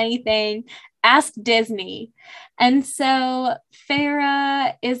stronger than anything. Ask Disney. And so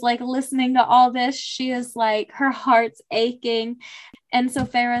Feyre is like listening to all this. She is like, her heart's aching. And so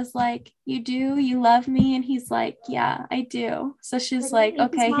Feyre's like, you love me? And he's like, yeah, I do. So she's like,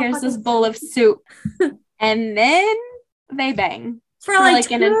 okay, here's this bowl of soup. And then they bang for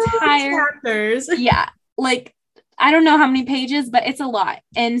like an entire chapters. Yeah. Like, I don't know how many pages, but it's a lot.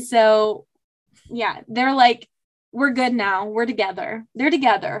 And so, yeah, they're like, we're good now. We're together. They're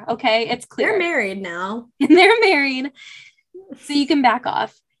together. Okay. It's clear. They're married now. And they're married. So you can back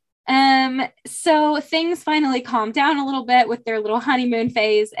off. So things finally calm down a little bit with their little honeymoon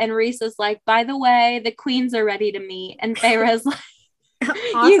phase. And Rhys is like, by the way, the queens are ready to meet. And Feyre's like,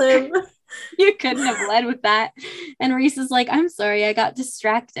 awesome. You couldn't have led with that. And Rhys is like, I'm sorry, I got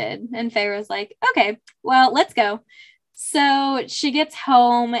distracted. And Feyre's like, okay, well, let's go. So she gets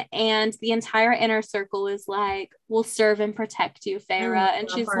home and the entire inner circle is like, we'll serve and protect you, Feyre. And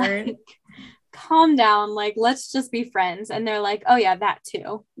she's like, calm down, like, let's just be friends. And they're like, oh yeah, that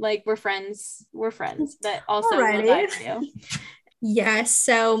too. Like, we're friends, but also we'll die for you. Yes,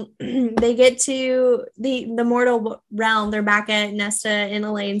 so they get to the mortal realm. They're back at Nesta and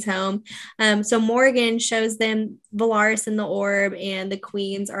Elaine's home. So Morgan shows them Valaris and the orb, and the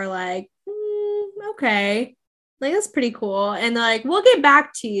queens are like, okay, like that's pretty cool. And they're like, we'll get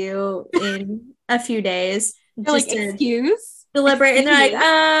back to you in a few days. They're just like, excuse? Deliberate. And they're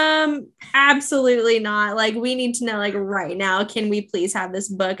like, absolutely not. Like, we need to know, like, right now, can we please have this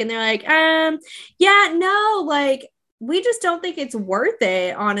book? And they're like, yeah, no, like, we just don't think it's worth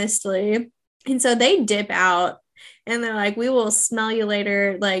it, honestly. And so they dip out and they're like, we will smell you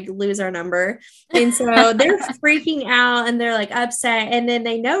later, like lose our number. And so they're freaking out and they're like upset. And then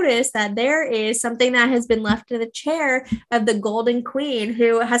they notice that there is something that has been left in the chair of the Golden Queen,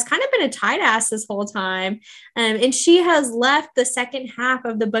 who has kind of been a tight ass this whole time. And she has left the second half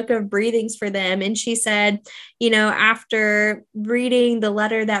of the Book of Breathings for them. And she said, you know, after reading the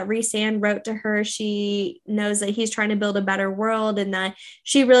letter that Rhys-Anne wrote to her, she knows that he's trying to build a better world, and that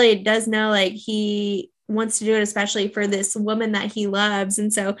she really does know, like, he wants to do it especially for this woman that he loves.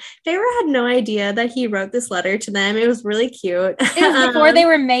 And so Feyre had no idea that he wrote this letter to them. It was really cute. It was before they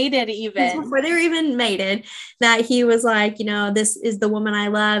were mated, even before they were even mated, that he was like, you know, this is the woman I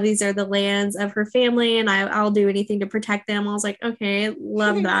love, these are the lands of her family, and I'll do anything to protect them. I was like, okay,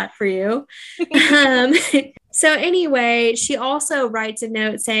 love that for you. So anyway, she also writes a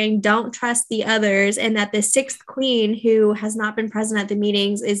note saying, don't trust the others, and that the sixth queen, who has not been present at the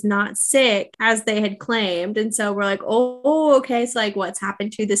meetings, is not sick as they had claimed. And so we're like, oh, okay. So like, what's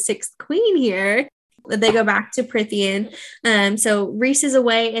happened to the sixth queen here? They go back to Prythian. So Rhys is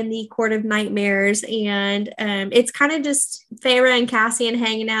away in the Court of Nightmares, and it's kind of just Feyre and Cassian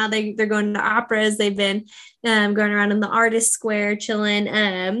hanging out. They're going to operas. They've been going around in the artist square chilling.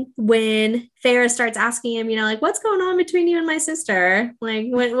 When Feyre starts asking him, you know, like, what's going on between you and my sister? Like,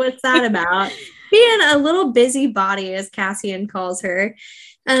 what's that about? Being a little busybody, as Cassian calls her.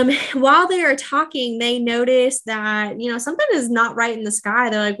 While they are talking, they notice that, you know, something is not right in the sky.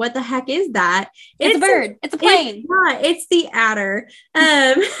 They're like, what the heck is that? It's a bird. It's a plane. It's the adder.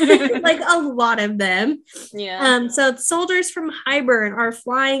 Like a lot of them. Yeah. So soldiers from Hybern are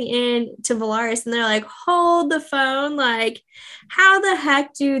flying in to Valaris, and they're like, hold the phone. Like, how the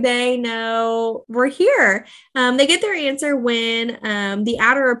heck do they know we're here? They get their answer when the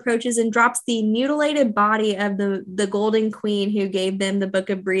adder approaches and drops the mutilated body of the Golden Queen, who gave them the Book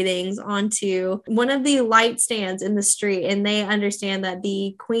of Breathings, onto one of the light stands in the street. And they understand that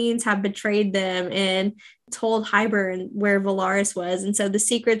the queens have betrayed them and told Hybern where Valaris was. And so the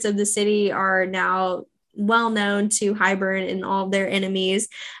secrets of the city are now well known to Hybern and all of their enemies.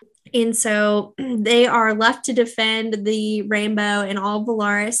 And so they are left to defend the rainbow and all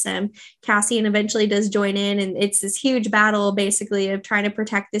Valaris. Cassian eventually does join in, and it's this huge battle basically of trying to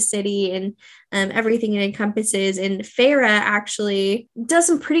protect the city and everything it encompasses. And Feyre actually does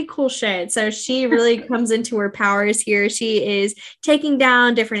some pretty cool shit. So she really comes into her powers here. She is taking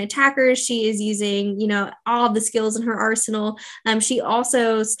down different attackers. She is using, you know, all the skills in her arsenal. She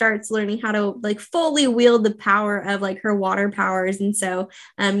also starts learning how to like fully wield the power of like her water powers. And so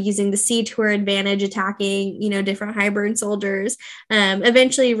using the sea to her advantage, attacking, you know, different Hybern soldiers.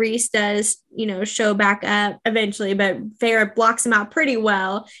 Eventually Rhys does, you know, show back up eventually, but Feyre blocks him out pretty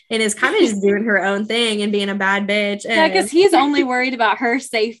well and is kind of just doing her own thing and being a bad bitch. Yeah, because he's only worried about her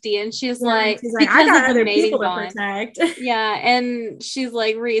safety, and she's like, I got other people to protect. Yeah, and she's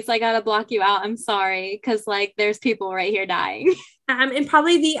like, Rhys, I gotta block you out. I'm sorry, because like there's people right here dying. And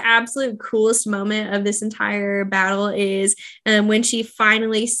probably the absolute coolest moment of this entire battle is when she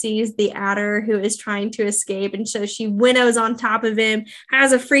finally sees the adder who is trying to escape. And so she winnows on top of him,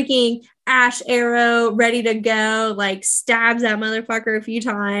 has a freaking ash arrow ready to go, like stabs that motherfucker a few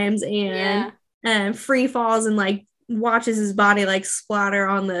times, and free falls and like watches his body like splatter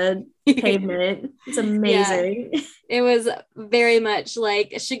on the pavement. It's amazing. Yeah. It was very much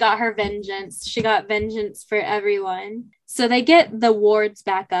like she got her vengeance. She got vengeance for everyone. So they get the wards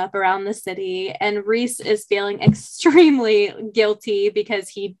back up around the city, and Rhys is feeling extremely guilty because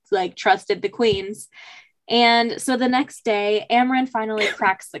he like trusted the queens. And so the next day, Amren finally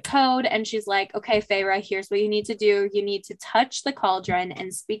cracks the code, and she's like, okay, Feyre, here's what you need to do. You need to touch the cauldron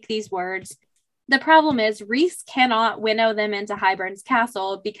and speak these words. The problem is Rhys cannot winnow them into Hybern's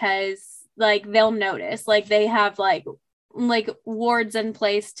castle because like they'll notice, like they have like wards in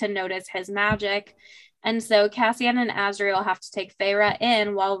place to notice his magic. And so Cassian and Azriel have to take Feyre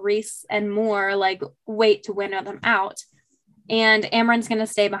in while Rhys and Mor like wait to winnow them out. And Amren's going to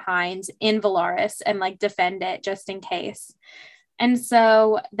stay behind in Valaris and like defend it just in case. And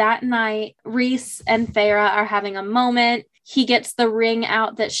so that night, Rhys and Feyre are having a moment. He gets the ring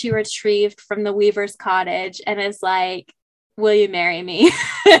out that she retrieved from the Weaver's cottage and is like, will you marry me?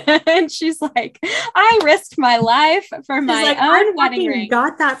 And she's like, I risked my life for my own wedding ring.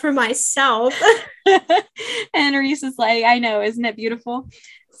 Got that for myself. And Rhys is like, I know, isn't it beautiful?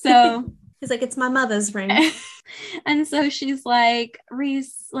 So he's like, it's my mother's ring. And so she's like,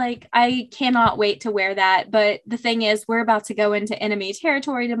 Rhys, like, I cannot wait to wear that. But the thing is, we're about to go into enemy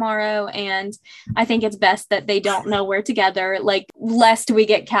territory tomorrow. And I think it's best that they don't know we're together, like, lest we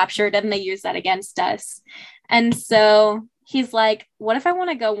get captured and they use that against us. And so he's like, what if I want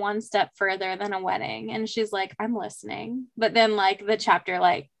to go one step further than a wedding? And she's like, I'm listening. But then like the chapter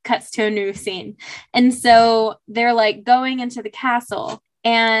like cuts to a new scene. And so they're like going into the castle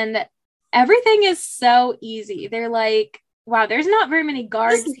and everything is so easy. They're like, wow, there's not very many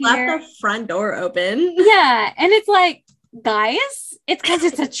guards just here. Left the front door open. Yeah. And it's like, guys, it's because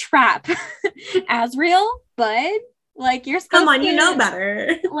it's a trap. Asriel, bud, like you're supposed Come on, to, you know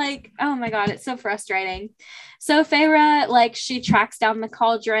better. Like, oh my God, it's so frustrating. So Feyre, like, she tracks down the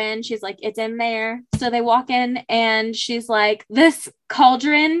cauldron. She's like, it's in there. So they walk in and she's like, this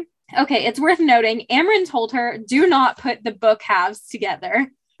cauldron. Okay, it's worth noting. Amren told her, do not put the book halves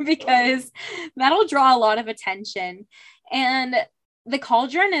together because that'll draw a lot of attention. And the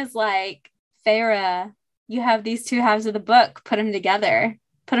cauldron is like, Feyre, you have these two halves of the book, put them together,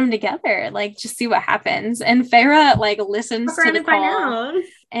 like, just see what happens. And Feyre like listens to the call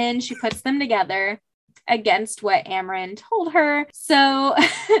and she puts them together against what Amren told her. So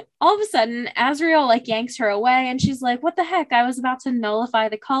all of a sudden Asriel like yanks her away and she's like, what the heck? I was about to nullify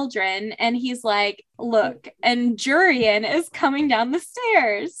the cauldron. And he's like, look, and Jurian is coming down the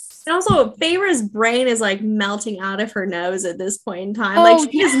stairs. And also Feyre's brain is like melting out of her nose at this point in time. Like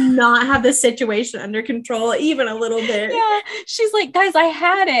she does not have the situation under control even a little bit. Yeah. She's like, guys, I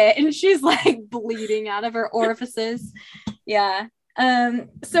had it. And she's like bleeding out of her orifices. Yeah.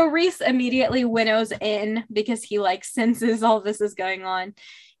 So Rhys immediately winnows in because he like senses all this is going on.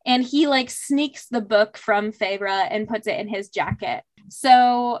 And he like sneaks the book from Feyre and puts it in his jacket.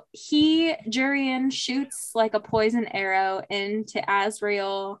 So Jurian shoots like a poison arrow into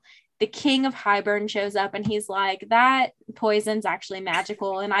Asriel. The king of Hybern shows up and he's like, that poison's actually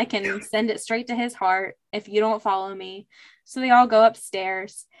magical and I can send it straight to his heart if you don't follow me. So they all go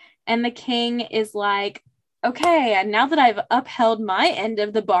upstairs and the king is like, okay, and now that I've upheld my end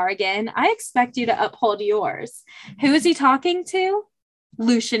of the bargain, I expect you to uphold yours. Who is he talking to?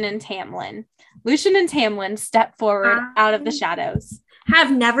 Lucien and Tamlin. Lucien and Tamlin step forward out of the shadows.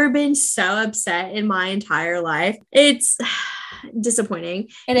 Have never been so upset in my entire life. It's disappointing.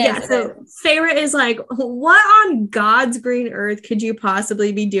 It is. Yeah, so Feyre is like, what on God's green earth could you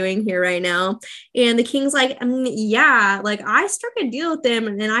possibly be doing here right now? And the king's like, yeah, like I struck a deal with them.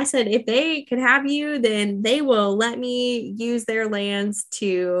 And I said, if they could have you, then they will let me use their lands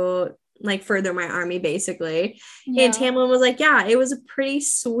to like further my army basically. Yeah. And Tamlin was like, yeah, it was a pretty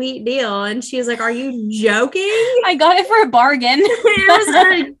sweet deal. And she was like, are you joking? I got it for a bargain. It was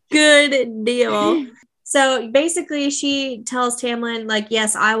a good deal. So basically she tells Tamlin like,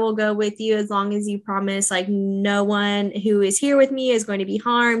 yes, I will go with you as long as you promise like no one who is here with me is going to be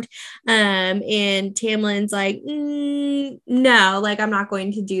harmed. And Tamlin's like, no, like I'm not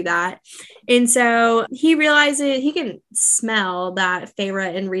going to do that. And so he realizes he can smell that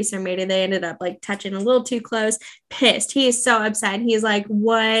Feyre and Rhys are mated. They ended up like touching a little too close. Pissed. He is so upset. He's like,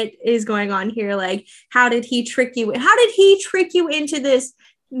 what is going on here? Like, how did he trick you? How did he trick you into this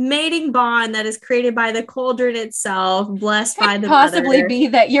mating bond that is created by the cauldron itself, blessed by the possibly mother? Be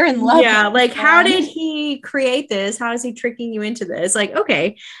that you're in love. Yeah, like how did he create this? How is he tricking you into this? Like,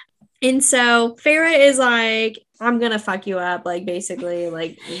 okay. And so Feyre is like, I'm gonna fuck you up, like basically,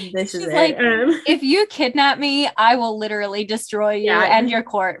 like this is like, it. If you kidnap me, I will literally destroy you and your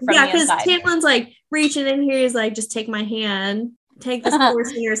court from the inside. Yeah, because Tamlin's like reaching in here, he's like, just take my hand. Take this poor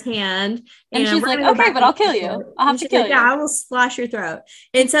singer's hand. And she's like, okay, but I'll kill you. I'll have to kill you. Yeah, I will slash your throat.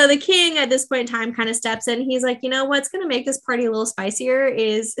 And so the king at this point in time kind of steps in. He's like, you know what's going to make this party a little spicier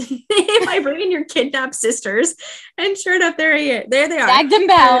is if I bring in your kidnapped sisters. And sure enough, there they are. Gagged and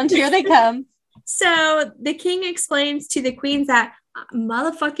bound. Here they come. So the king explains to the queens that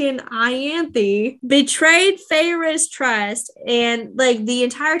motherfucking Ianthe betrayed Feyre's trust, and like the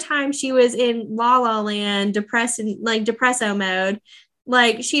entire time she was in La La Land, depresso mode,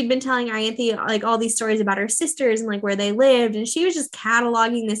 like she'd been telling Ianthe like all these stories about her sisters and like where they lived, and she was just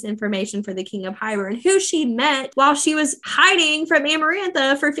cataloging this information for the king of Hybern, who she met while she was hiding from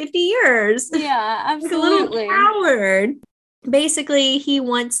Amarantha for 50 years. Yeah, absolutely. Like a little coward. basically he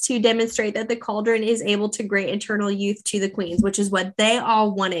wants to demonstrate that the cauldron is able to grant eternal youth to the queens, which is what they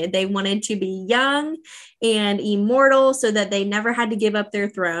all wanted. They wanted to be young and immortal so that they never had to give up their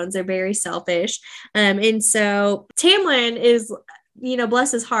thrones. They're very selfish. And so Tamlin is,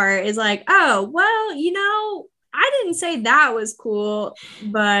 bless his heart, is like, oh, well, I didn't say that was cool,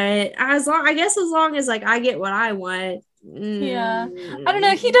 but as long as like I get what I want. Yeah, I don't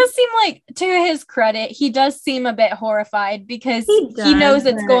know. He does seem like, to his credit, he does seem a bit horrified because he knows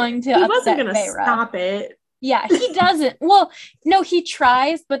it's going to upset Feyre. Stop it. Yeah, he doesn't. Well, no, he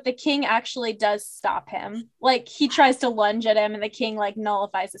tries, but the king actually does stop him. Like, he tries to lunge at him and the king like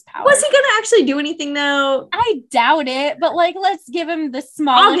nullifies his power. Was he gonna actually do anything though? I doubt it, but like, let's give him the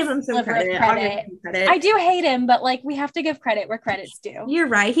smallest I'll give him some credit. I do hate him, but like, we have to give credit where credit's due. You're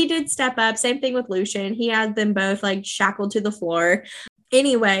right. He did step up. Same thing with Lucien. He had them both like shackled to the floor.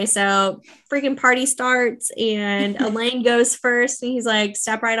 Anyway, so freaking party starts and Elaine goes first and he's like,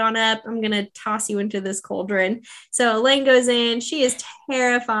 step right on up. I'm going to toss you into this cauldron. So Elaine goes in. She is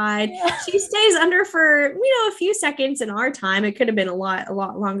terrified. Yeah. She stays under for, a few seconds in our time. It could have been a lot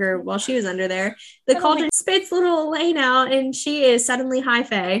longer while she was under there. The cauldron spits little Elaine out and she is suddenly high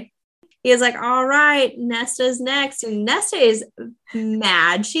fae. He is like, all right, Nesta's next. And Nesta is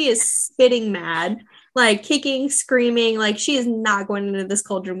mad. She is spitting mad. Like kicking, screaming, like she is not going into this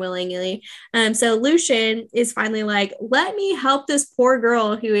cauldron willingly. So Lucien is finally like, let me help this poor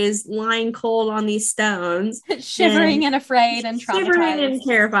girl who is lying cold on these stones. Shivering and afraid and traumatized. Shivering and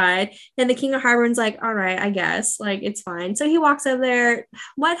terrified. And the King of Hybern's like, all right, I guess. Like, it's fine. So he walks over there.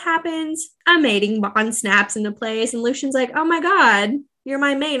 What happens? A mating bond snaps into place. And Lucien's like, oh my God, you're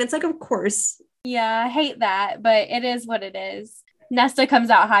my main. It's like, of course. Yeah, I hate that, but it is what it is. Nesta comes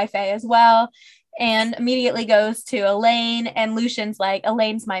out high fae as well. And immediately goes to Elaine, and Lucien's like,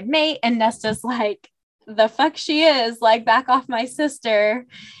 Elaine's my mate, and Nesta's like, the fuck she is, like, back off my sister.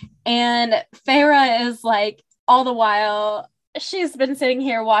 And Feyre is like, all the while, she's been sitting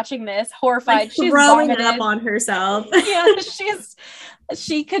here watching this, horrified. Like, she's throwing vomited up on herself. Yeah,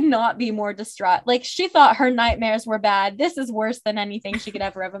 she could not be more distraught. Like, she thought her nightmares were bad. This is worse than anything she could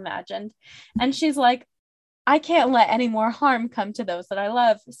ever have imagined. And she's like, I can't let any more harm come to those that I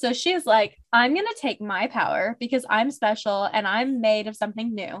love. So she's like, I'm going to take my power because I'm special and I'm made of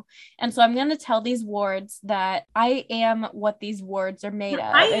something new. And so I'm going to tell these wards that I am what these wards are made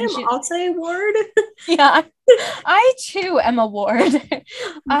of. I am also a ward. Yeah, I too am a ward.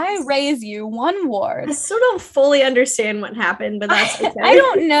 I raise you one ward. I still don't fully understand what happened, but that's okay. I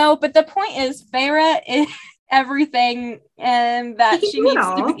don't know, but the point is Feyre is everything and that she needs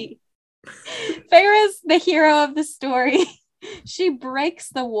to be. Feyre's the hero of the story. She breaks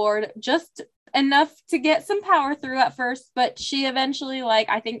the ward just enough to get some power through at first, but she eventually, like,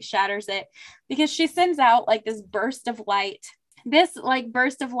 I think shatters it because she sends out like this burst of light. This like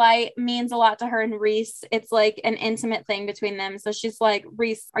burst of light means a lot to her and Rhys. It's like an intimate thing between them. So she's like,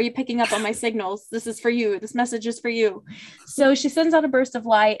 Rhys, are you picking up on my signals? This is for you. This message is for you. So she sends out a burst of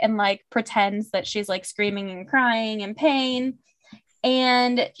light and like pretends that she's like screaming and crying in pain.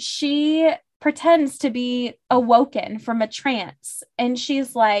 And she pretends to be awoken from a trance. And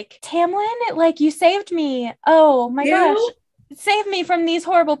she's like, Tamlin, like, you saved me. Oh my gosh. Save me from these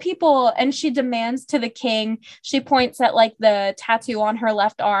horrible people. And she demands to the king. She points at like the tattoo on her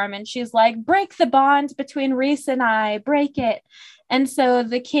left arm. And she's like, break the bond between Rhys and I. Break it. And so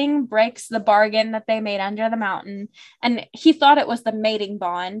the king breaks the bargain that they made under the mountain. And he thought it was the mating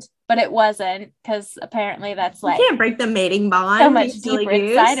bond, but it wasn't, because apparently that's like, you can't break the mating bond. So much deeper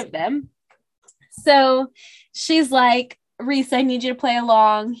inside of them. So she's like, Rhys, I need you to play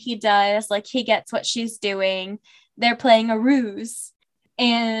along. He does. Like, he gets what she's doing. They're playing a ruse.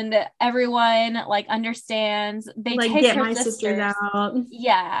 And everyone like understands. They like take her sisters out.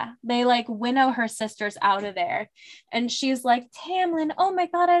 Yeah, they like winnow her sisters out of there, and she's like, Tamlin, oh my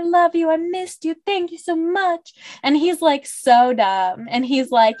God, I love you. I missed you. Thank you so much. And he's like so dumb, and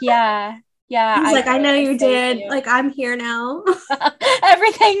he's like, yeah. He's like, I know you did. Like, I'm here now.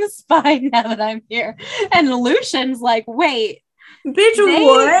 Everything's fine now that I'm here. And Lucien's like, wait, bitch,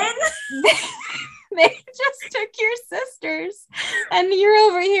 what? They just took your sisters and you're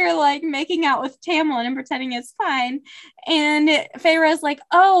over here like making out with Tamlin and pretending it's fine. And Feyre's like,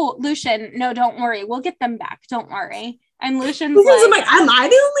 oh, Lucien, no, don't worry. We'll get them back. Don't worry. And Lucien's like, am I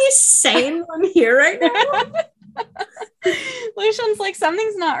the only sane one here right now? Lucien's like,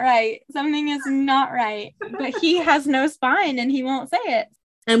 something's not right. Something is not right. But he has no spine and he won't say it.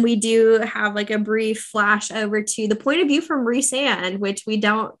 And we do have like a brief flash over to the point of view from Rhysand, which we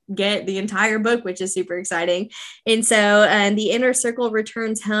don't get the entire book, which is super exciting. And so the inner circle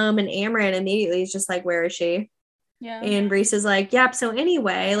returns home and Amren immediately is just like, where is she? Yeah. And Reese is like, yep. So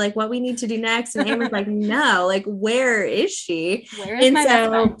anyway, like what we need to do next. And Amber's like, no, like, where is she? Where is my best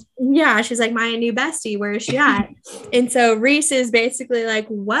friend? Yeah, she's like, my new bestie, where is she at? And so Reese is basically like,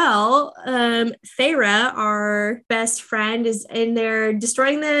 well, Feyre, our best friend, is in there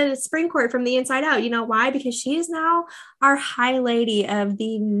destroying the spring court from the inside out. You know why? Because she is now our high lady of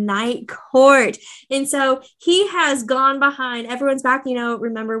the night court. And so he has gone behind everyone's back. You know,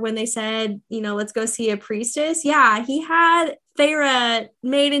 remember when they said, you know, let's go see a priestess? Yeah, he had Feyre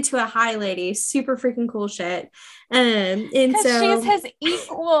made into a high lady. Super freaking cool shit. And so she's his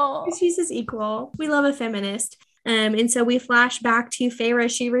equal. She's his equal. We love a feminist. And so we flash back to Feyre.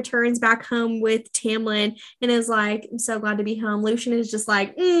 She returns back home with Tamlin and is like, I'm so glad to be home. Lucian is just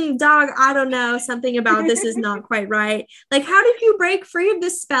like, dog, I don't know. Something about this is not quite right. Like, how did you break free of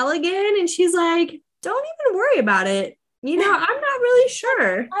this spell again? And she's like, don't even worry about it. You know, I'm not really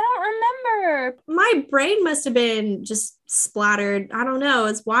sure. I don't remember. My brain must have been just splattered. I don't know.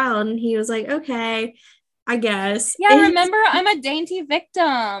 It's wild. And he was like, okay, I guess. Yeah, remember, I'm a dainty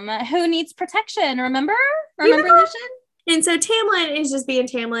victim who needs protection. Remember, Lucian? And so Tamlin is just being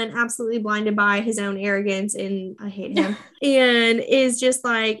Tamlin, absolutely blinded by his own arrogance, and I hate him. And is just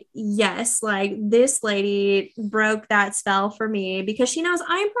like, yes, like this lady broke that spell for me because she knows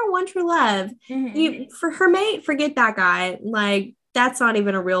I'm her one true love. For her mate, forget that guy. Like, that's not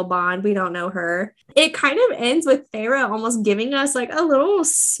even a real bond. We don't know her. It kind of ends with Feyre almost giving us like a little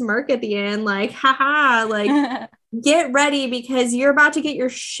smirk at the end, like, haha, like, get ready because you're about to get your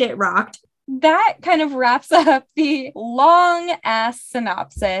shit rocked. That kind of wraps up the long ass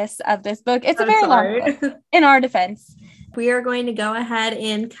synopsis of this book. It's a very long book, in our defense. We are going to go ahead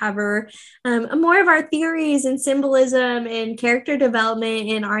and cover more of our theories and symbolism and character development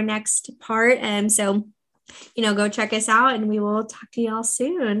in our next part. So, you know, go check us out and we will talk to y'all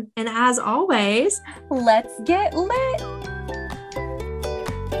soon. And as always, let's get lit.